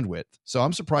using bandwidth. So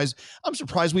I'm surprised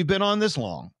we've been on this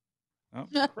long. Oh,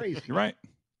 crazy. You're right.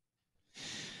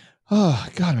 Oh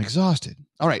God, I'm exhausted.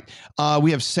 All right,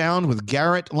 we have sound with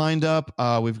Garrett lined up.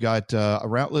 We've got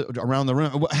around the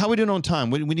room. How are we doing on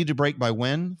time? We need to break by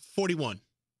when? 41.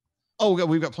 Oh,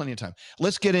 we've got plenty of time.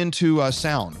 Let's get into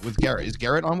sound with Garrett. Is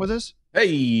Garrett on with us?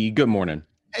 Hey, good morning.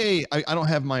 Hey, I don't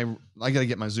have I got to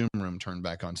get my Zoom room turned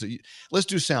back on. So let's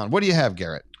do sound. What do you have,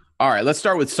 Garrett? All right, let's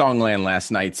start with Songland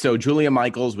last night. So Julia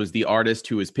Michaels was the artist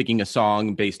who was picking a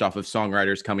song based off of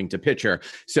songwriters coming to pitch her.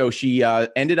 So she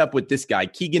ended up with this guy,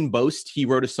 Keegan Boast. He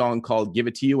wrote a song called Give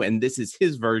It To You, and this is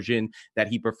his version that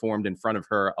he performed in front of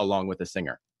her along with a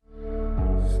singer.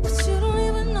 But you don't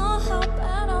even know how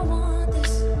bad I want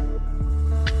this.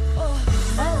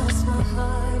 Oh, I lost my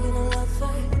heart in a love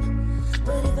fight.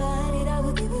 But if I had it, I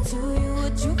would give it to you.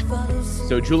 Would you follow suit?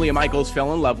 So Julia Michaels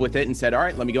fell in love with it and said, all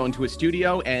right, let me go into a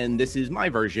studio, and this is my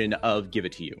version of Give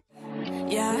It To You.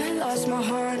 Yeah, I lost my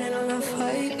heart in a love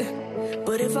fight.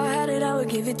 But if I had it, I would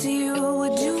give it to you.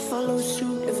 Would you follow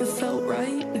suit if it felt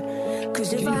right?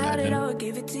 Cause if I had it, I would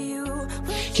give it to you.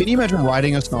 Can you imagine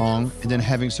writing a song and then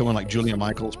having someone like Julia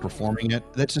Michaels performing it?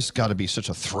 That's just got to be such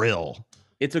a thrill.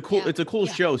 It's a cool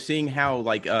show, seeing how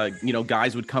like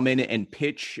guys would come in and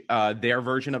pitch their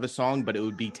version of a song, but it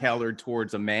would be tailored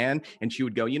towards a man, and she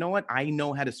would go, you know what, I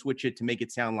know how to switch it to make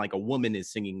it sound like a woman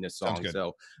is singing this song.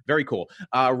 So very cool.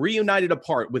 Reunited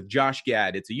Apart with Josh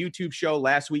Gad. It's a YouTube show.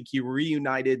 Last week he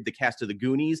reunited the cast of The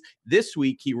Goonies. This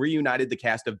week he reunited the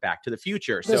cast of Back to the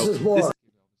Future.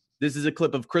 This is a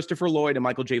clip of Christopher Lloyd and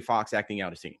Michael J. Fox acting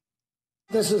out a scene.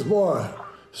 This is more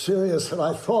serious than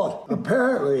I thought.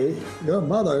 Apparently, your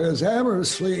mother is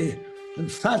amorously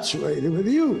infatuated with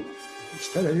you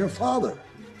instead of your father.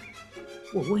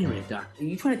 Well, wait a minute, Doc. Are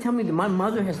you trying to tell me that my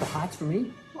mother has the hots for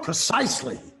me?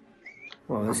 Precisely.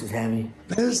 Well, this is heavy.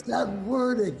 There's that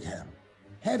word again,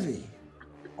 heavy.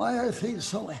 Why are things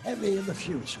so heavy in the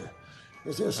future?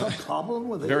 Is there some problem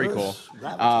with the Very Earth's cool.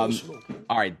 gravitational?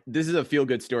 All right, this is a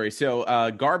feel-good story.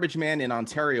 So, Garbage Man in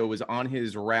Ontario was on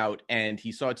his route, and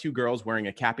he saw two girls wearing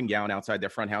a cap and gown outside their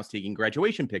front house taking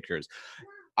graduation pictures.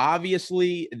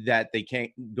 Obviously, that they can't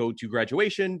go to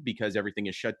graduation because everything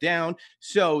is shut down.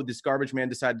 So, this Garbage Man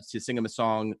decided to sing them a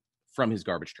song from his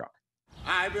garbage truck.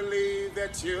 I believe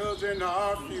that children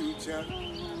are future.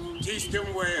 Teach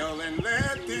them well and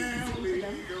let them lead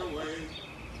the way.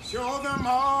 Show them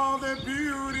all the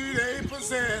beauty they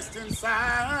possessed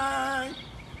inside.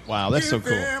 Wow, that's so Give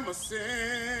cool. them a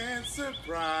sense of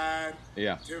pride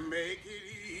Yeah. to make it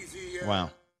easier.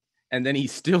 Wow. And then he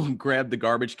still grabbed the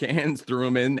garbage cans, threw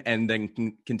them in, and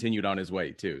then continued on his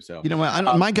way, too. So You know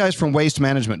what? My guys from Waste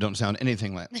Management don't sound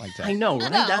anything like that. I know,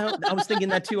 right? I was thinking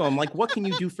that too. I'm like, what can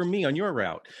you do for me on your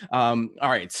route? All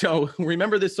right. So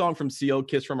remember this song from Seal,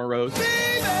 Kiss from a Rose?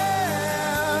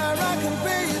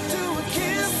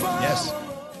 Yes.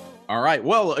 All right.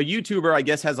 Well, a YouTuber, I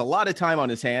guess, has a lot of time on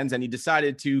his hands, and he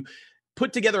decided to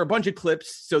put together a bunch of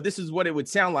clips. So this is what it would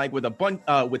sound like with a bunch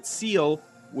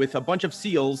with a bunch of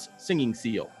seals singing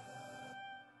Seal.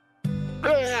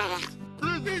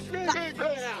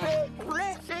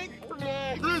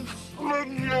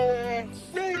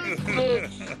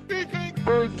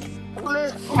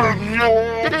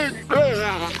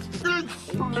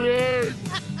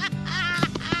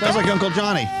 Sounds like Uncle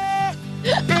Johnny.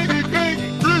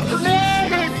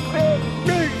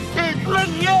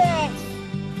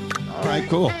 All right,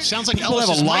 cool. Sounds like people have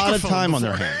Elvis's a lot of microphone time on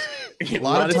their before. hands. A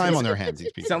lot of time on their hands,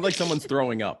 these people. Sounds like someone's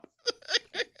throwing up.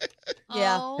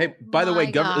 Yeah. Hey, by the way,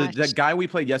 gosh. that guy we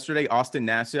played yesterday, Austin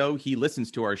Nasso, he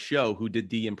listens to our show, who did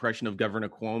the impression of Governor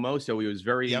Cuomo. So he was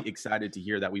very excited to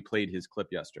hear that we played his clip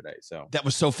yesterday. So That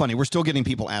was so funny. We're still getting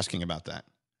people asking about that.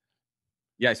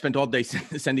 yeah, I spent all day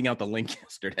sending out the link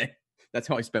yesterday. That's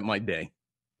how I spent my day.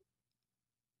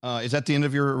 Is that the end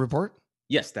of your report?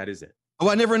 Yes, that is it. Oh,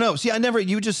 I never know. See,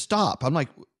 you just stop. I'm like,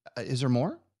 is there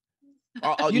more?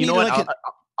 You know what?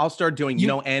 I'll start doing,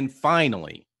 and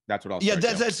finally. That's what I'll start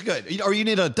doing. That's good. Or you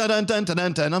need a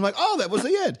dun-dun-dun-dun-dun. I'm like, oh, that was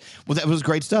the end. Well, that was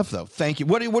great stuff, though. Thank you.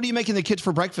 What are you making the kids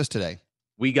for breakfast today?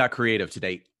 We got creative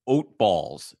today. Oat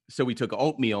balls. So we took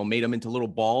oatmeal, made them into little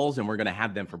balls, and we're going to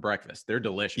have them for breakfast. They're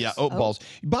delicious. Yeah, oat balls.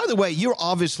 By the way, you're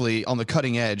obviously on the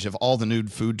cutting edge of all the new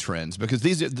food trends because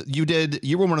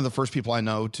you were one of the first people I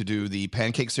know to do the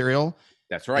pancake cereal.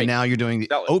 That's right. And now you're doing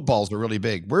the oat balls are really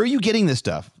big. Where are you getting this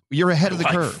stuff? You're ahead of the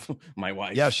curve. My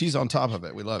wife. Yeah, she's on top of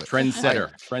it. We love it.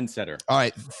 Trendsetter. All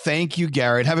right. Thank you,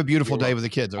 Garrett. Have a beautiful day with the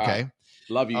kids, okay?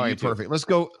 Love you. All right, you too. perfect. Let's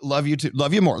go. Love you too.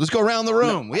 Love you more. Let's go around the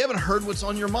room. We haven't heard what's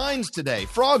on your minds today.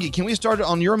 Froggy, can we start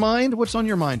on your mind? What's on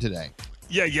your mind today?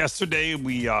 Yeah, yesterday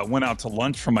we went out to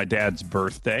lunch for my dad's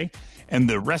birthday, and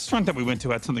the restaurant that we went to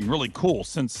had something really cool.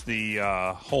 Since the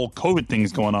whole COVID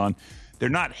thing's going on, they're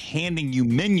not handing you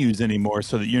menus anymore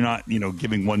so that you're not,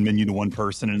 giving one menu to one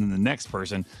person and then the next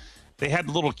person. They had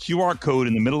a little QR code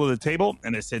in the middle of the table,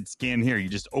 and it said, scan here. You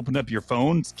just opened up your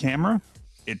phone's camera.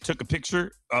 It took a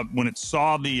picture of when it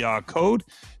saw the code,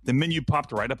 the menu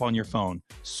popped right up on your phone.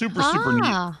 Super neat.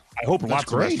 I hope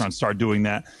lots of restaurants start doing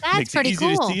that. That's Makes pretty it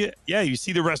easy cool. to see it. Yeah, you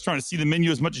see the restaurant, see the menu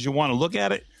as much as you want to look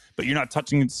at it, but you're not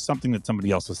touching something that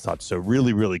somebody else has touched. So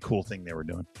really, really cool thing they were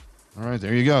doing. All right,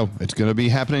 there you go. It's going to be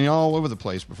happening all over the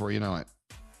place before you know it.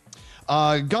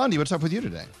 Gandhi, what's up with you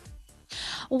today?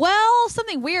 Well,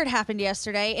 something weird happened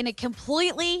yesterday in a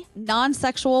completely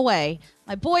non-sexual way.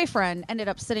 My boyfriend ended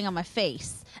up sitting on my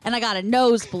face, and I got a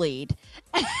nosebleed.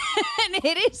 And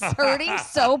it is hurting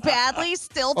so badly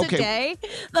still today.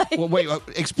 Well, wait,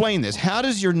 explain this. How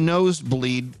does your nose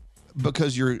bleed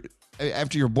because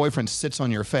after your boyfriend sits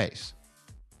on your face?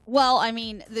 Well, I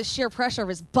mean, the sheer pressure of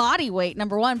his body weight,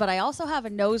 number one, but I also have a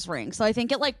nose ring. So I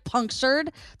think it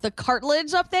punctured the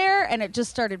cartilage up there and it just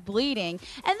started bleeding.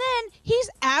 And then he's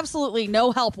absolutely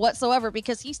no help whatsoever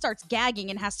because he starts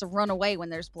gagging and has to run away when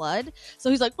there's blood. So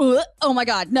he's like, oh my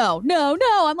God, no.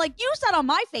 I'm like, you sat on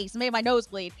my face and made my nose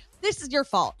bleed. This is your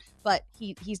fault. But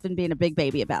he's been being a big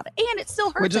baby about it. And it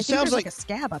still hurts. It just I think sounds there's like a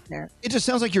scab up there. It just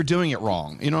sounds like you're doing it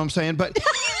wrong. You know what I'm saying? But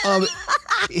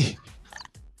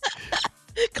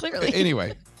clearly.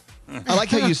 Anyway, I like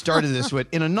how you started this with,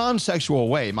 in a non-sexual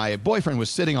way, my boyfriend was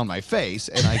sitting on my face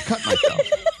and I cut myself.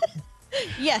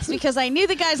 Yes, because I knew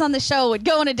the guys on the show would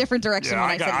go in a different direction when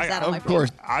I said he sat on my face. Of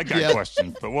course. I got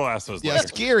questions, but we'll ask those Yeah, later.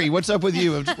 Scary, what's up with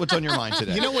you? What's on your mind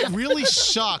today? You know what really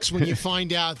sucks when you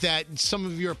find out that some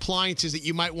of your appliances that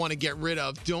you might want to get rid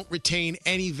of don't retain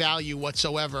any value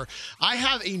whatsoever. I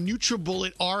have a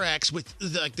NutriBullet RX with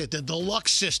the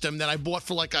deluxe system that I bought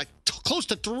for like close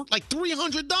to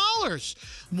 $300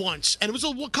 once, and it was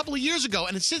a couple of years ago.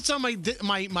 And it sits on my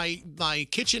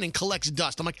kitchen and collects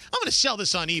dust. I'm like, I'm going to sell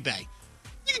this on eBay.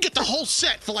 You can get the whole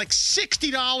set for like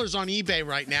 $60 on eBay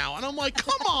right now. And I'm like,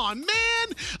 come on, man.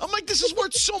 I'm like, this is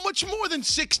worth so much more than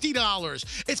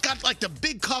 $60. It's got like the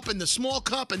big cup and the small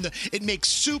cup, and it makes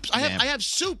soups. I have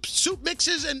soup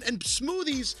mixes and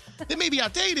smoothies. They may be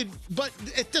outdated, but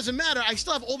it doesn't matter. I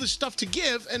still have all this stuff to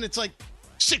give, and it's like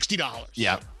 $60.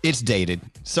 Yeah, it's dated.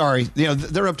 Sorry.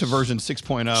 They're up to version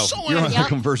 6.0. So You're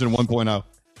on version 1.0.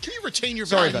 Can you retain your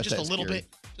Sorry value about just a that, little Scary. bit?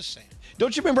 Just saying.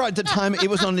 Don't you remember at the time it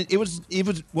was on? It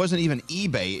wasn't even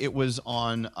eBay. It was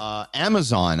on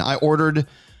Amazon. I ordered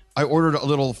a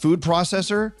little food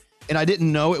processor, and I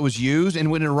didn't know it was used. And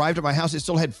when it arrived at my house, it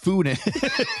still had food in it.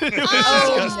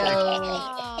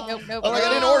 Nope. I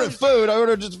didn't order food. I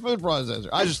ordered just a food processor.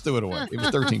 I just threw it away. It was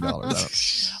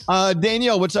 $13.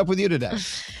 Danielle, what's up with you today?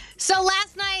 So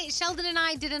last night, Sheldon and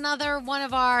I did another one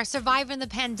of our Surviving the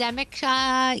Pandemic, shows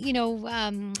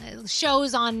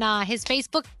on his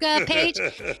Facebook page.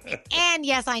 And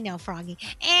yes, I know, Froggy.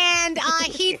 And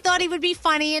he thought he would be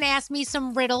funny and asked me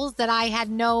some riddles that I had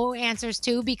no answers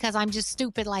to because I'm just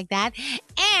stupid like that.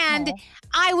 And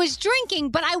I was drinking,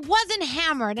 but I wasn't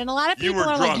hammered. And a lot of people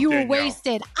are like, you were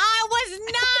wasted. I was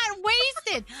not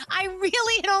wasted. I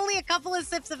really had only a couple of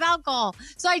sips of alcohol.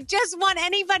 So I just want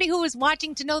anybody who was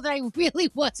watching to know that I really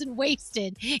wasn't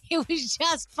wasted. It was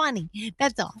just funny.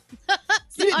 That's all.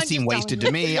 You didn't seem wasted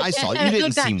to me. I saw you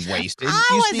didn't seem wasted.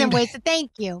 I wasn't wasted.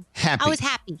 Thank you. Happy. I was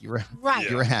happy. You were right.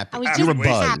 happy. I was You were just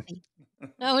buzzed. happy.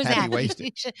 I was happy.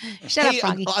 Wasted. Shut up,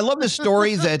 Froggy. I love the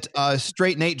story that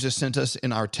Straight Nate just sent us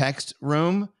in our text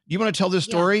room. You want to tell this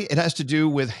story? Yeah. It has to do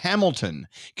with Hamilton.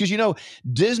 Because,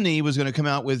 Disney was going to come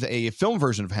out with a film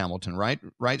version of Hamilton, right?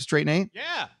 Right, Straight Nate?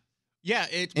 Yeah. Yeah,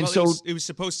 it was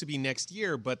supposed to be next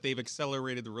year, but they've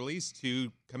accelerated the release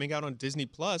to coming out on Disney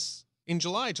Plus in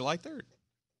July 3rd.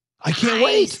 I can't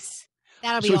wait.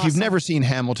 That'll be so if awesome. you've never seen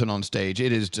Hamilton on stage,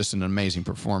 it is just an amazing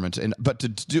performance. But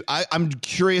I'm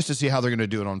curious to see how they're going to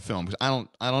do it on film because I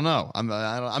don't know.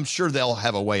 I'm sure they'll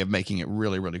have a way of making it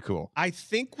really, really cool. I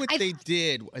think they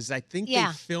did was they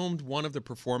filmed one of the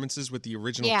performances with the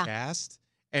original cast.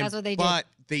 And, that's what they did. But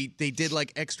they did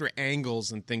like extra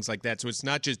angles and things like that. So it's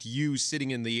not just you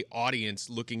sitting in the audience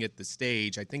looking at the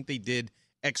stage. I think they did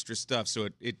extra stuff. So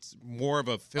it's more of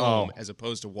a film as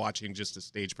opposed to watching just a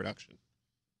stage production.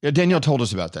 Yeah, Danielle told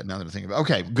us about that now that I think about it.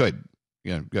 Okay, good.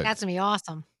 Yeah, good. That's going to be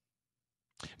awesome.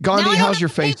 Gandhi, how's your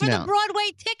face for now? The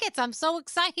Broadway tickets. I'm so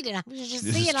excited. I was just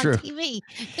This seeing is it true. on TV.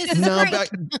 This is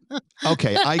great.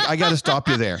 Okay, I got to stop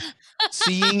you there.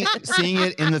 Seeing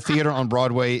it in the theater on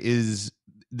Broadway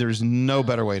there's no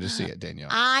better way to see it, Danielle.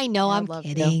 I know. I'm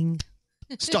kidding.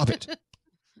 Stop it.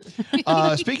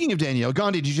 Speaking of Danielle,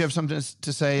 Gandhi, did you have something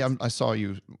to say? I saw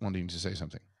you wanting to say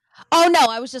something. Oh, no,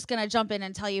 I was just going to jump in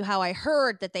and tell you how I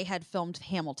heard that they had filmed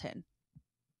Hamilton.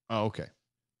 Oh, okay.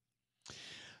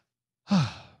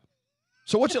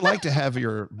 So what's it like to have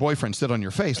your boyfriend sit on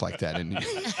your face like that and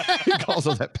cause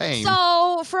all that pain?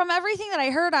 So from everything that I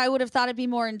heard, I would have thought it'd be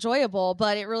more enjoyable,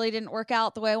 but it really didn't work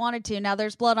out the way I wanted to. Now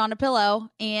there's blood on a pillow,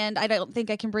 and I don't think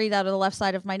I can breathe out of the left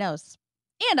side of my nose.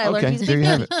 And I learned he's a there big you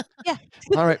have man. it. Yeah.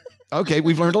 All right. Okay,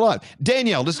 we've learned a lot.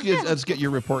 Danielle, let's get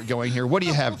your report going here. What do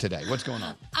you have today? What's going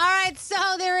on? All right, so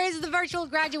there is the virtual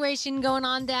graduation going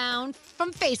on down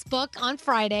from Facebook on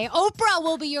Friday. Oprah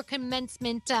will be your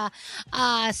commencement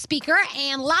speaker,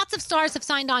 and lots of stars have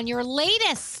signed on. Your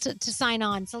latest to sign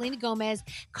on, Selena Gomez,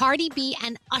 Cardi B,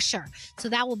 and Usher. So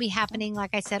that will be happening,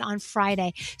 like I said, on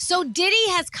Friday. So Diddy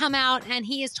has come out, and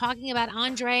he is talking about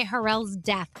Andre Harrell's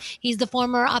death. He's the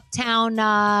former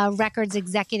Uptown Records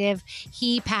executive.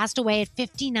 He passed away at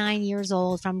 59 years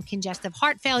old from congestive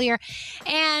heart failure.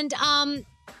 And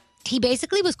he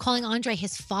basically was calling Andre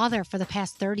his father for the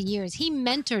past 30 years. He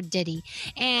mentored Diddy.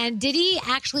 And Diddy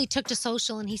actually took to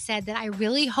social and he said that I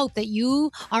really hope that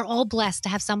you are all blessed to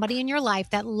have somebody in your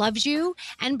life that loves you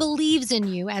and believes in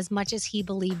you as much as he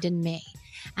believed in me.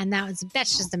 And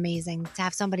that's just amazing to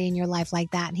have somebody in your life like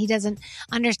that. And he doesn't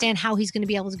understand how he's going to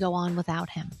be able to go on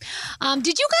without him.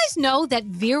 Did you guys know that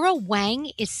Vera Wang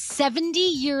is 70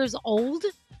 years old?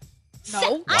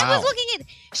 No. I was looking at,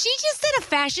 she just did a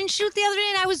fashion shoot the other day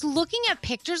and I was looking at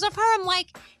pictures of her. I'm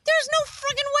like, there's no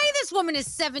friggin' way this woman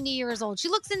is 70 years old. She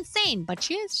looks insane, but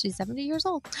she is. She's 70 years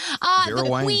old.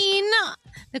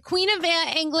 The Queen of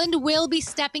England will be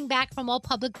stepping back from all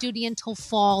public duty until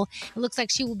fall. It looks like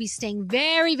she will be staying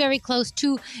very, very close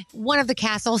to one of the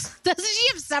castles. Doesn't she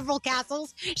have several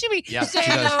castles? She'll be staying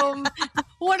at home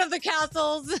one of the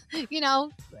castles,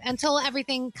 until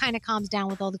everything kind of calms down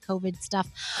with all the COVID stuff.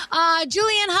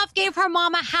 Julianne Hough gave her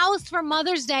mom a house for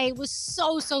Mother's Day. It was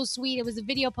so, so sweet. It was a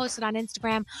video posted on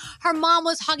Instagram. Her mom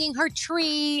was hugging her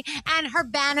tree and her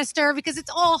banister because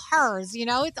it's all hers,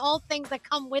 It's all things that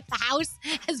come with the house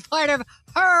as part of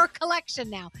her collection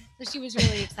now. So she was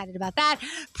really excited about that.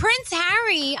 Prince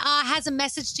Harry has a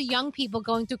message to young people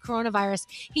going through coronavirus.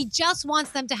 He just wants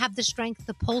them to have the strength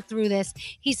to pull through this.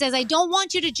 He says, I don't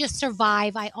want you to just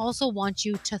survive. I also want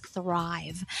you to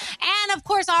thrive. And of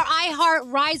course, our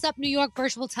iHeart Rise Up New York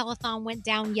virtual telethon went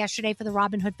down yesterday for the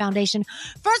Robin Hood Foundation.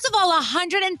 First of all,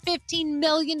 $115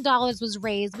 million was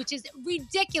raised, which is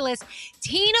ridiculous.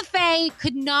 Tina Fey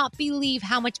could not believe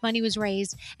how much money was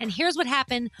raised. And here's what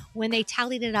happened when they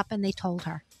tallied it up and they told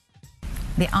her.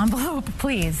 The envelope,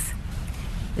 please.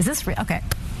 Is this real? Okay.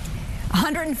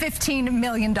 $115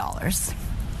 million.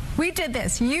 We did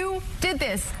this. You did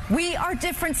this. We are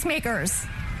difference makers.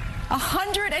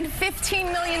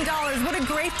 $115 million. What a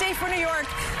great day for New York.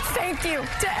 Thank you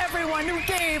to everyone who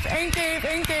gave and gave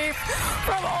and gave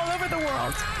from all over the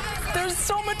world. There's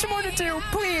so much more to do.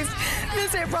 Please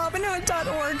visit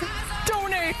robinhood.org.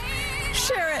 Donate.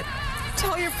 Share it.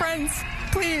 Tell your friends.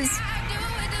 Please.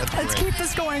 Let's keep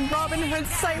this going. Robin Hood's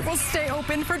site will stay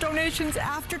open for donations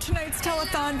after tonight's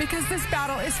telethon because this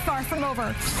battle is far from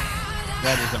over.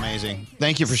 That is amazing.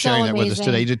 Thank you for sharing that with us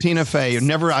today. Tina Fey,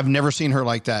 I've never seen her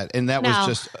like that. And that was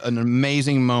just an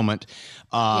amazing moment.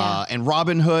 And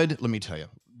Robin Hood, let me tell you,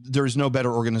 there's no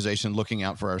better organization looking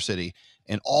out for our city.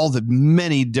 And all the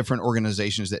many different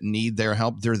organizations that need their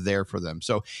help, they're there for them.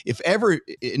 So if ever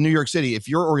in New York City, if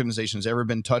your organization has ever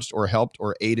been touched or helped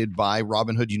or aided by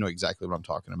Robin Hood, you know exactly what I'm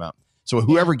talking about. So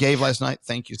whoever gave last night,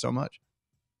 thank you so much.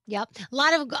 Yep. A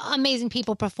lot of amazing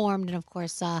people performed. And of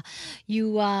course, Governor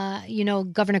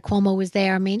Cuomo was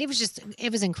there. I mean, it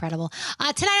was incredible.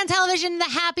 Tonight on television, the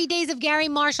Happy Days of Gary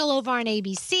Marshall over on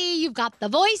ABC. You've got The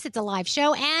Voice. It's a live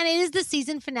show. And it is the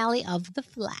season finale of The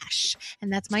Flash.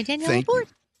 And that's my Danielle report.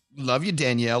 Love you,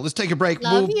 Danielle. Let's take a break.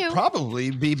 We'll probably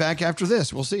be back after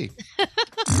this. We'll see.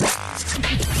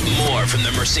 More from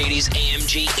the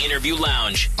Mercedes-AMG Interview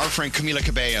Lounge. Our friend Camila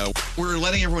Cabello. We're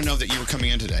letting everyone know that you were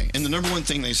coming in today. And the number one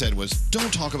thing they said was,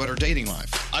 don't talk about our dating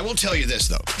life. I will tell you this,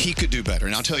 though. He could do better,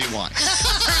 and I'll tell you why.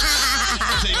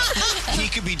 He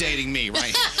could be dating me,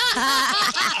 right?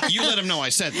 You let him know I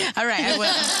said that. All right, I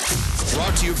will.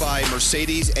 Brought to you by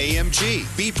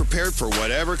Mercedes-AMG. Be prepared for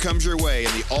whatever comes your way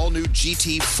in the all-new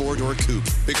GT 4-door coupe.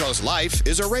 Because life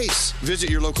is a race. Visit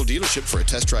your local dealership for a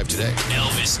test drive today.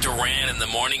 Elvis Duran in the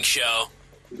Morning Show.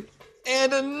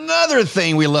 And another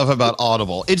thing we love about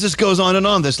Audible. It just goes on and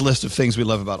on, this list of things we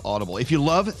love about Audible. If you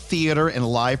love theater and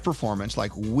live performance,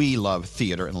 like we love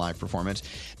theater and live performance,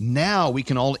 now we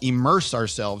can all immerse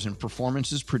ourselves in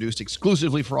performances produced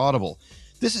exclusively for Audible.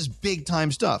 This is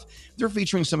big-time stuff. They're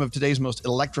featuring some of today's most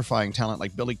electrifying talent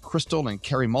like Billy Crystal and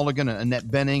Carey Mulligan and Annette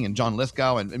Bening and John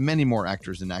Lithgow and many more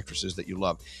actors and actresses that you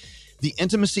love. The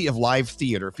intimacy of live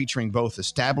theater featuring both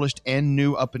established and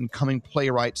new up-and-coming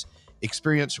playwrights.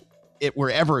 Experience it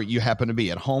wherever you happen to be,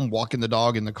 at home, walking the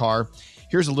dog, in the car.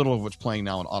 Here's a little of what's playing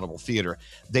now in Audible Theater.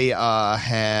 They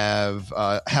have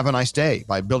a Nice Day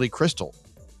by Billy Crystal,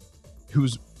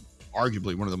 who's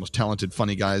arguably one of the most talented,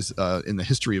 funny guys in the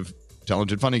history of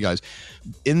talented, funny guys.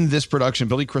 In this production,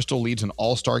 Billy Crystal leads an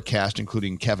all-star cast,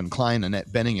 including Kevin Kline, Annette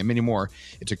Bening, and many more.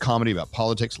 It's a comedy about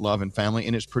politics, love, and family,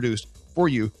 and it's produced for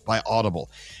you by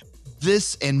Audible.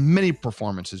 This and many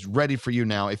performances ready for you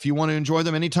now. If you want to enjoy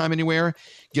them anytime, anywhere,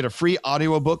 get a free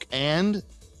audiobook and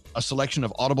a selection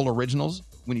of Audible originals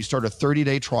when you start a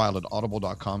 30-day trial at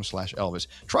audible.com/Elvis.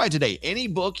 Try it today. Any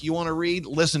book you want to read,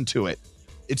 listen to it.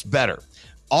 It's better.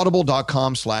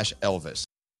 Audible.com/Elvis.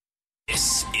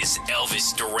 This is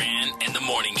Elvis Duran and the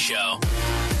Morning Show.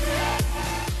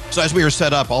 So as we are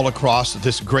set up all across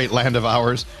this great land of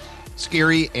ours,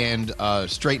 Scary and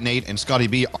Straight Nate and Scotty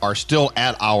B are still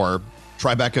at our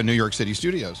Tribeca, New York City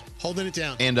studios. Holding it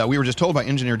down. And we were just told by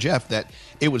engineer Jeff that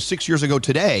it was 6 years ago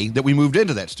today that we moved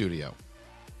into that studio.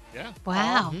 Yeah.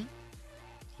 Wow.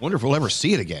 Wonder if we'll ever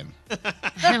see it again.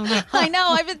 I know.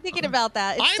 I've been thinking about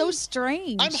that. It's so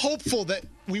strange. I'm hopeful that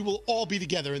we will all be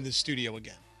together in this studio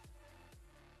again.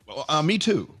 Well, me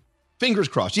too. Fingers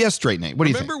crossed. Yes, Straight Nate. What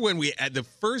do you think? Remember when at the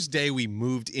first day we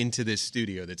moved into this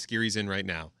studio that Scary's in right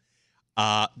now,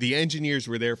 the engineers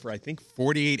were there for, I think,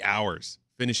 48 hours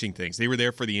finishing things. They were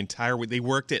there for the entire week. They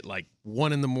worked at like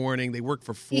 1 a.m. They worked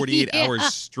for 48 hours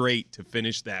straight to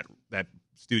finish that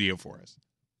studio for us.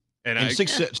 And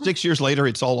 6 years later,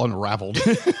 it's all unraveled.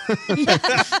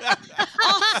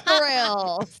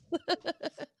 Thrills.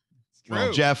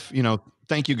 Well, Jeff,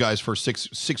 thank you guys for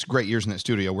six great years in that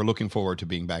studio. We're looking forward to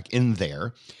being back in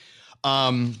there.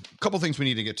 Couple things we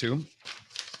need to get to.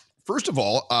 First of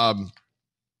all,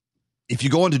 if you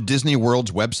go onto Disney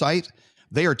World's website,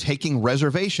 they are taking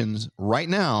reservations right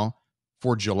now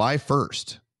for July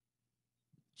 1st.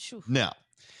 Now,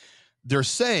 they're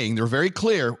saying, they're very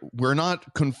clear, we're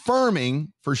not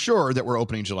confirming for sure that we're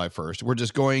opening July 1st. We're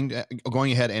just going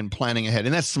ahead and planning ahead.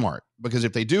 And that's smart, because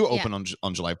if they do open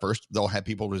on July 1st, they'll have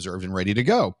people reserved and ready to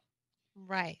go.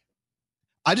 Right.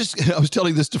 I was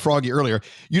telling this to Froggy earlier.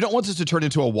 You don't want this to turn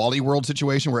into a Wally World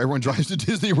situation where everyone drives to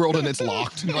Disney World and it's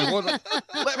locked. You're like,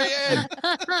 let me in.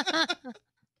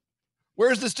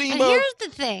 Where's the steamboat? And here's the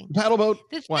thing. Paddle boat?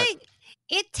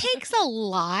 It takes a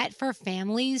lot for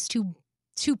families to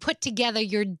put together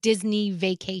your Disney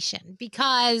vacation,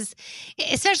 because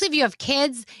especially if you have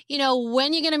kids,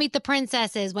 when you're going to meet the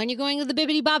princesses, when you're going to the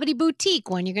Bibbidi Bobbidi Boutique,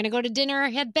 when you're going to go to dinner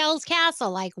at Belle's Castle,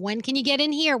 like when can you get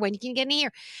in here? When can you get in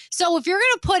here? So if you're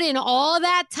going to put in all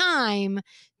that time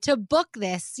to book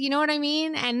this, you know what I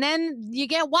mean? And then you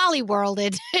get Wally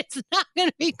Worlded, it's not going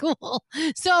to be cool.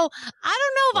 So I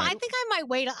don't know if I think I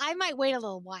might wait a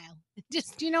little while.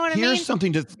 Just, you know what I mean? Here's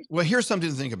something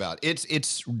to think about.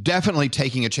 It's definitely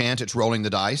taking a chance. It's rolling the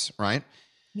dice, right?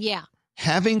 Yeah.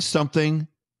 Having something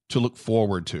to look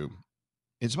forward to.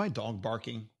 Is my dog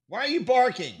barking? Why are you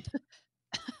barking?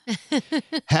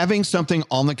 Having something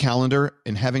on the calendar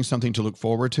and having something to look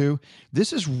forward to.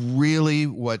 This is really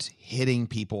what's hitting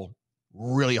people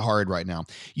really hard right now.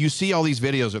 You see all these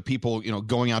videos of people,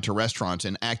 going out to restaurants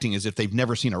and acting as if they've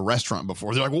never seen a restaurant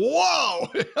before. They're like, whoa.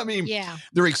 I mean,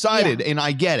 they're excited, and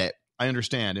I get it. I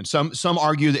understand. And some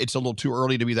argue that it's a little too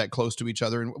early to be that close to each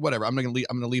other, and whatever. I'm going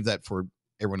to leave that for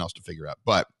everyone else to figure out.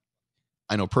 But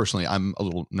I know personally I'm a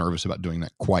little nervous about doing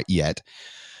that quite yet.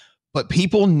 But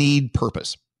people need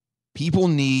purpose. People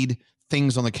need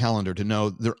things on the calendar to know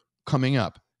they're coming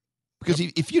up. Because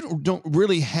if you don't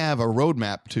really have a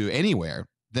roadmap to anywhere,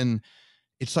 then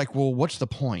it's like, well, what's the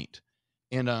point?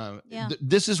 And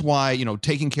this is why,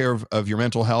 taking care of your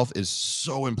mental health is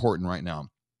so important right now.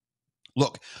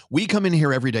 Look, we come in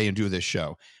here every day and do this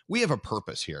show. We have a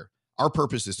purpose here. Our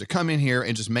purpose is to come in here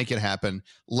and just make it happen,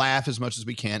 laugh as much as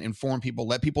we can, inform people,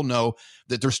 let people know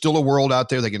that there's still a world out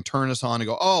there. They can turn us on and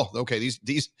go, oh, okay, these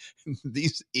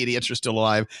idiots are still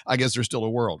alive. I guess there's still a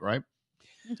world, right?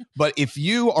 But if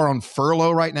you are on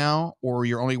furlough right now, or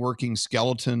you're only working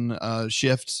skeleton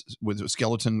shifts with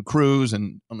skeleton crews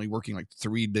and only working like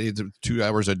 3 days, 2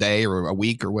 hours a day or a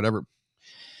week or whatever,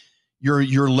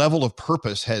 your level of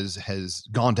purpose has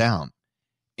gone down.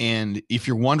 And if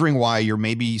you're wondering why you're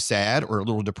maybe sad or a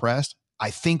little depressed, I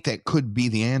think that could be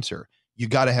the answer. You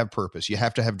got to have purpose. You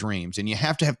have to have dreams, and you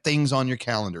have to have things on your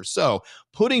calendar. So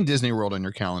putting Disney World on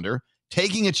your calendar,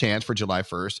 taking a chance for July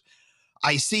 1st,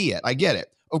 I see it. I get it.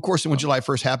 Of course, when July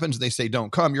 1st happens, they say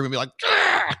don't come. You're going to be like,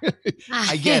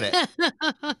 I get it.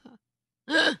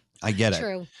 I get it.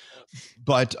 True.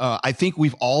 But I think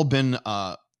we've all been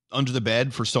under the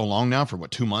bed for so long now, for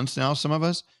 2 months now, some of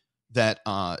us, that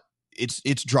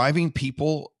it's driving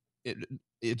people.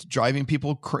 It's driving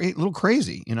people a little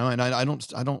crazy, And I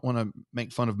don't want to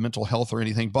make fun of mental health or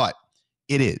anything, but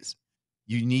it is.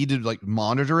 You need to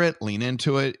monitor it, lean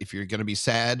into it. If you're going to be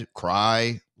sad,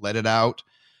 cry, let it out,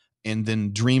 and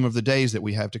then dream of the days that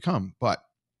we have to come. But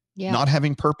not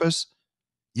having purpose,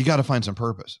 you got to find some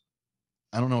purpose.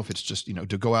 I don't know if it's just,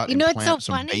 to go out and plant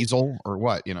some basil or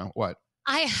what, what.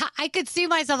 I could see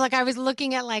myself, I was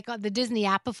looking at the Disney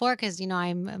app before, because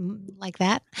I'm like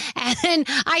that, and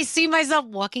I see myself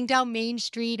walking down Main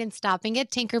Street and stopping at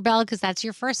Tinkerbell, because that's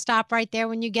your first stop right there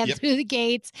when you get through the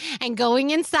gates, and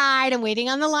going inside and waiting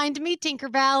on the line to meet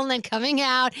Tinkerbell, and then coming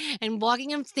out and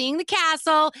walking and seeing the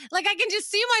castle. I can just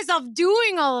see myself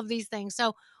doing all of these things.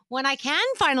 So when I can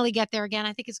finally get there again,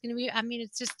 I think it's going to be,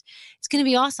 it's going to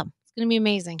be awesome. It's going to be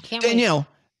amazing. Can't wait. Danielle,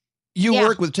 you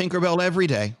work with Tinkerbell every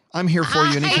day. I'm here for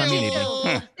you anytime you need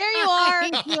me. There you are.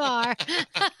 You are.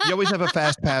 You always have a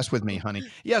fast pass with me, honey.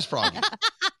 Yes, Froggy.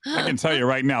 I can tell you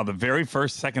right now, the very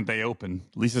first second they open,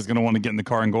 Lisa's going to want to get in the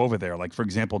car and go over there. For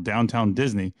example, downtown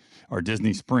Disney or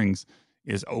Disney Springs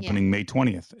is opening May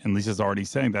 20th. And Lisa's already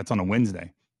saying that's on a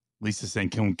Wednesday. Lisa's saying,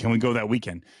 can we go that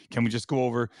weekend? Can we just go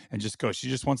over and just go? She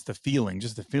just wants the feeling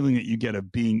that you get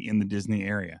of being in the Disney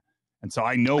area. And so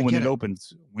I know when it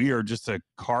opens, we are just a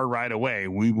car ride away.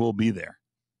 We will be there.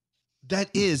 That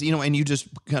is, and you just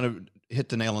kind of hit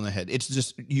the nail on the head. It's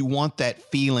just, you want that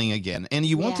feeling again. And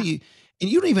you want and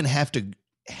you don't even have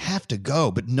to go,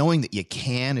 but knowing that you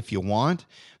can, if you want,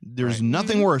 there's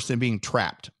nothing worse than being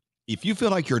trapped. If you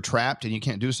feel like you're trapped and you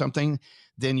can't do something,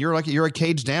 then you're a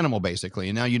caged animal, basically.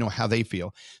 And now you know how they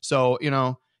feel. So,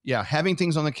 Yeah, having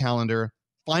things on the calendar,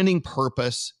 finding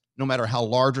purpose, no matter how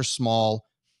large or small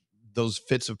those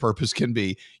fits of purpose can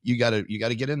be. You gotta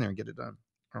get in there and get it done.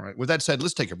 All right. With that said,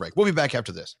 let's take a break. We'll be back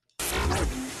after this.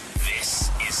 This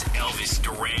is Elvis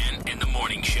Duran in the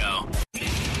Morning Show.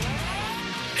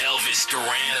 Elvis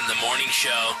Duran in the Morning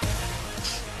Show.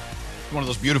 One of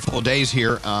those beautiful days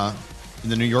here in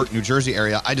the New York, New Jersey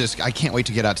area. I can't wait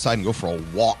to get outside and go for a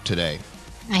walk today.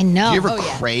 I know. Do you ever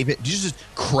crave it? Do you just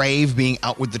crave being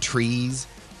out with the trees?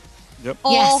 Yep.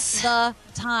 All the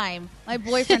time. My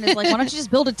boyfriend is like, why don't you just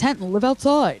build a tent and live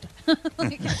outside?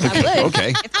 Like, I would.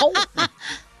 Okay. It's cold.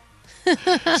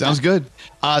 Sounds good.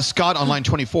 Scott on line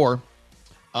 24.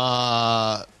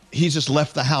 He's just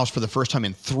left the house for the first time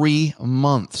in 3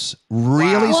 months.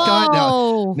 Really, Wow. Scott?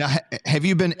 Whoa. Now, have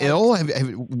you been ill?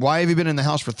 Why have you been in the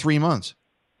house for 3 months?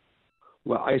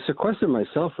 Well, I sequestered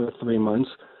myself for 3 months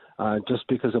just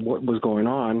because of what was going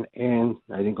on, and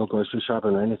I didn't go grocery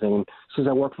shopping or anything. And since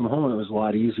I work from home, it was a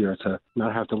lot easier to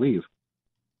not have to leave.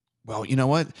 Well, you know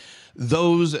what?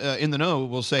 Those in the know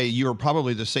will say you're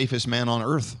probably the safest man on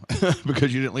earth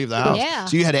because you didn't leave the house. Yeah.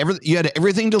 So you had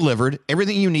everything delivered,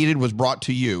 everything you needed was brought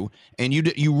to you, and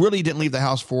you really didn't leave the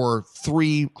house for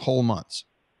 3 whole months.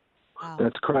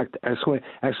 That's correct. Actually,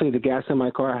 the gas in my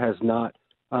car has not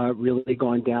really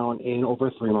gone down in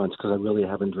over 3 months because I really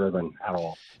haven't driven at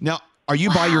all. Now, are you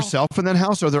by yourself in that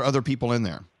house, or are there other people in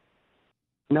there?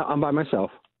 No, I'm by myself.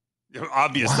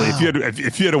 Obviously,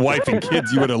 if you had a wife and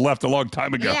kids, you would have left a long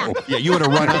time ago. Yeah, you would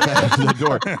have run out the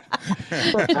door.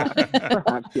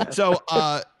 So,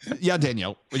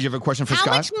 Danielle, do you have a question for How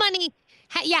Scott? much money?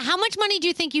 How much money do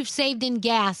you think you've saved in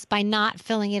gas by not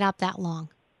filling it up that long?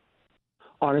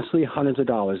 Honestly, hundreds of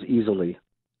dollars easily.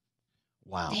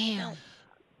 Wow. Damn.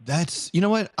 That's, you know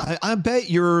what? I bet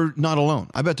you're not alone.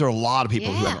 I bet there are a lot of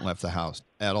people who haven't left the house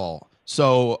at all.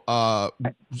 So,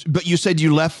 but you said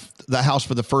you left the house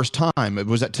for the first time.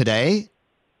 Was that today?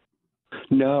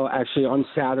 No, actually on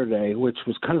Saturday, which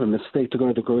was kind of a mistake to go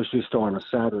to the grocery store on a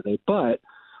Saturday, but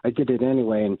I did it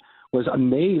anyway and was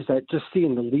amazed at just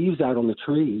seeing the leaves out on the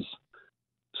trees.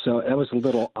 So that was a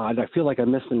little odd. I feel like I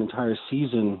missed an entire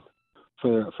season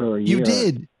for a year. You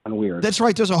did. Kind of weird. That's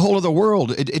right. There's a whole other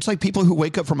world. It's like people who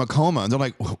wake up from a coma and they're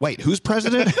like, wait, who's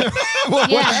president? what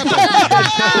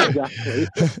happened? Exactly.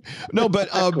 No, but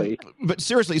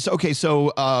seriously, so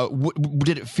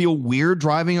did it feel weird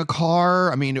driving a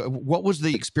car? I mean, what was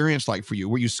the experience like for you?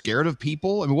 Were you scared of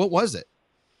people? I mean, what was it?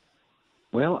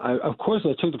 Well, of course,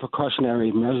 I took the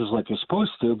precautionary measures like you're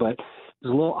supposed to, but it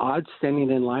was a little odd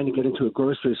standing in line to get into a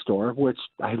grocery store, which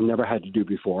I have never had to do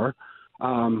before.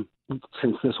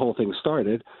 Since this whole thing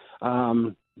started.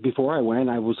 Before I went,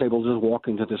 I was able to just walk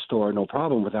into the store, no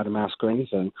problem, without a mask or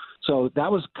anything. So that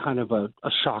was kind of a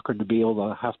shocker to be able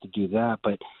to have to do that.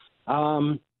 But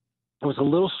it was a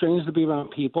little strange to be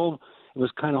around people. It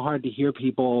was kind of hard to hear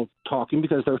people talking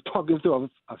because they're talking through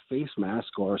a face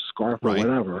mask or a scarf or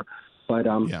whatever. But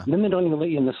then they don't even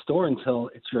let you in the store until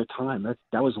it's your time.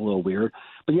 That was a little weird.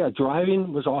 But yeah,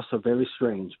 driving was also very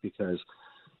strange because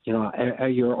you know,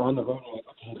 you're on the road, like,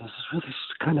 okay, this is really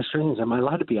kind of strange. Am I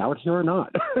allowed to be out here or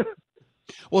not?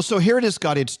 Well, so here it is,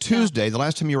 Scott. It's Tuesday. The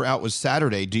last time you were out was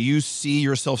Saturday. Do you see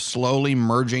yourself slowly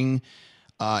merging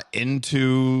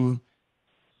into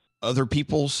other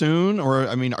people soon? Or,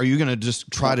 I mean, are you going to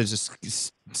just try to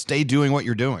just stay doing what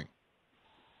you're doing?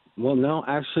 Well, no,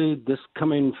 actually, this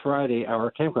coming Friday,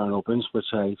 our campground opens, which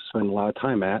I spend a lot of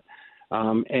time at.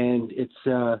 And it's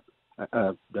a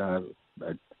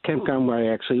campground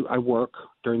where I work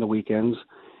during the weekends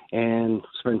and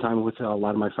spend time with a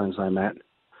lot of my friends I met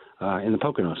in the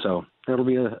Pocono. So it'll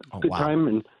be a good time.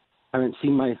 And I haven't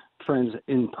seen my friends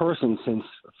in person since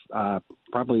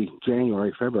probably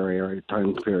January, February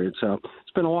time period. So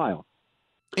it's been a while.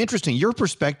 Interesting. Your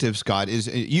perspective, Scott, is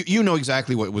you know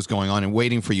exactly what was going on and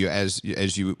waiting for you as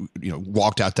you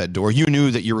walked out that door. You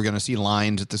knew that you were going to see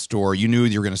lines at the store. You knew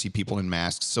you were going to see people in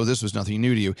masks. So this was nothing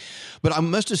new to you. But I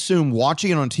must assume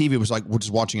watching it on TV was like we're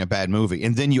just watching a bad movie,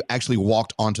 and then you actually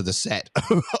walked onto the set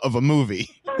of a movie.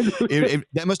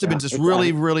 That must have been just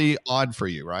really, really odd for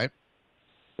you, right?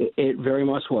 It very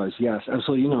much was, yes.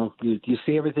 Absolutely. You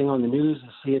see everything on the news, you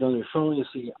see it on your phone, you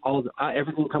see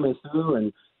everything coming through,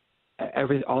 and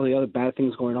all the other bad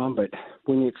things going on, but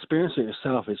when you experience it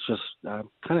yourself, it's just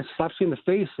kind of slaps you in the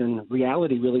face, and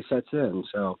reality really sets in.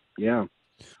 So, yeah.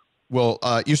 Well,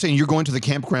 you're saying you're going to the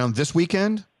campground this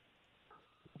weekend?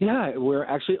 Yeah, we're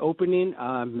actually opening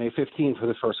May 15th for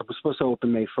the first. We're supposed to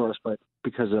open May 1st, but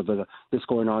because of this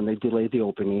going on, they delayed the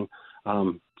opening.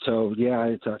 So, yeah,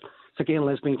 it's a gay and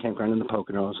lesbian campground in the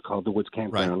Poconos called the Woods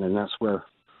Campground, and that's where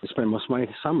I spend most of my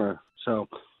summer. So.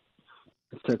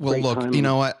 It's a Well, great look, time. you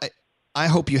know, I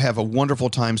hope you have a wonderful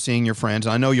time seeing your friends.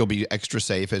 I know you'll be extra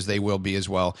safe, as they will be as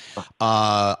well.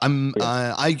 I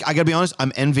gotta be honest,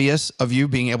 I'm envious of you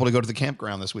being able to go to the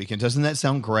campground this weekend. Doesn't that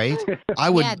sound great? I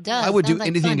would. Yeah, it does. I would do Sounds like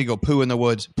anything fun. to go poo in the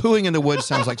woods. Pooing in the woods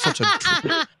sounds like such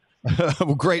a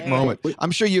great moment.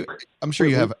 I'm sure you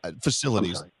have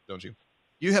facilities, don't you?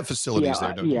 You have facilities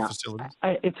there, don't you? Facilities.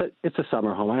 It's a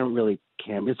summer home. I don't really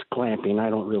camp. It's glamping. I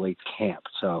don't really camp.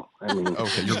 So I mean,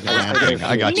 okay, you're glamping.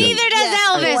 I got you. Neither does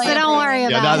Elvis, so don't worry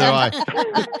about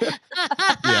it.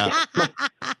 Yeah.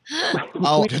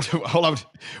 Hold on.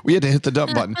 We had to hit the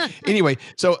dump button. Anyway,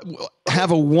 so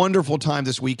have a wonderful time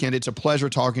this weekend. It's a pleasure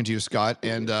talking to you, Scott,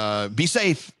 and be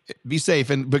safe. Be safe,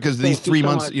 and because these Thank you 3 so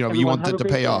months, much. you Everyone, want have it a to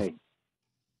great pay off. day.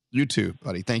 You too,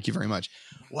 buddy. Thank you very much.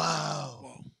 Wow.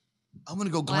 I'm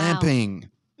gonna go glamping.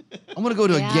 I'm gonna go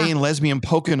to a gay and lesbian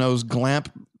Poconos glamp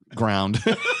ground.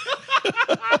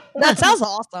 That sounds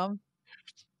awesome.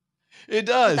 It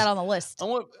does. Put that on the list. I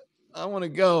want to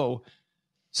go.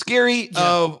 Scary.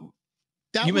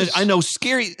 I know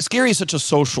Scary is such a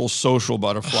social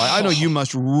butterfly. I know you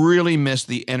must really miss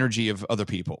the energy of other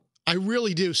people. I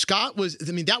really do. Scott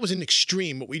that was an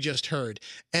extreme, what we just heard.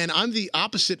 And I'm the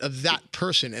opposite of that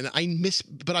person. And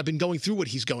but I've been going through what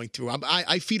he's going through.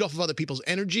 I feed off of other people's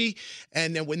energy.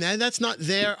 And then when that's not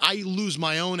there, I lose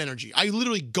my own energy. I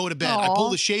literally go to bed. I pull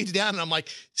the shades down and I'm like,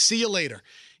 see you later.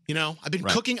 You know, I've been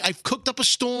cooking. I've cooked up a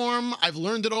storm. I've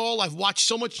learned it all. I've watched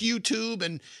so much YouTube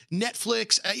and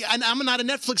Netflix. And I'm not a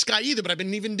Netflix guy either, but I've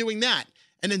been even doing that.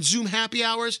 And then Zoom happy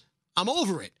hours. I'm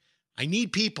over it. I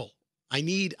need people. I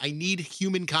need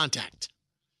human contact.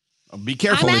 Be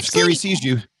careful. If Scary sees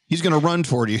you, he's going to run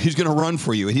toward you. He's going to run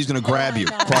for you, and he's going to grab you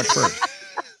crotch first.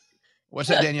 What's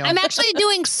that, Danielle? I'm actually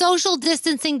doing social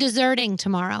distancing deserting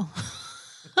tomorrow.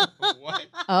 What?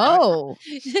 Oh.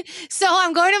 So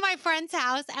I'm going to my friend's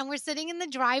house, and we're sitting in the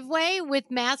driveway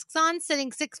with masks on,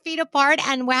 sitting 6 feet apart,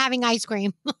 and we're having ice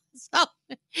cream. So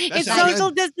it's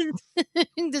social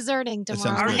distancing deserting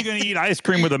tomorrow. How are you going to eat ice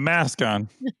cream with a mask on?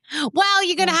 Well,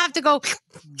 you're going to have to go.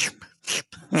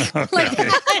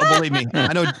 Believe me,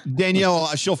 I know Danielle.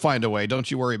 She'll find a way. Don't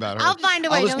you worry about her. I'll find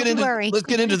a way. Don't you worry. Let's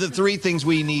get into the 3 things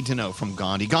we need to know from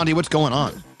Gandhi. Gandhi, what's going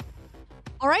on?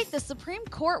 All right, the Supreme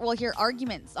Court will hear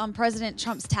arguments on President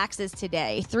Trump's taxes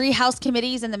today. 3 House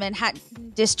committees and the Manhattan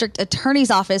District Attorney's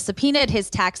Office subpoenaed his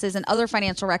taxes and other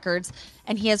financial records,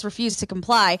 and he has refused to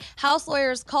comply. House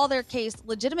lawyers call their case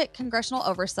legitimate congressional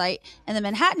oversight, and the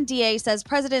Manhattan DA says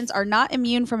presidents are not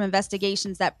immune from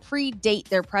investigations that predate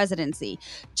their presidency.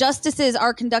 Justices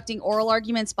are conducting oral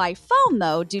arguments by phone,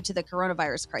 though, due to the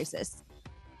coronavirus crisis.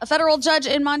 A federal judge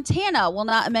in Montana will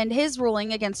not amend his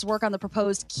ruling against work on the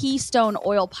proposed Keystone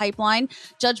oil pipeline.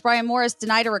 Judge Brian Morris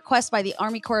denied a request by the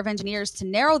Army Corps of Engineers to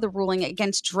narrow the ruling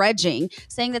against dredging,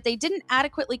 saying that they didn't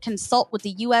adequately consult with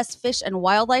the U.S. Fish and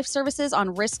Wildlife Services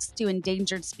on risks to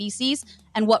endangered species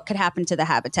and what could happen to the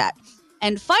habitat.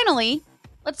 And finally,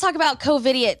 let's talk about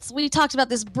COVIDiots. We talked about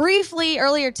this briefly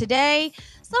earlier today.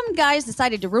 Some guys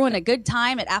decided to ruin a good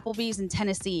time at Applebee's in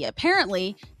Tennessee.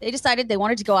 Apparently, they decided they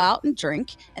wanted to go out and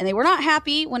drink, and they were not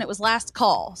happy when it was last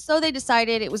call. So they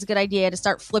decided it was a good idea to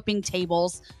start flipping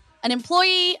tables. An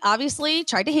employee obviously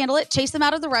tried to handle it, chase them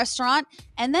out of the restaurant,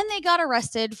 and then they got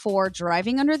arrested for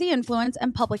driving under the influence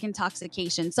and public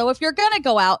intoxication. So if you're going to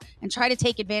go out and try to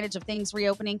take advantage of things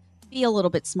reopening, be a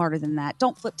little bit smarter than that.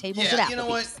 Don't flip tables at Applebee's. You know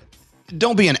what?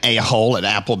 Don't be an a-hole at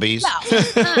Applebee's.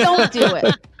 No, don't do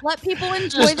it. Let people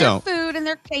enjoy their food and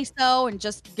their queso and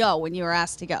just go when you are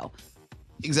asked to go.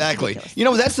 Exactly. You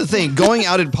know, that's the thing. Going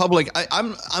out in public,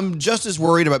 I'm just as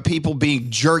worried about people being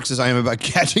jerks as I am about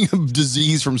catching a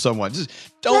disease from someone. Just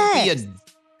don't be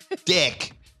a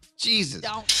dick. Jesus.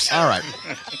 Don't. All right.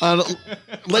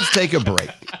 Let's take a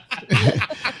break.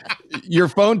 Your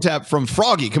phone tap from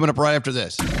Froggy coming up right after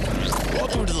this.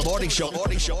 Welcome to the morning show.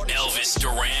 Elvis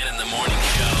Duran in the morning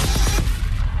show.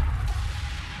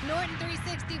 Norton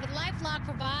 360 with LifeLock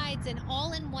provides an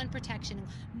all-in-one protection.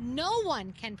 No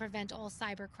one can prevent all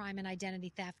cybercrime and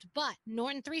identity theft, but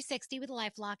Norton 360 with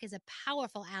LifeLock is a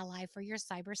powerful ally for your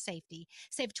cyber safety.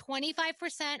 Save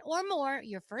 25% or more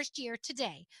your first year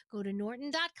today. Go to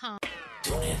norton.com.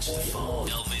 Don't answer the phone.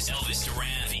 Elvis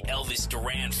Duran, the Elvis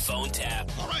Duran phone tap.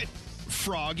 All right,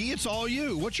 Froggy, it's all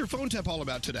you. What's your phone tap all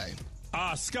about today?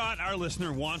 Scott, our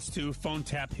listener, wants to phone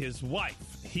tap his wife.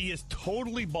 He is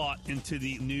totally bought into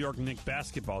the New York Knicks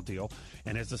basketball deal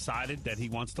and has decided that he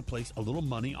wants to place a little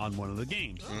money on one of the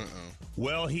games.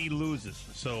 Well, he loses.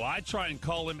 So I try and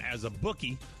call him as a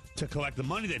bookie to collect the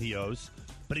money that he owes,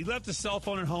 but he left his cell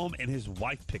phone at home and his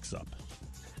wife picks up.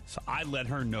 So I let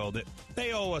her know that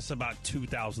they owe us about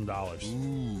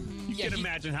 $2,000. You can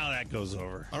imagine how that goes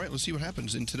over. All right, let's see what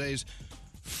happens in today's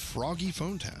Froggy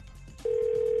phone tap.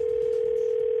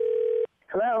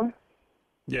 Hello?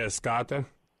 Yeah, Scott there?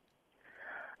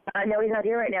 No, he's not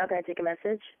here right now. Can I take a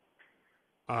message?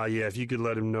 Yeah, if you could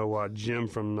let him know Jim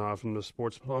from the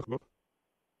sports book.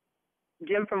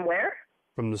 Jim from where?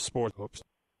 From the sports books.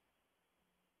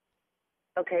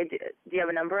 Okay, do you have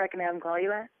a number I can have him call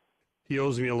you at? He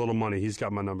owes me a little money. He's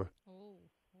got my number.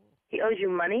 He owes you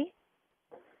money?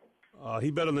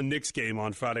 He bet on the Knicks game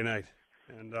on Friday night,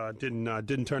 and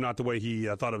didn't turn out the way he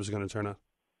thought it was going to turn out.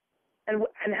 And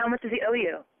how much does he owe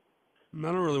you? I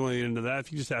don't really want to get into that.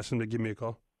 If you just ask him to give me a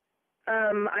call.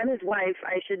 I'm his wife.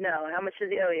 I should know. How much does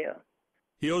he owe you?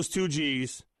 He owes 2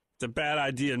 G's. It's a bad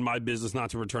idea in my business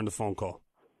not to return the phone call.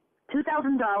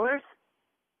 $2,000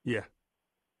 Yeah.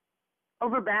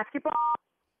 over basketball?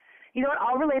 You know what?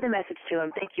 I'll relay the message to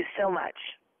him. Thank you so much.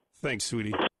 Thanks,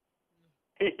 sweetie.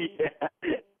 Yeah.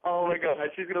 Oh my God,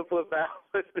 she's gonna flip out.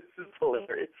 This is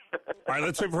hilarious. All right,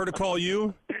 let's wait for her to call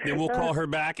you. Then we'll call her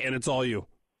back, and it's all you.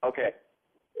 Okay.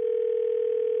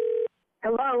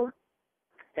 Hello?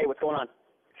 Hey, what's going on?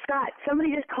 Scott,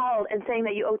 somebody just called and saying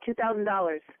that you owe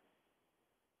 $2,000.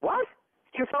 What?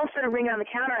 Your phone started ringing on the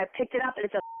counter. I picked it up, and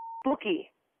it's a bookie.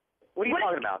 What are you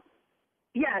talking about?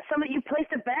 Yeah, you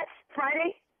placed a bet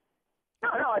Friday? No,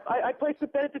 I placed a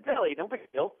bet at the deli. No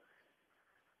big deal.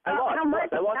 I lost. How much?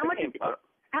 I lost How the much? game.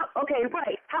 Okay,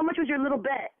 right. How much was your little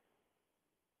bet?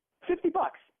 $50.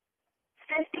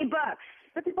 $50.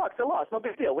 $50. I lost. No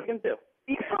big deal. What are you gonna do?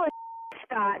 You're full of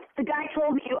Scott. The guy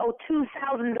told me you owe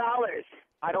 $2,000.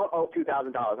 I don't owe $2,000.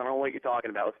 I don't know what you're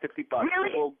talking about. It's $50.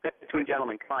 Really? Well, between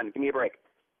gentlemen, come on, give me a break.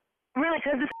 Really?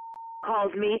 Because this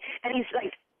calls me, and he's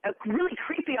like really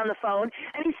creepy on the phone,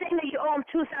 and he's saying that you owe him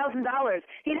 $2,000.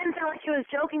 He didn't sound like he was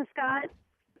joking, Scott.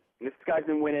 This guy's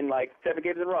been winning like 7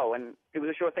 games in a row, and it was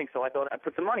a sure thing, so I thought I'd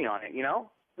put some money on it, you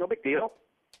know? No big deal.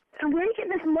 And where are you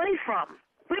getting this money from?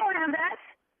 We don't have that.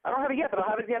 I don't have it yet, but I'll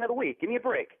have it at the end of the week. Give me a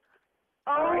break.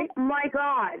 Oh, my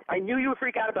God. I knew you would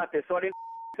freak out about this, so I didn't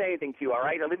say anything to you, all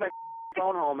right? I leave my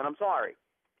phone home, and I'm sorry.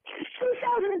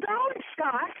 $2,000,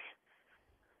 Scott.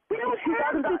 We don't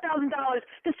have $2,000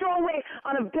 to throw away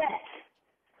on a bet.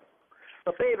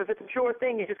 But, babe, if it's a sure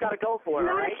thing, you just got to go for it,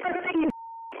 all Not right? a sure thing,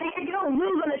 you don't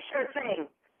lose on a sure thing.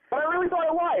 But I really thought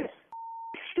it was.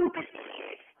 Stupid.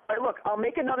 All right, look, I'll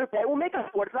make another bet. We'll make a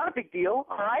sport. It's not a big deal,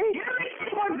 all right? You're going to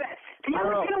make more bets. You're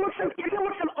going to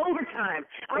work some overtime.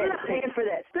 I'm not paying for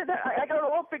this. I got it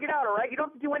all figured out, all right? You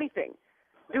don't have to do anything.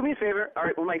 Do me a favor. All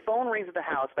right, when my phone rings at the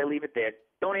house, I leave it there.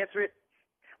 Don't answer it.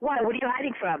 Why? What are you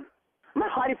hiding from? I'm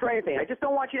not hiding for anything. I just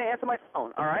don't want you to answer my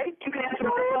phone, all right? You can answer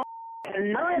my phone. I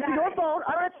don't answer your phone.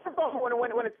 I don't answer your phone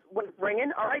when it's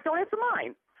ringing, all right? Don't answer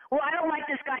mine. Well, I don't like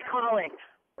this guy calling.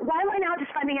 Why am I now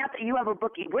just finding out that you have a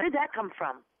bookie? Where did that come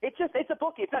from? It's a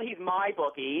bookie. It's not he's my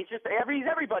bookie. He's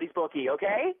everybody's bookie,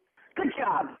 okay? Good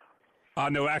job.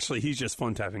 No, actually, he's just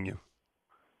phone tapping you.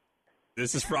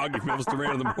 This is Froggy from Elvis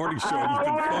Duran on the Morning Show, and you've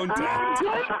been phone tapped.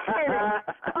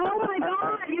 Oh, my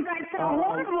God. You guys sound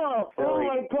horrible. Oh,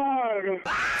 my God.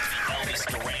 Elvis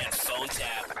Duran phone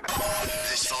tap.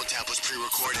 This phone tap was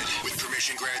pre-recorded with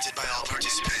permission granted by all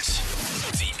participants.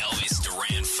 The Elvis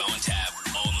Duran phone tap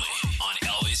only on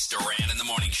Elvis Duran in the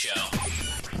Morning Show.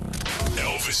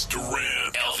 Elvis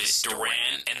Duran. Elvis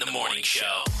Duran and the Morning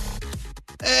Show.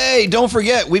 Hey, don't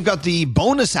forget, we've got the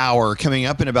bonus hour coming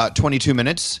up in about 22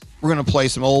 minutes. We're going to play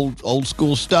some old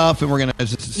school stuff, and we're going to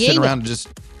just sit around and just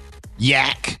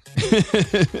yak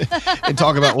and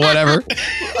talk about whatever.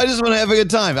 I just want to have a good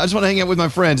time. I just want to hang out with my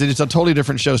friends, and it's a totally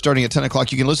different show starting at 10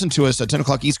 o'clock. You can listen to us at 10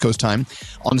 o'clock East Coast time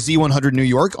on Z100 New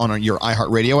York, on your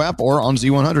iHeartRadio app, or on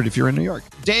Z100 if you're in New York.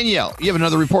 Danielle, you have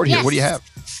another report here. Yes. What do you have?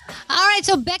 All right,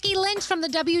 so Becky Lynch from the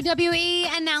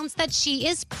WWE announced that she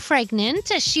is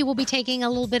pregnant. She will be taking a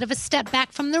little bit of a step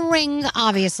back from the ring,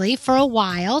 obviously, for a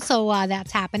while. So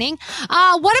that's happening.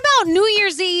 What about New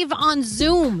Year's Eve on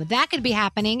Zoom? That could be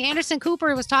happening. Anderson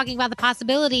Cooper was talking about the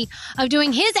possibility of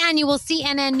doing his annual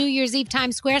CNN New Year's Eve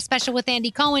Times Square special with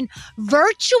Andy Cohen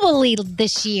virtually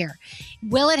this year.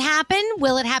 Will it happen?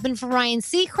 Will it happen for Ryan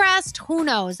Seacrest? Who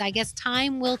knows? I guess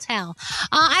time will tell.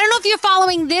 I don't know if you're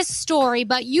following this story,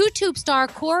 but YouTube star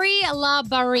Corey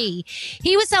LaBarrie,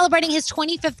 he was celebrating his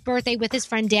 25th birthday with his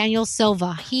friend Daniel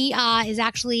Silva. He is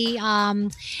actually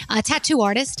a tattoo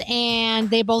artist,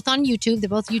 and they're both on YouTube. They're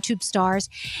both YouTube stars,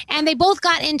 and they both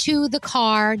got into the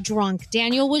car drunk.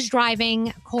 Daniel was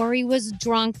driving. Corey was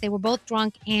drunk. They were both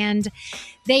drunk, and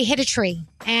They hit a tree,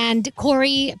 and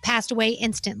Corey passed away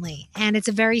instantly. And it's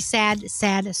a very sad,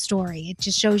 sad story. It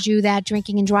just shows you that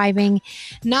drinking and driving,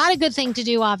 not a good thing to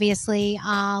do, obviously.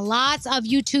 Lots of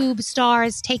YouTube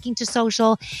stars taking to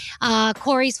social.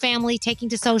 Corey's family taking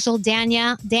to social.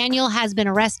 Daniel has been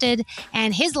arrested,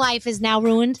 and his life is now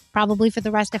ruined, probably for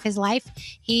the rest of his life.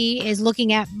 He is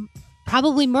looking at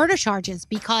probably murder charges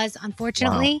because,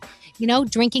 unfortunately,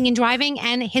 drinking and driving,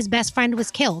 and his best friend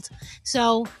was killed.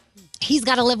 So he's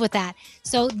got to live with that.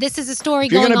 So this is a story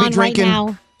going on right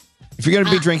now. If you're going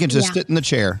to be drinking, just sit in the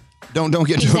chair. Don't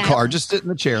get into a car. Just sit in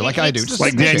the chair like I do. Just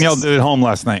like Danielle did at home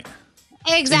last night.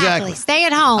 Exactly. Stay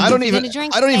at home. I don't even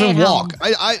walk.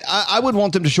 I would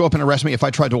want them to show up and arrest me if I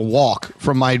tried to walk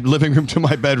from my living room to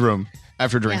my bedroom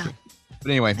after drinking. But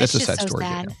anyway, that's a sad story.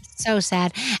 So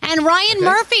sad. And Ryan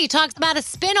Murphy talks about a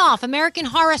spin-off, American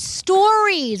Horror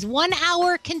Stories, 1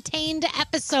 hour contained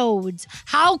episodes.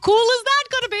 How cool is that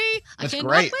going to be? That's I cannot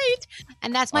great. wait.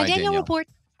 And that's my Danielle report.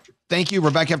 Thank you. We're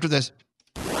back after this.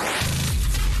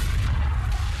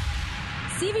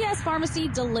 CVS Pharmacy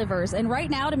delivers, and right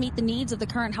now, to meet the needs of the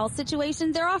current health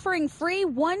situation, they're offering free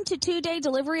 1 to 2 day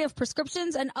delivery of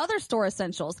prescriptions and other store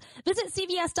essentials. Visit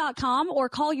CVS.com or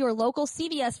call your local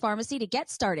CVS pharmacy to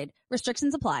get started.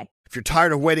 Restrictions apply. If you're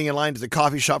tired of waiting in line to the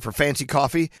coffee shop for fancy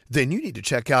coffee, then you need to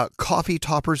check out Coffee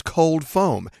Toppers Cold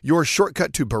Foam, your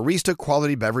shortcut to barista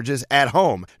quality beverages at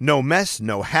home. No mess,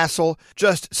 no hassle.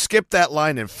 Just skip that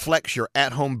line and flex your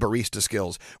at-home barista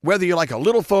skills. Whether you like a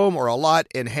little foam or a lot,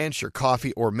 enhance your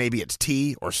coffee, or maybe it's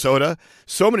tea or soda.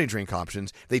 So many drink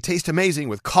options. They taste amazing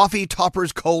with Coffee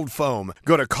Toppers Cold Foam.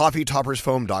 Go to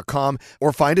coffeetoppersfoam.com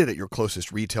or find it at your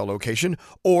closest retail location,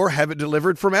 or have it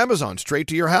delivered from Amazon straight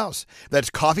to your house. That's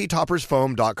coffeetoppersfoam.com.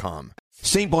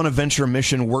 St. Bonaventure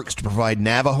Mission works to provide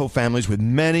Navajo families with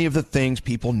many of the things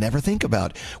people never think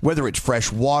about. Whether it's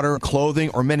fresh water,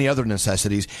 clothing, or many other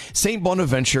necessities, St.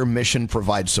 Bonaventure Mission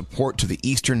provides support to the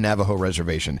Eastern Navajo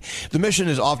Reservation. The mission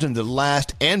is often the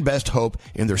last and best hope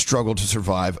in their struggle to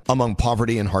survive among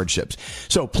poverty and hardships.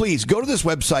 So please go to this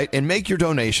website and make your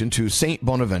donation to St.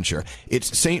 Bonaventure. It's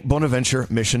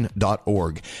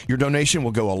stbonaventuremission.org. Your donation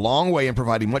will go a long way in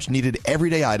providing much needed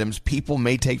everyday items people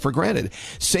may take for granted.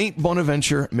 stbonaventuremission.org.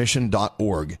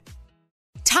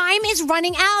 Time is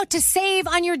running out to save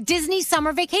on your Disney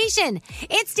summer vacation.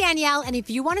 It's Danielle, and if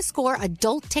you want to score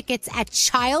adult tickets at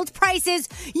child prices,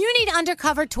 you need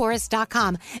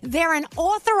UndercoverTourist.com. They're an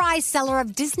authorized seller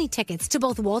of Disney tickets to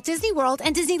both Walt Disney World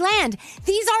and Disneyland.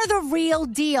 These are the real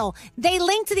deal. They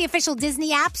link to the official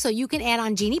Disney app so you can add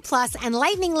on Genie Plus and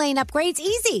Lightning Lane upgrades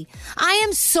easy. I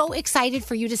am so excited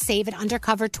for you to save at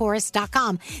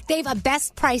UndercoverTourist.com. They have a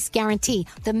best price guarantee.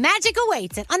 The magic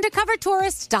awaits at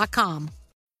UndercoverTourist.com.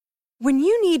 When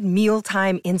you need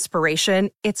mealtime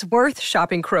inspiration, it's worth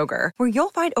shopping Kroger, where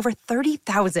you'll find over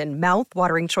 30,000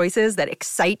 mouth-watering choices that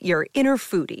excite your inner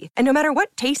foodie. And no matter what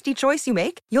tasty choice you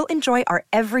make, you'll enjoy our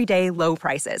everyday low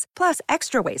prices, plus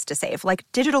extra ways to save, like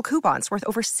digital coupons worth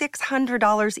over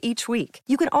 $600 each week.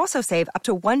 You can also save up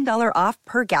to $1 off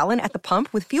per gallon at the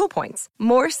pump with fuel points.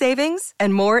 More savings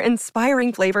and more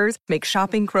inspiring flavors make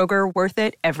shopping Kroger worth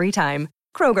it every time.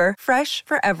 Kroger, fresh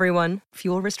for everyone.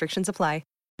 Fuel restrictions apply.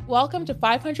 Welcome to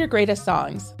 500 Greatest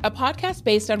Songs, a podcast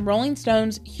based on Rolling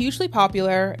Stone's hugely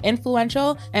popular,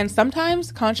 influential, and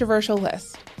sometimes controversial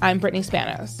list. I'm Brittany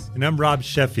Spanos. And I'm Rob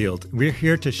Sheffield. We're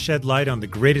here to shed light on the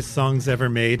greatest songs ever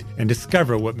made and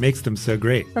discover what makes them so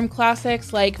great. From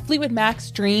classics like Fleetwood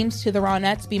Mac's Dreams to the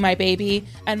Ronettes' Be My Baby,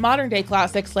 and modern-day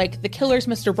classics like The Killer's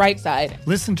Mr. Brightside.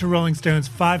 Listen to Rolling Stone's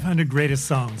 500 Greatest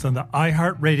Songs on the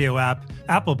iHeartRadio app,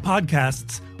 Apple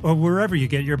Podcasts, or wherever you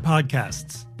get your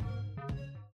podcasts.